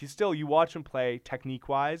prospect, right? Like, you watch him play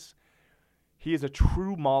technique-wise. He is a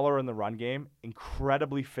true mauler in the run game,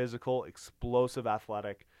 incredibly physical, explosive,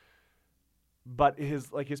 athletic. But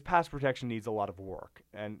his pass protection needs a lot of work.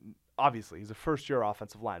 And obviously, he's a first-year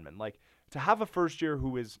offensive lineman. Like, to have a first year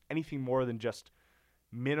who is anything more than just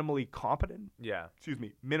minimally competent,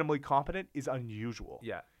 minimally competent is unusual.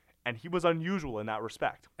 Yeah. And he was unusual in that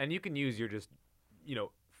respect. And you can use your just,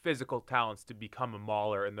 physical talents to become a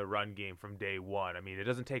mauler in the run game from day one. I mean, it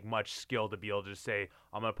doesn't take much skill to be able to just say,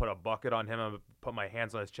 I'm going to put a bucket on him, I'm going to put my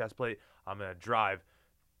hands on his chest plate, I'm going to drive.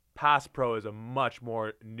 Pass pro is a much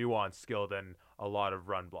more nuanced skill than a lot of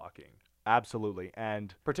run blocking. Absolutely.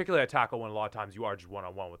 And particularly at tackle, when a lot of times you are just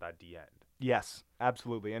one-on-one with that D end. Yes,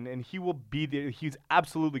 absolutely. And he will be there. He's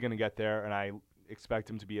absolutely going to get there, and I expect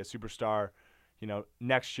him to be a superstar,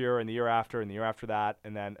 next year and the year after and the year after that,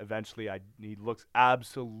 and then eventually he looks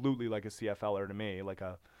absolutely like a CFLer to me, like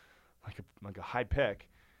a high pick.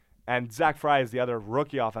 And Zach Fry is the other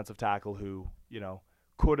rookie offensive tackle who,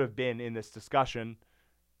 could have been in this discussion.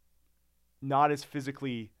 Not as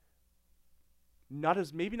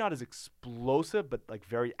explosive, but like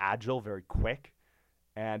very agile, very quick,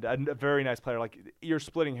 and a very nice player. Like, you're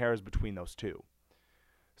splitting hairs between those two.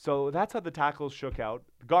 So that's how the tackles shook out.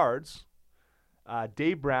 The guards,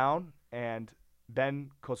 Dave Brown and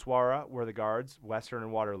Ben Koswara were the guards, Western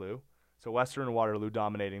and Waterloo. So Western and Waterloo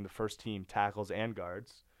dominating the first team tackles and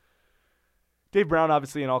guards. Dave Brown,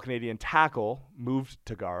 obviously an All-Canadian tackle, moved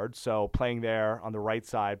to guard, so playing there on the right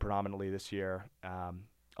side predominantly this year,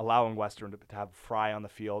 allowing Western to have Fry on the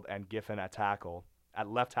field and Giffen at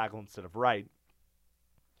left tackle instead of right.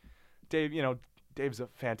 Dave's a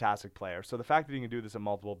fantastic player, so the fact that he can do this in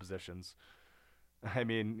multiple positions, I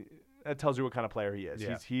mean, that tells you what kind of player he is.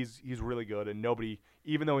 Yeah. He's really good, and nobody,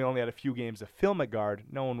 even though he only had a few games to film at guard,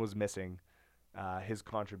 no one was missing his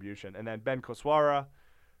contribution. And then Ben Koswara,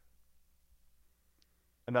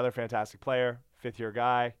 another fantastic player, fifth-year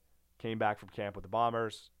guy, came back from camp with the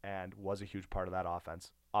Bombers and was a huge part of that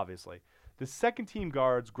offense, obviously. The second-team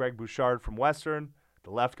guards, Greg Bouchard from Western,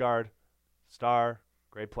 the left guard, star,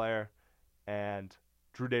 great player, and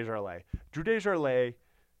Drew Desjardins. Drew Desjardins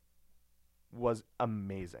was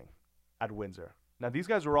amazing at Windsor. Now, these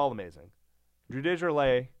guys were all amazing. Drew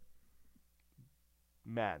Desjardins,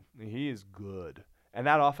 man, he is good. And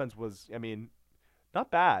that offense was, not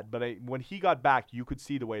bad, but when he got back, you could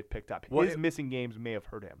see the way it picked up. His missing games may have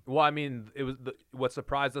hurt him. Well, it was what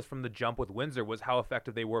surprised us from the jump with Windsor was how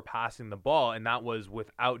effective they were passing the ball, and that was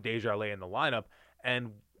without Desjardins in the lineup.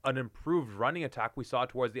 And an improved running attack we saw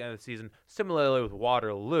towards the end of the season, similarly with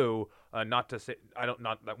Waterloo. Not to say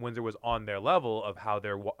not that Windsor was on their level of how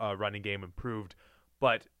their running game improved,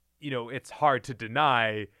 but it's hard to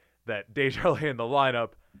deny that Desjardins in the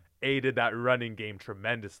lineup aided that running game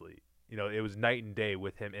tremendously. It was night and day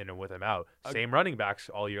with him in and with him out. Same running backs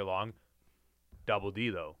all year long. Double D,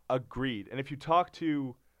 though. Agreed. And if you talk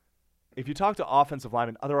to offensive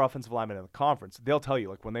linemen, other offensive linemen in the conference, they'll tell you,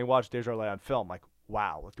 like, when they watch Desjardins on film, like,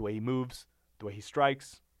 wow, like the way he moves, the way he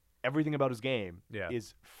strikes, everything about his game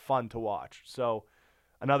is fun to watch. So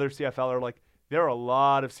another CFLer, like, there are a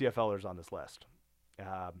lot of CFLers on this list.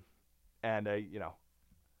 And,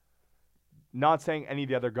 not saying any of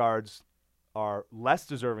the other guards are less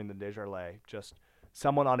deserving than Desjardins, just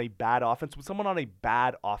someone on a bad offense. When someone on a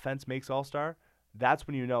bad offense makes All-Star, that's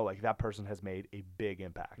when you know, like, that person has made a big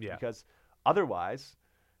impact. Yeah. Because otherwise,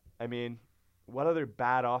 I mean, what other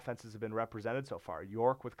bad offenses have been represented so far?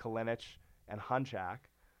 York with Kalinic and Hunchak.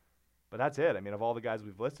 But that's it. I mean, of all the guys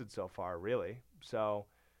we've listed so far, really. So,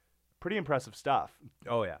 pretty impressive stuff.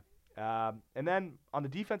 Oh, yeah. And then on the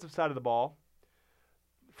defensive side of the ball,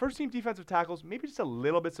 first-team defensive tackles, maybe just a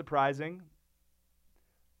little bit surprising.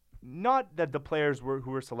 Not that the players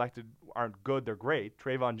who were selected aren't good, they're great,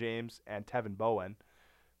 Trayvon James and Tevin Bowen.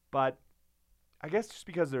 But I guess just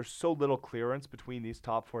because there's so little clearance between these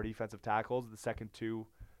top 4 defensive tackles, the second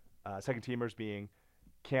teamers being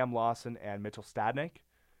Cam Lawson and Mitchell Stadnik,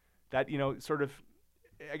 that, sort of,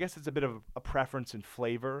 I guess it's a bit of a preference in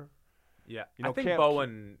flavor. Yeah, I think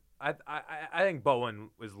Bowen. I think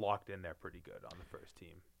Bowen was locked in there pretty good on the first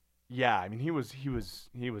team. Yeah, I mean he was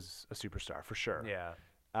a superstar for sure. Yeah.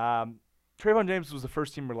 Trayvon James was the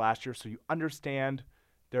first teamer last year, so you understand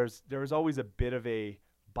there's always a bit of a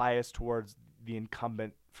bias towards the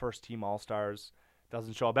incumbent first team All-Stars.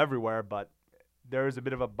 Doesn't show up everywhere, but there is a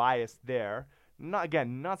bit of a bias there. Not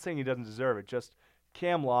saying he doesn't deserve it, just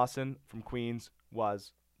Cam Lawson from Queens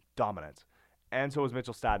was dominant. And so was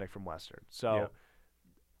Mitchell Stadnik from Western. So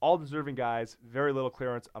all deserving guys, very little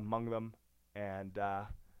clearance among them. And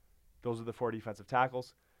those are the 4 defensive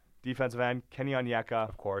tackles. Defensive end, Kenny Onyeka.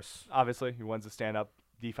 Of course. Obviously, he wins the stand-up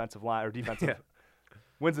defensive line or defensive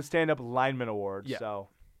wins the stand-up lineman award. Yeah. So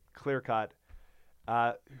clear cut.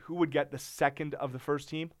 Who would get the second of the first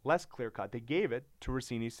team? Less clear cut. They gave it to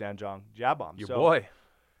Rossini Sanjong Jabom. Your boy.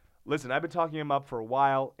 Listen, I've been talking him up for a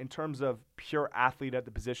while. In terms of pure athlete at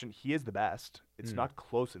the position, he is the best. It's not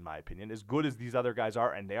close, in my opinion. As good as these other guys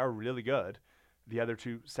are, and they are really good, the other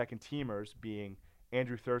 2 second-teamers being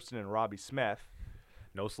Andrew Thurston and Robbie Smith.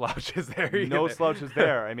 No slouches there either. No slouches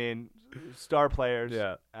there. I mean, star players.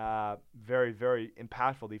 Yeah. Very, very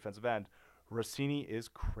impactful defensive end. Rossini is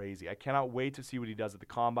crazy. I cannot wait to see what he does at the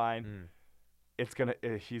Combine.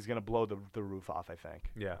 He's gonna blow the roof off, I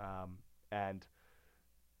think. Yeah. And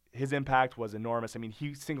his impact was enormous. I mean,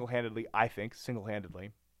 he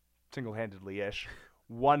single-handedly-ish,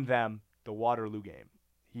 won them the Waterloo game.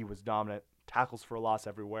 He was dominant, tackles for a loss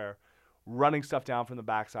everywhere, running stuff down from the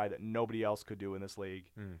backside that nobody else could do in this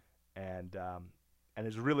league, and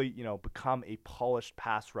has really, become a polished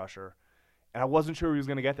pass rusher. And I wasn't sure he was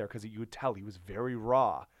going to get there because you could tell he was very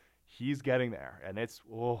raw. He's getting there, and it's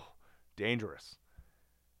dangerous.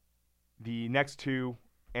 The next 2,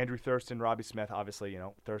 Andrew Thurston, Robbie Smith, obviously,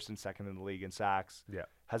 Thurston second in the league in sacks,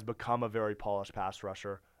 has become a very polished pass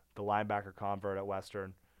rusher, the linebacker convert at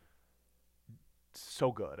Western.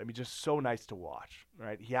 So good. I mean, just so nice to watch,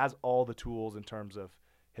 right? He has all the tools in terms of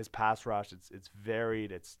his pass rush. It's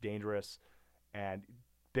varied, it's dangerous, and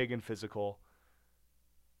big and physical.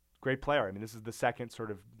 Great player. I mean, this is the second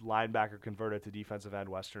sort of linebacker converted to defensive end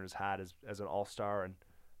Western has had as an all-star in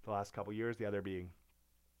the last couple years, the other being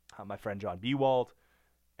my friend John Bewald.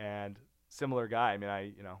 And similar guy. I mean,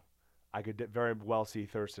 I could very well see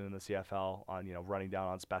Thurston in the CFL on, running down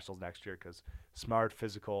on specials next year because smart,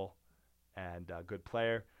 physical, and good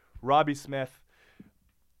player. Robbie Smith,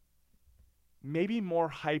 maybe more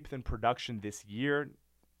hype than production this year.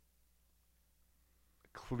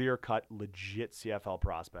 Clear-cut, legit CFL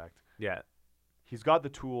prospect. Yeah. He's got the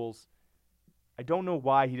tools. I don't know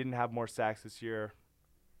why he didn't have more sacks this year.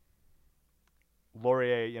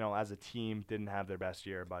 Laurier, as a team, didn't have their best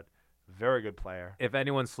year, but very good player. If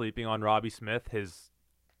anyone's sleeping on Robbie Smith, his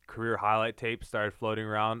career highlight tape started floating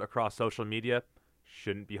around across social media.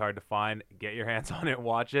 Shouldn't be hard to find. Get your hands on it,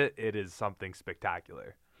 watch it. It is something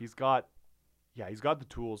spectacular. He's got the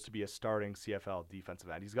tools to be a starting CFL defensive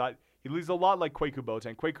end. He's a lot like Kwaku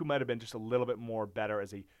Boateng. Kwaku might have been just a little bit more better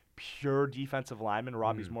as a pure defensive lineman.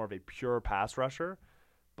 Robbie's more of a pure pass rusher,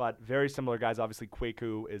 but very similar guys. Obviously,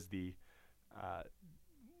 Kwaku is the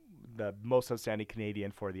most outstanding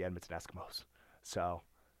Canadian for the Edmonton Eskimos. So,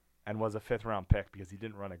 and was a 5th-round pick because he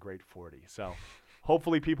didn't run a great 40. So,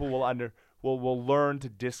 hopefully people will learn to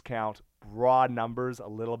discount raw numbers a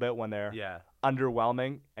little bit when they're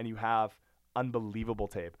underwhelming and you have unbelievable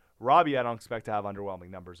tape. Robbie, I don't expect to have underwhelming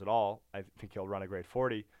numbers at all. I think he'll run a great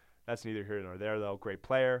 40. That's neither here nor there, though. Great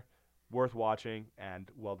player, worth watching, and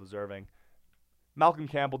well-deserving. Malcolm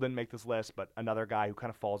Campbell didn't make this list, but another guy who kind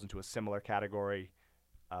of falls into a similar category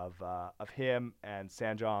of him and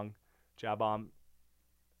Sanjong Jabom.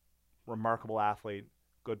 Remarkable athlete,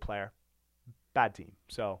 good player, bad team.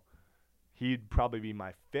 So he'd probably be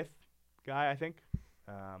my 5th guy, I think.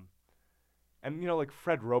 And like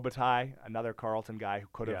Fred Robitaille, another Carleton guy who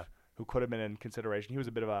could have been in consideration. He was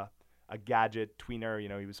a bit of a gadget tweener.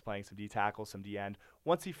 He was playing some D tackle, some D end.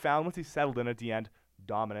 Once he settled in at D end,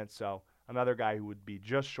 dominant. So another guy who would be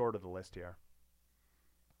just short of the list here.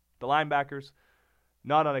 The linebackers,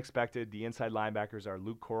 not unexpected. The inside linebackers are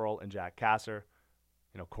Luke Corral and Jack Kasser.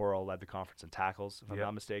 Corral led the conference in tackles, if I'm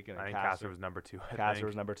not mistaken. I think Kasser was number 2. Kasser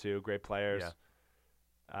was number 2. Great players.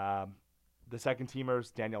 Yeah. The second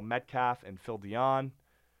teamers, Daniel Metcalf and Phil Dion.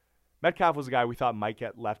 Metcalf was a guy we thought might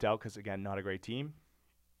get left out because, again, not a great team.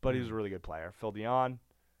 But he was a really good player. Phil Dion,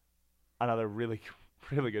 another really,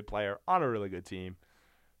 really good player on a really good team.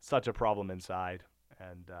 Such a problem inside.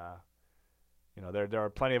 And, there are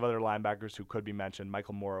plenty of other linebackers who could be mentioned.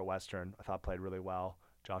 Michael Moore at Western, I thought played really well.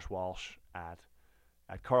 Josh Walsh at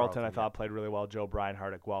Carleton, I thought played really well. Joe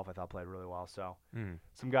Breinhardt at Guelph, I thought played really well. So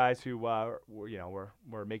some guys who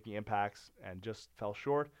were making impacts and just fell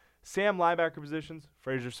short. Sam linebacker positions,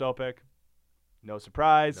 Fraser Sopik, no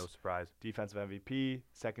surprise. No surprise. Defensive MVP,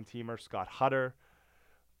 second teamer Scott Hutter.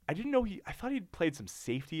 I thought he'd played some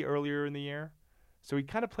safety earlier in the year. So he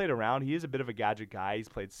kind of played around. He is a bit of a gadget guy. He's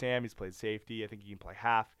played Sam, he's played safety. I think he can play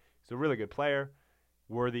half. He's a really good player,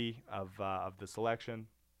 worthy of the selection.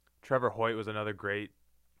 Trevor Hoyt was another great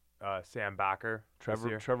Sam backer.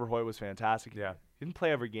 Trevor Hoyt was fantastic. Yeah. He didn't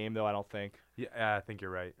play every game, though, I don't think. Yeah, I think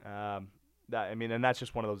you're right. And that's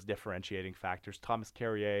just one of those differentiating factors. Thomas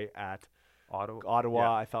Carrier at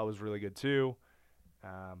Ottawa, I thought was really good, too.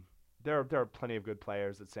 There are plenty of good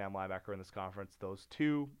players at Sam linebacker in this conference. Those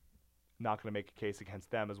two, not going to make a case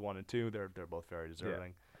against them as 1 and 2. They're both very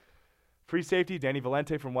deserving. Yeah. Free safety, Danny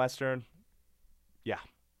Valente from Western. Yeah.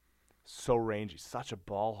 So rangy. Such a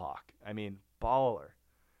ball hawk. I mean, baller.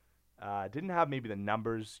 Didn't have maybe the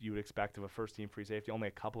numbers you would expect of a first-team free safety. Only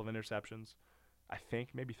a couple of interceptions. I think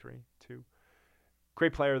maybe 2.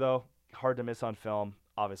 Great player, though. Hard to miss on film.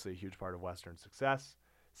 Obviously a huge part of Western's success.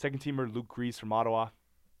 Second-teamer Luke Grease from Ottawa.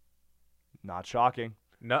 Not shocking.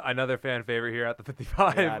 No, another fan favorite here at the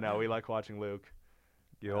 55. Yeah, I know. We like watching Luke.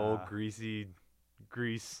 The old greasy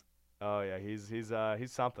Grease. Oh, yeah. He's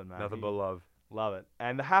something, man. Nothing but love. Love it.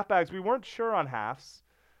 And the halfbacks, we weren't sure on halves.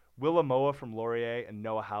 Willa Moa from Laurier and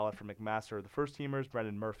Noah Hallett from McMaster are the first teamers.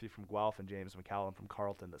 Brendan Murphy from Guelph and James McCallum from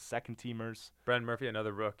Carleton, the second teamers. Brendan Murphy,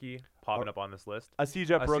 another rookie, popping up on this list. A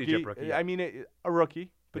CJEP rookie. Yeah. I mean, a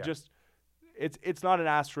rookie, but just it's not an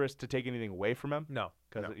asterisk to take anything away from him. No,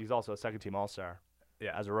 because he's also a second-team All-Star.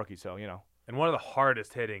 Yeah, as a rookie, so And one of the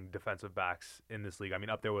hardest hitting defensive backs in this league. I mean,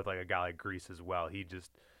 up there with like a guy like Grease as well. He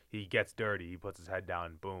gets dirty. He puts his head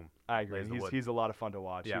down. Boom. I agree. He's a lot of fun to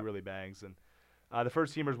watch. Yeah. He really bangs. And the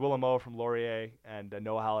first teamers, Willa Moa from Laurier and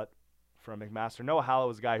Noah Hallett from McMaster. Noah Hallett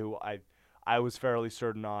was a guy who I was fairly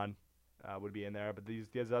certain on would be in there, but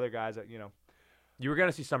these other guys that you were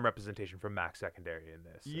gonna see some representation from Mac secondary in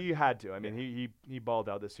this. You had to. I mean, he balled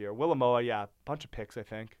out this year. Willa Moa, bunch of picks, I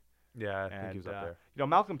think. Yeah, I think he was up there.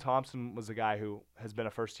 Malcolm Thompson was a guy who has been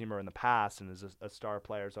a first teamer in the past and is a star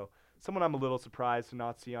player. So someone I'm a little surprised to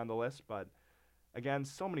not see on the list. But again,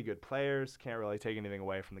 so many good players. Can't really take anything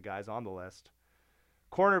away from the guys on the list.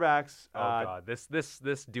 Cornerbacks. Oh God,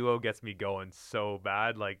 this duo gets me going so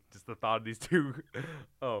bad. Like just the thought of these two.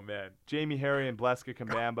 Oh man, Jamie Harry and Bleska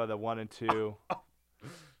Kambamba, the 1 and 2.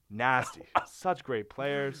 Nasty. Such great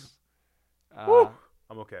players.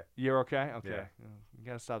 I'm okay. You're okay? Okay. Yeah. You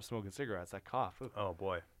got to stop smoking cigarettes. That cough. Ooh. Oh,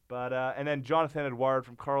 boy. But and then Jonathan Edward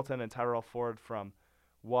from Carleton and Tyrell Ford from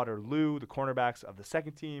Waterloo, the cornerbacks of the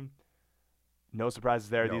second team. No surprises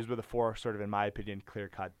there. Nope. These were the 4, sort of, in my opinion,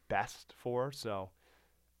 clear-cut best 4. So,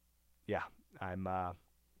 yeah, I am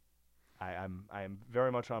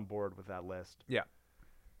very much on board with that list. Yeah.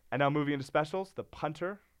 And now moving into specials, the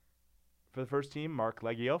punter for the first team, Mark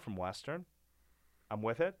Leggio from Western. I'm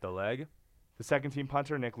with it. The leg. The second team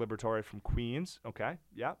punter, Nick Liberatore from Queens. Okay,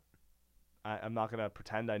 yeah. I'm not going to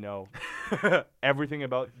pretend I know everything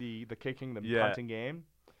about the kicking, the punting game.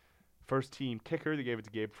 First team kicker, they gave it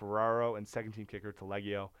to Gabe Ferraro, and second team kicker to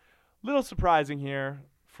Leggio. Little surprising here.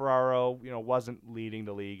 Ferraro, wasn't leading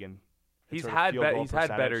the league, and he's had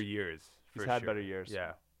better years. He's had better years.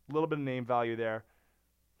 Yeah, a little bit of name value there.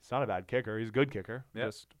 He's not a bad kicker. He's a good kicker. Yeah.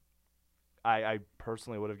 Just, I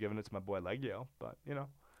personally would have given it to my boy Leggio, but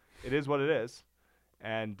it is what it is.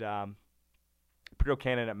 And Pedro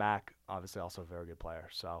Cannon at Mac, obviously also a very good player.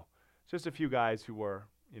 So just a few guys who were,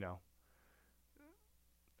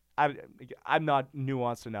 I'm not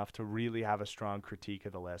nuanced enough to really have a strong critique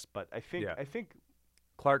of the list, but I think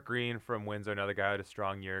Clark Green from Windsor, another guy who had a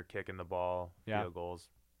strong year kicking the ball, field goals.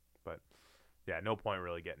 But yeah, no point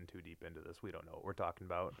really getting too deep into this. We don't know what we're talking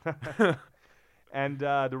about. And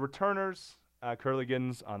the returners, Curly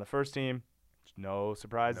Giddens on the first team, No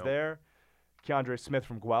surprise there. Keandre Smith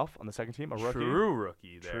from Guelph on the second team, a rookie. True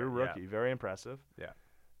rookie there. True rookie. Very impressive. Yeah.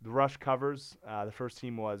 The rush covers. The first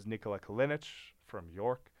team was Nikola Kalinic from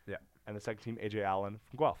York. Yeah. And the second team, A.J. Allen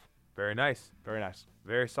from Guelph. Very nice. Very nice.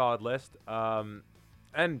 Very solid list.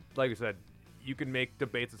 And like I said, you can make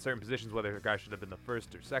debates at certain positions, whether a guy should have been the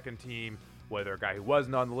first or second team, whether a guy who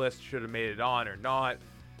wasn't on the list should have made it on or not.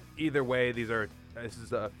 Either way, this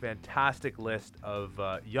is a fantastic list of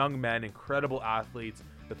young men, incredible athletes,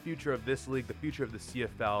 the future of this league, the future of the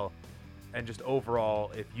CFL, and just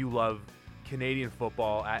overall, if you love Canadian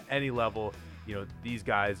football at any level, these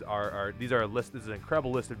guys are these are a list. This is an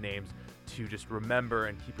incredible list of names to just remember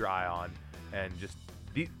and keep your eye on, and just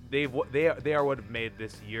they are what have made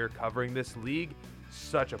this year covering this league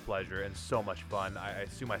such a pleasure and so much fun. I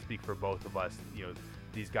assume I speak for both of us.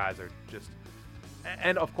 These guys are just,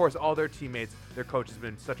 and of course all their teammates, their coach has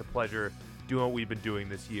been such a pleasure doing what we've been doing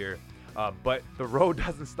this year. But the road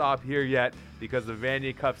doesn't stop here yet, because the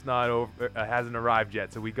Vanier Cup's not over, hasn't arrived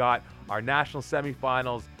yet. So we got our national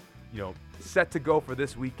semifinals, set to go for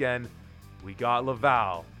this weekend. We got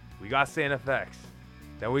Laval, we got Saint FX,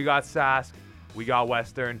 then we got Sask, we got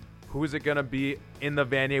Western. Who's it gonna be in the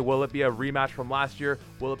Vanier? Will it be a rematch from last year?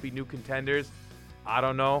 Will it be new contenders? I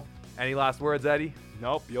don't know. Any last words, Eddie?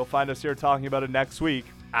 Nope. You'll find us here talking about it next week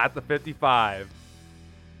at the 55.